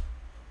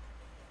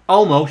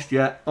 Almost,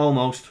 yeah,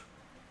 almost.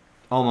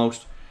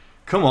 Almost.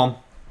 Come on.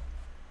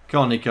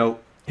 Come on, Nico.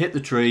 Hit the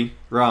tree.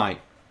 Right.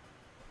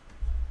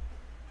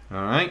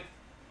 Alright.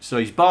 So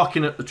he's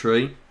barking at the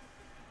tree.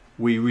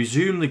 We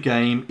resume the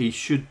game. He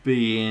should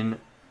be in...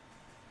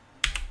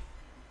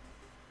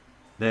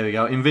 There we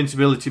go.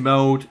 Invincibility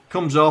mode.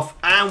 Comes off.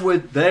 And we're...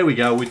 There we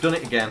go. We've done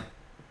it again.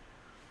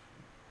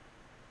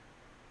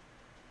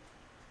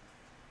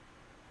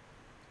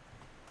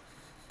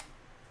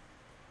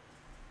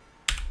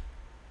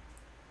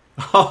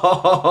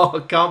 Oh, I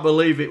can't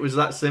believe it was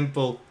that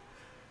simple.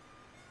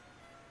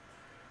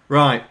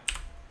 Right.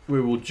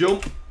 We will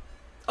jump.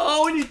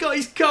 Oh, and he's got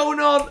his cone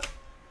on.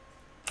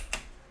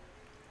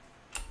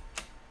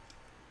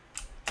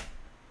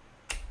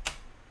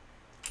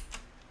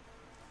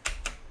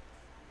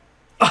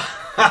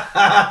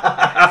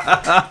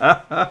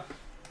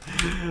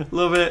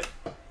 Love it.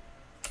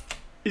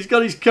 He's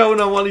got his cone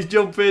on while he's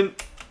jumping.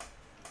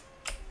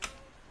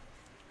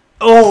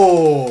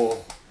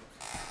 Oh.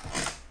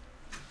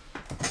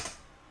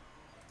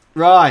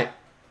 Right.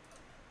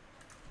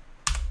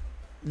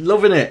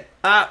 Loving it.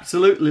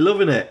 Absolutely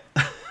loving it.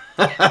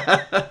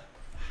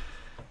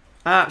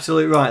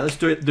 Absolutely right. Let's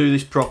do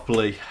this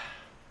properly.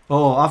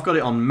 Oh, I've got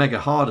it on mega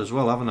hard as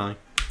well, haven't I?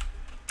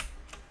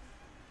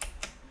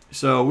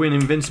 So win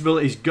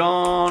invincibility is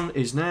gone.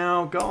 Is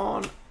now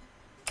gone.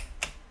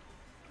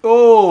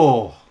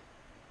 Oh.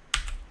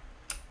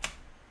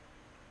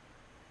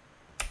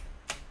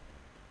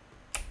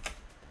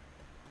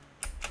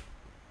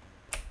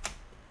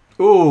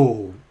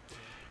 Oh.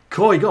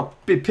 Cool, you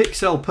got big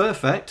pixel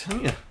perfect,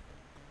 haven't you?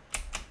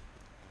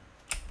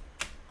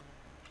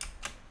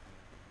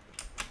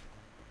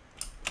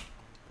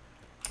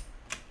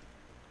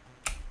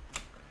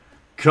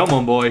 Come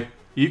on, boy.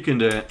 You can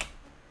do it.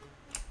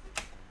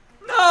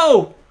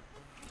 No!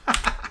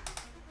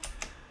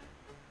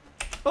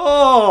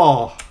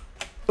 Oh!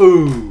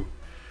 Ooh.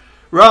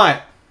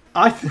 Right.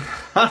 I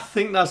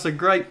think that's a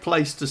great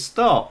place to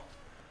stop.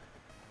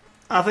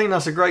 I think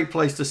that's a great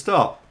place to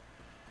stop.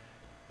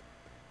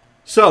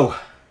 So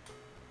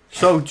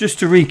just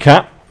to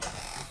recap,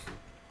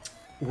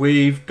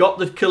 we've got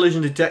the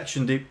collision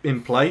detection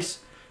in place.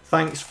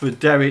 Thanks for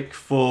Derek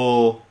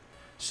for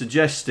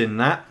suggesting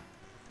that.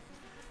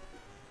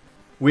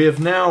 We have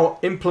now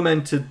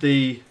implemented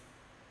the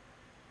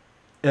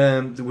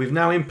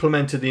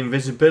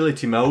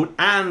invisibility mode,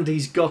 and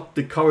he's got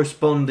the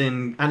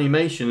corresponding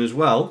animation as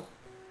well.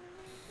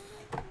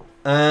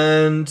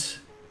 And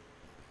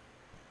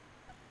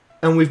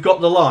we've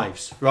got the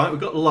lives, right? We've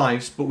got the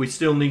lives, but we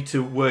still need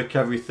to work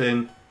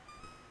everything.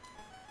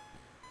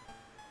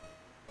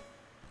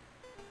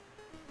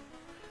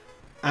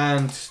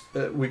 And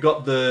we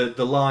got the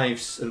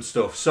lives and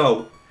stuff.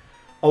 So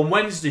on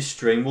Wednesday's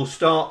stream, we'll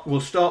start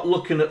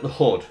looking at the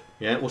HUD.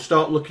 Yeah, we'll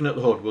start looking at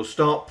the HUD. We'll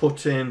start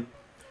putting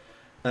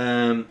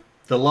the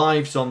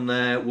lives on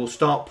there. We'll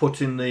start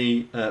putting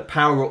the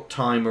power up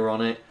timer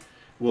on it.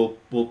 We'll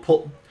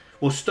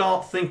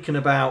start thinking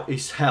about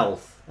his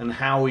health and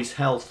how his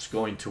health's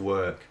going to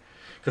work,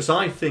 because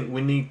I think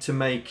we need to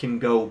make him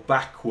go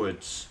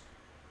backwards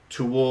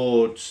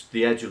towards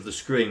the edge of the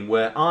screen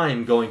where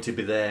I'm going to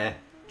be there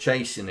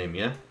chasing him.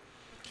 Yeah.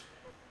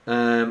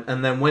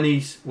 And then when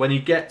he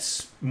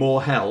gets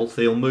more health,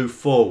 he'll move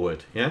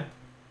forward. Yeah.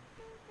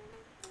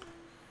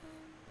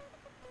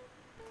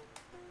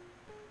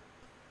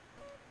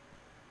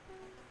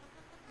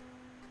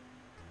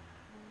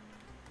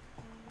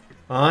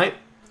 All right.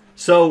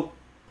 So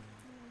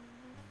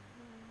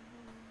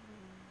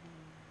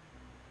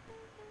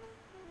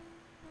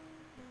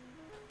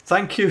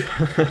thank you.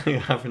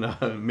 Having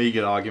a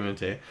meagre argument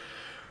here,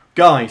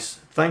 guys.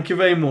 Thank you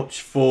very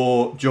much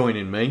for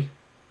joining me.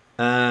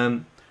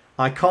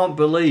 I can't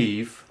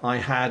believe I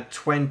had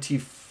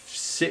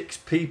 26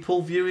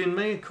 people viewing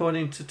me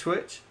according to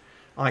Twitch.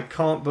 I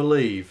can't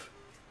believe.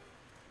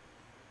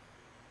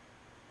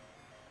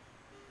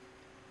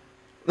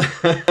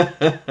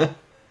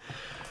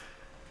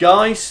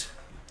 Guys,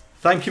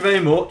 thank you very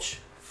much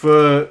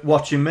for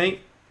watching me,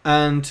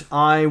 and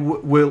I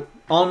will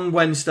on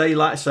Wednesday,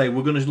 like I say,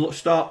 we're going to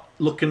start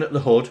looking at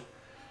the HUD,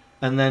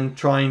 and then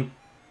try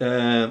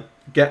and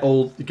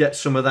get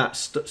some of that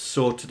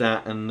sorted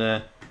out.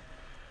 And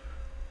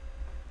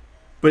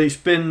but it's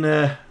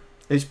been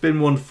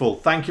wonderful.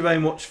 Thank you very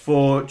much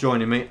for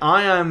joining me.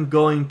 I am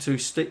going to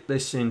stick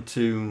this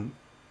into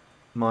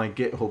my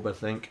GitHub. I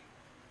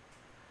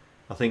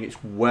think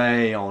it's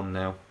way on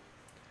now.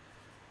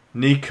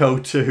 Nico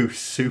 2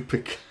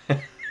 super.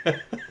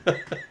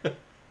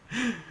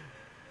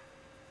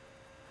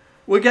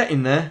 We're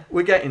getting there.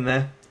 We're getting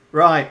there.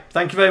 Right.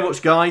 Thank you very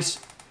much, guys.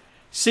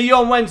 See you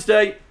on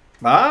Wednesday.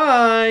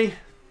 Bye.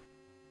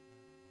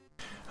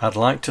 I'd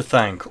like to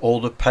thank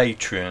all the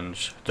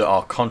patrons that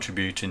are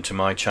contributing to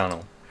my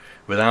channel.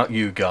 Without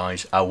you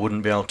guys, I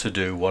wouldn't be able to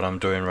do what I'm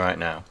doing right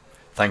now.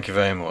 Thank you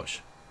very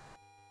much.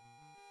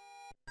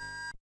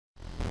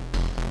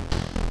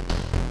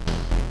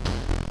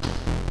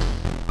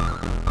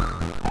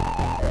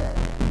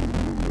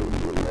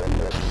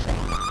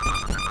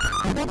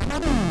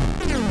 Mikroman.